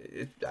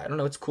don't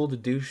know, it's cool to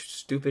do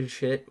stupid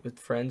shit with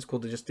friends, cool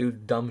to just do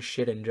dumb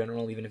shit in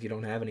general, even if you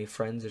don't have any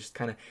friends. It's just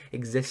kind of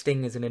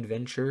existing as an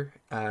adventure.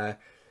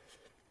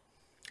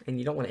 And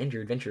you don't want to end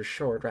your adventure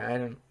short, right? I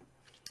don't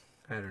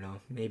know.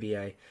 Maybe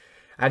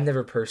I've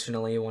never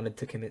personally wanted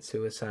to commit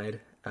suicide.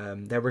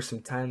 There were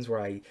some times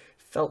where I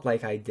felt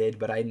like I did,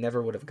 but I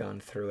never would have gone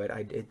through it.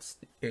 It's,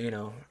 you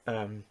know,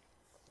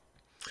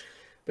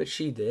 but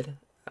she did.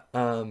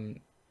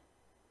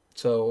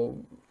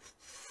 So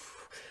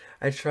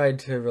I tried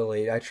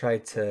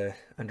to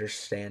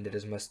understand it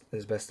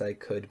as best I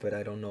could, but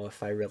I don't know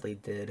if I really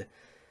did.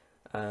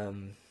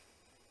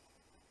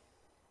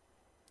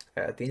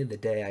 At the end of the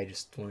day, I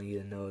just want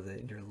you to know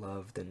that you're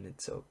loved and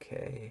it's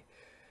okay.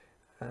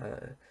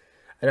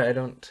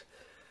 There's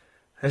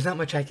not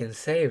much I can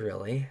say,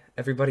 really.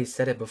 Everybody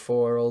said it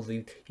before, all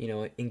the, you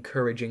know,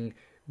 encouraging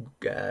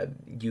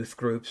youth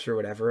groups or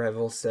whatever. I've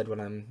all said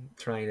what I'm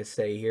trying to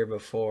say here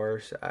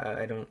before. So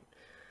I don't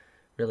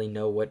really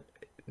know what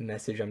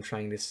message I'm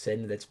trying to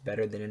send that's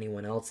better than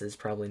anyone else's.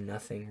 Probably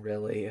nothing,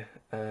 really.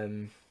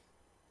 But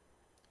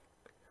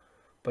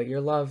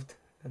you're loved,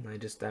 and I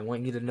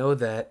want you to know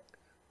that.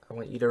 I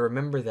want you to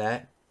remember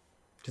that,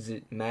 because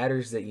it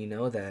matters that you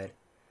know that.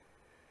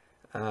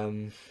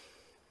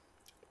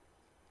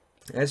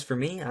 As for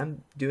me,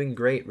 I'm doing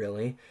great,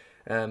 really.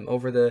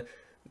 Over the,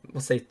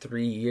 we'll say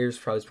 3 years,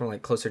 probably it's more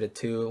like closer to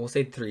 2. We'll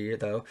say 3 years,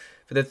 though.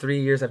 For the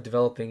 3 years I've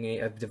developed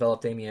Amy, I've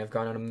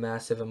gone on a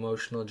massive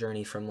emotional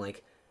journey from,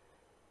 like,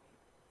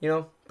 you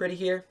know, pretty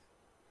here,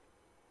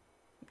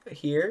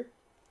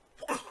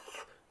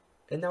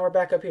 and now we're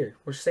back up here.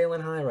 We're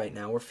sailing high right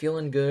now. We're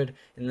feeling good,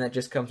 and that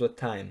just comes with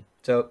time.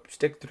 So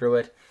stick through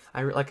it.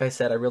 Like I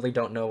said, I really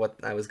don't know what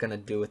I was gonna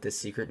do with this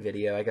secret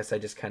video. I guess I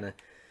just kind of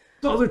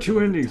the other 2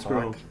 endings,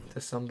 bro.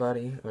 To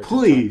somebody, or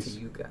please.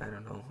 To talk to you. I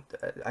don't know.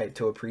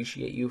 To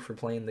appreciate you for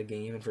playing the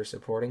game and for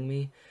supporting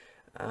me.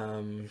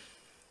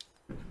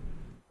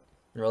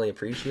 Really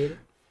appreciate it.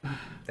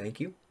 Thank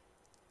you.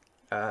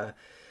 I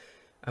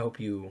hope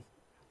you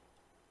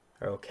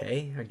are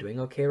okay, are doing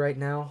okay right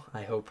now.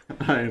 I hope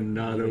I am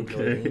not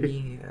okay.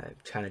 Amy.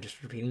 Kind of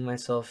just repeating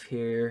myself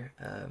here.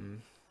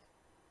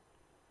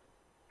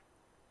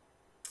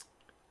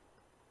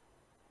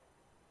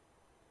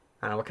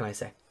 I don't know, what can I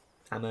say?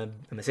 I'm a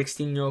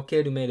 16-year-old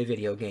kid who made a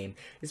video game.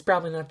 It's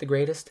probably not the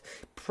greatest,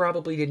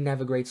 probably didn't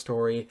have a great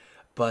story,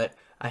 but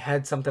I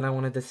had something I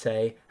wanted to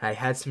say, I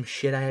had some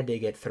shit I had to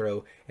get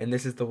through, and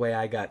this is the way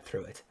I got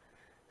through it.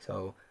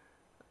 So,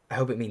 I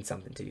hope it means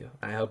something to you.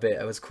 I hope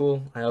it was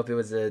cool. I hope it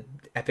was a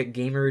epic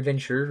gamer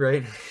adventure,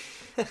 right?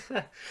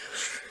 I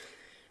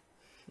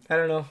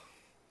don't know.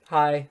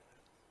 Hi.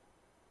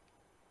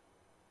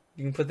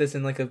 You can put this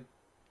in like a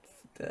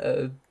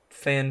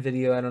fan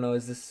video. I don't know,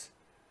 is this...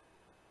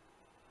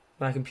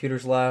 My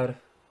computer's loud.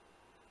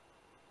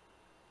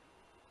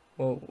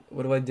 Well,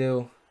 what do I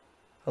do?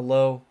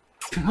 Hello?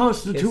 Oh,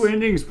 it's the 2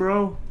 endings,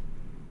 bro.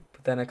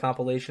 Put that in a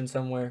compilation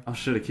somewhere. Oh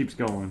shit, it keeps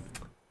going.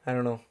 I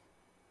don't know.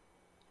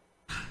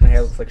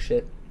 hair looks like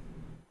shit.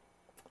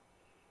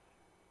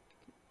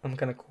 I'm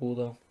kind of cool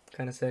though,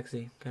 kind of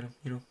sexy, kind of,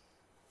 you know.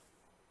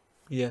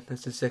 Yeah,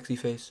 that's a sexy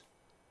face.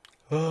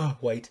 Oh,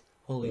 white.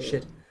 Holy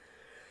shit.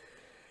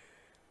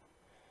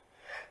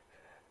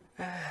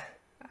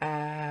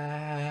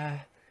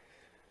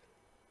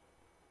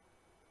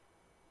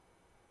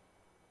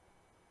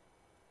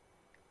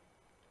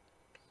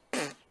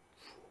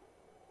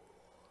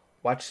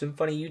 Watch some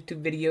funny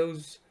YouTube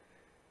videos.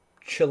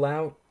 Chill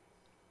out.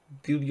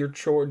 Do your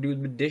chore. Do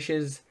the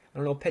dishes. I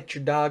don't know. Pet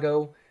your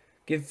doggo.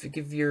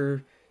 Give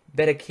your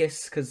bed a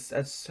kiss, cause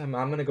I'm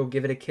gonna go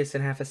give it a kiss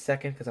in half a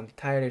second, cause I'm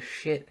tired as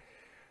shit.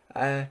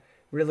 I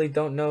really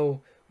don't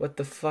know what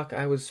the fuck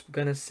I was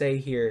gonna say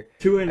here.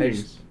 2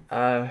 endings.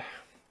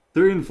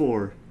 3 and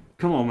 4.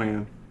 Come on,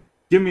 man.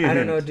 Give me a hint. I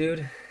don't know,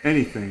 dude.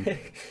 Anything.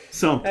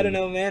 Something. I don't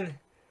know, man.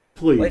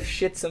 Please. Life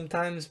shit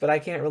sometimes, but I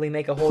can't really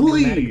make a whole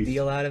dramatic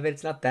deal out of it.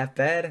 It's not that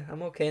bad.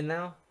 I'm okay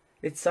now.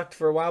 It sucked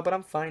for a while, but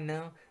I'm fine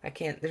now.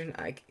 There's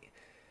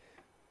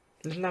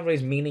not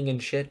always meaning in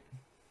shit.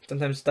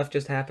 Sometimes stuff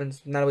just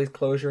happens. Not always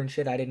closure and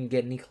shit. I didn't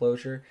get any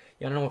closure.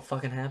 You don't know what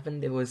fucking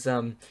happened? It was,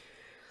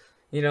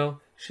 you know,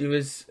 she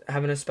was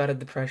having a bout of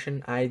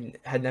depression. I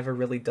had never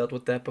really dealt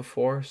with that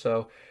before,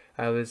 so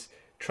I was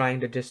trying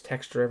to just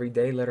text her every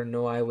day, let her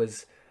know I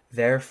was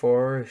there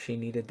for her if she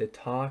needed to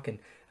talk. And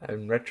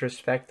in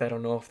retrospect, I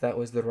don't know if that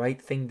was the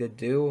right thing to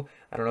do.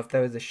 I don't know if that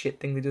was the shit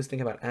thing to do. Just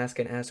think about ask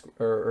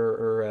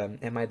or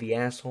am I the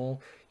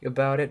asshole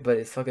about it? But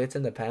it's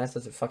in the past.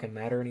 Doesn't fucking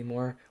matter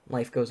anymore.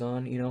 Life goes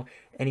on, you know.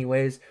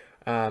 Anyways,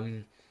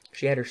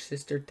 she had her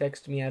sister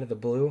text me out of the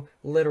blue.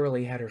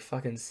 Literally had her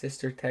fucking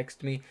sister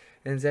text me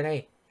and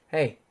said,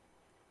 hey.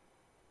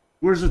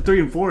 Where's the 3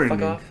 and 4 ending?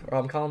 Fuck off, or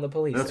I'm calling the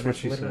police. That's what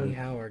she said. That's literally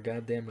how our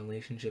goddamn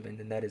relationship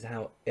ended. That is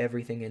how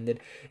everything ended.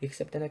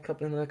 Except in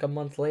like a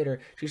month later,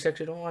 she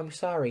texted, "Oh, I'm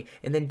sorry,"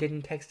 and then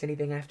didn't text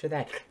anything after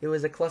that. It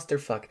was a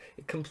clusterfuck,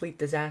 a complete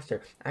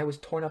disaster. I was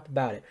torn up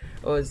about it.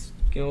 I was,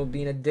 you know,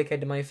 being a dickhead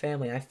to my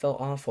family. I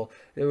felt awful.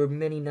 There were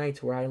many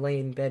nights where I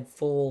lay in bed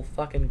full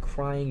fucking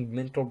crying,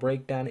 mental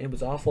breakdown. It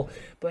was awful.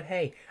 But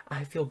hey,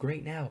 I feel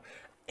great now.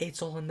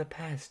 It's all in the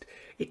past.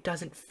 It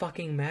doesn't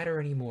fucking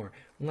matter anymore.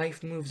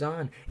 Life moves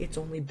on. It's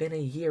only been a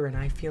year and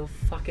I feel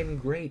fucking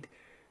great.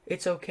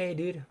 It's okay,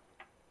 dude.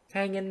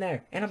 Hang in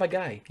there. And I'm a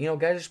guy. You know,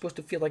 guys are supposed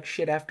to feel like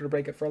shit after a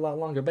breakup for a lot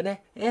longer. But I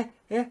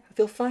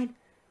feel fine.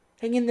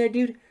 Hang in there,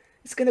 dude.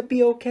 It's gonna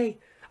be okay.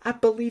 I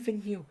believe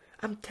in you.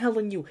 I'm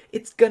telling you,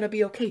 it's gonna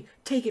be okay.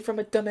 Take it from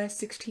a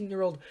dumbass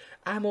 16-year-old.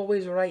 I'm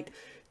always right.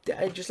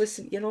 I just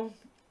listen, you know.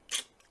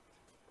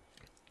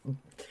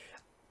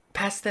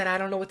 Past that, I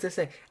don't know what to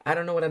say. I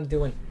don't know what I'm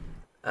doing.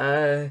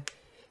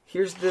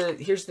 Here's the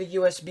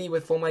USB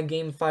with all my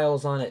game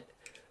files on it.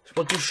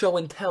 We'll do show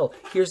and tell.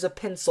 Here's a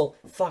pencil.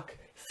 Fuck.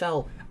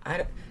 Fell.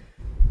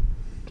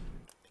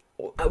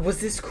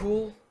 Was this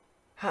cool?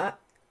 Huh?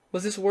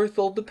 Was this worth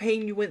all the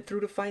pain you went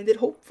through to find it?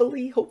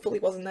 Hopefully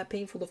it wasn't that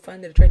painful to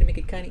find it. I tried to make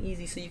it kind of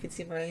easy so you could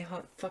see my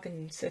hot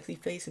fucking sexy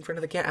face in front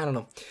of the camera. I don't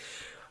know.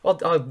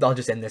 I'll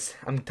just end this.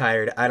 I'm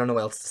tired. I don't know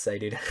what else to say,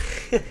 dude.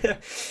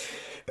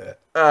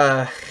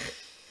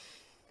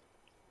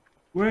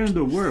 Where in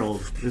the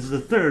world is the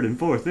 3rd and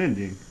 4th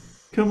ending?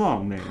 Come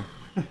on, man.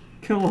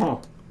 Come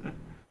on. I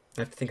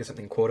have to think of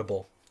something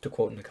quotable to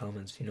quote in the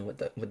comments. You know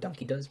what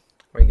Donkey does?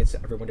 Where he gets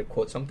everyone to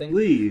quote something?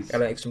 Please.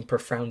 Gotta like some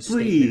profound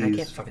statement. I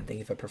can't fucking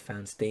think of a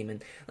profound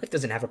statement. Life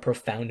doesn't have a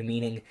profound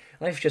meaning.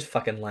 Life's just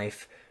fucking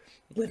life.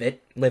 Live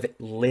it. Live it.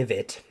 Live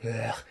it.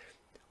 Ugh.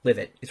 Live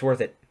it. It's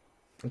worth it.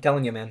 I'm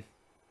telling you, man.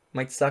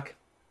 Might suck.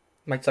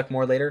 Might suck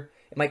more later.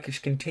 It might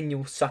just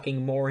continue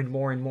sucking more and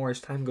more and more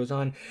as time goes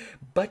on,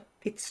 but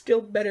it's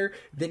still better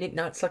than it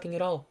not sucking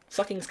at all.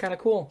 Sucking's kind of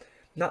cool.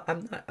 Not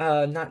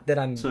that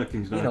I'm,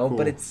 Sucking's you know, cool.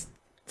 but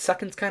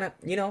sucking's kind of,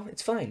 you know,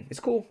 it's fine. It's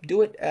cool.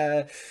 Do it.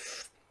 It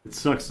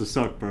sucks to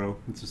suck, bro.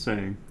 It's a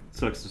saying. It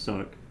sucks to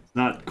suck. It's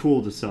not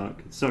cool to suck.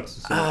 It sucks to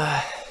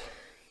suck.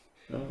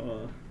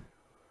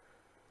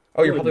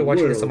 Oh, you're probably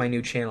watching this on my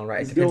new channel,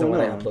 right? It depends on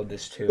when I upload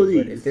this to.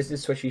 Please. But if this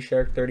is Swishy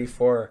Shark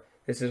 34.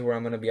 This is where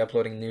I'm going to be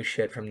uploading new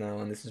shit from now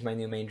on. This is my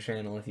new main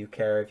channel. If you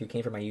care, if you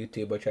came from my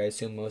YouTube, which I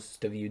assume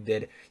most of you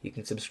did, you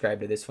can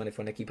subscribe to this one if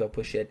you want to keep up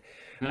with shit.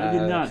 I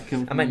did not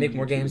come I might make YouTube.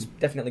 more games.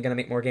 Definitely going to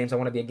make more games. I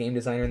want to be a game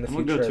designer in the future.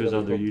 I'm going to go to his I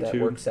other really hope YouTube.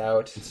 that works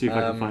out. And see if I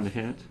can find a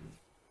hint.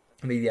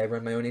 Maybe I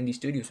run my own indie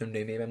studio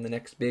someday. Maybe I'm the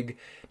next big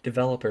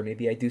developer.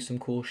 Maybe I do some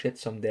cool shit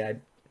someday.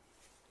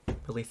 I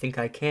really think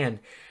I can.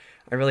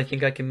 I really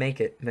think I can make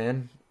it,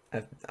 man.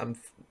 I'm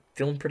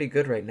feeling pretty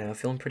good right now.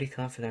 Feeling pretty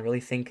confident. I really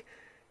think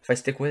if I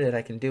stick with it,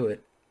 I can do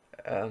it.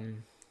 I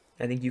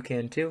think you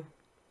can too.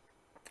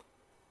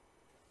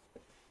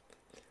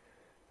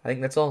 I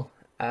think that's all.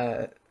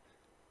 Aimi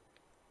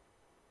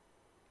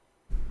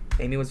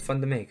was fun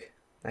to make.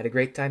 I had a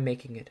great time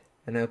making it,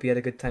 and I hope you had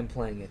a good time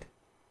playing it.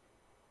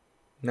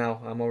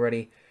 Now, I'm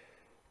already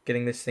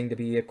getting this thing to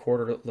be a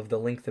quarter of the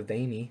length of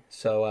Aimi,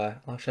 so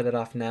I'll shut it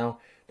off now.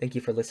 Thank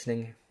you for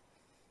listening.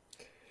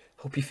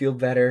 Hope you feel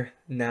better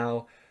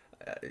now.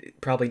 You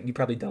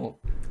probably don't.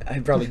 I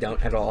probably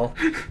don't at all.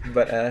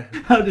 But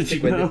how did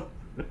you know?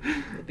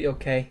 It'll be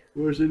okay.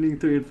 Where's ending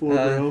 3 and 4,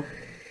 bro?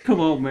 Come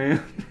on,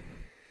 man.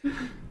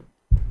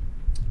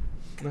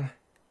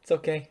 It's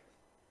okay.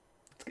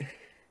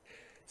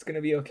 It's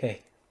gonna be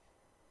okay.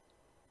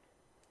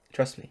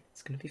 Trust me,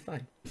 it's gonna be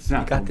fine. It's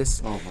not You got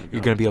this. Oh my God,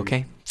 You're gonna be dude.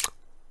 okay.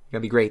 You're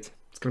gonna be great.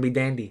 It's gonna be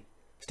dandy.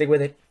 Stick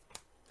with it.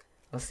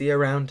 I'll see you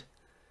around.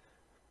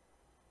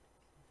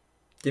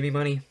 Give me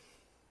money.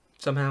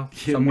 Somehow.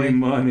 Give some me way.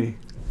 money.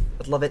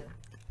 I'd love it.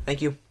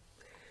 Thank you.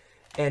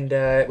 And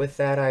with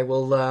that, I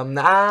will.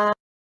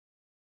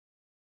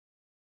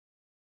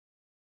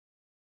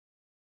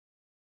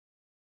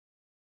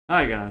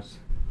 Hi guys.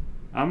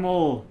 I'm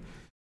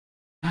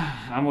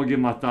gonna give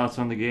my thoughts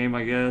on the game,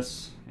 I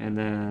guess, and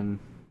then.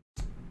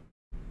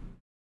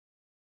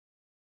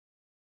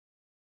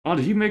 Oh,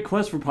 did you make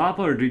Quest for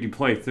Papa, or did you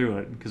play through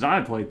it? Because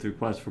I played through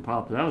Quest for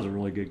Papa. That was a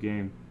really good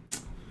game.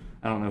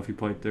 I don't know if he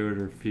played through it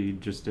or if he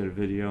just did a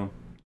video.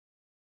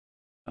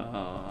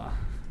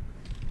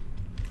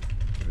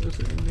 Where's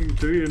ending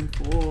 3 and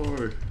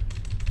 4?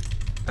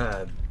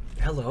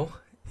 Hello.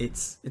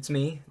 It's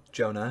me,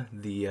 Jonah,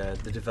 the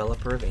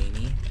developer of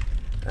Aimi.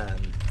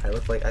 I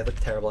look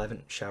terrible. I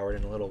haven't showered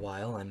in a little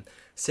while. I'm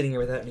sitting here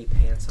without any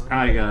pants on.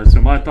 Alright guys, so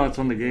my thoughts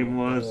on the game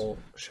was Whole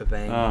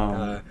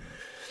shebang.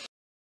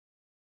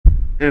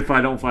 if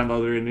I don't find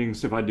other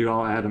endings, if I do,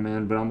 I'll add them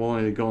in, but I'm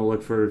only going to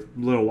look for a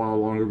little while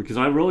longer because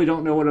I really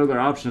don't know what other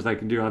options I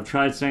can do. I've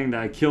tried saying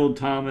that I killed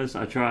Thomas.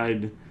 I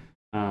tried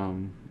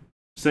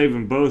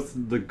saving both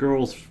the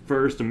girls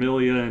first,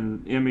 Amelia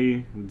and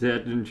Aimi.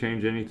 That didn't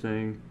change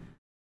anything.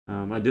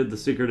 I did the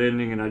secret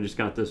ending and I just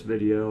got this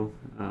video.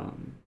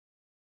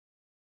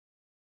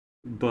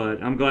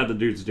 But I'm glad the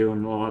dude's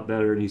doing a lot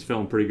better and he's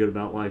feeling pretty good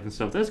about life and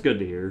stuff. That's good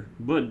to hear.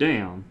 But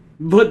damn,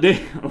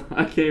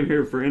 I came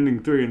here for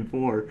ending 3 and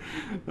 4.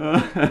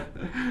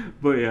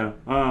 But yeah,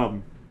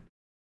 what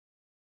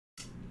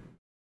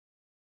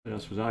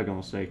else was I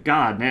gonna say?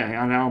 God, man,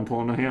 now I'm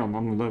pulling to him.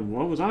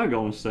 What was I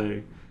gonna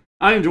say?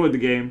 I enjoyed the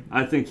game.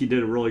 I think he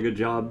did a really good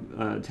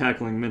job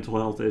tackling mental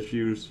health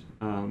issues.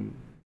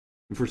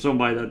 For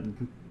somebody that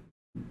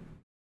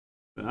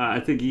I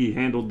think he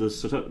handled the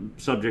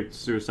subject of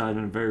suicide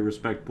in a very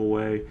respectful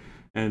way,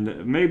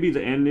 and maybe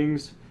the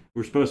endings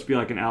were supposed to be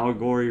like an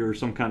allegory or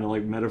some kind of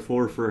like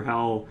metaphor for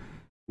how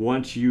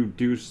once you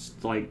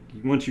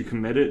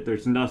commit it,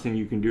 there's nothing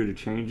you can do to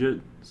change it.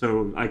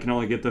 So I can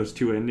only get those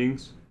 2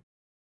 endings.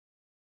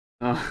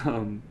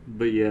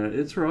 But yeah,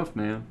 it's rough,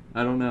 man.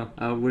 I don't know.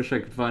 I wish I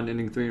could find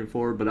ending 3 and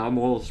 4, but I'm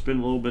gonna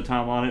spend a little bit of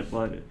time on it.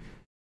 But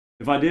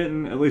if I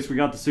didn't, at least we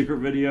got the secret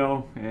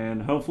video,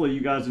 and hopefully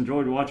you guys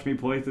enjoyed watching me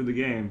play through the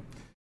game.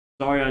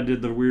 Sorry I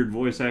did the weird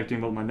voice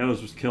acting, but my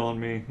nose was killing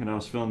me, and I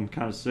was feeling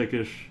kind of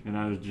sickish, and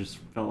I just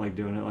felt like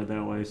doing it like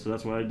that way, so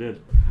that's what I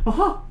did.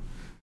 But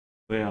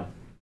yeah.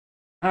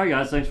 Alright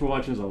guys, thanks for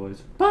watching as always.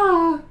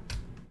 Bye!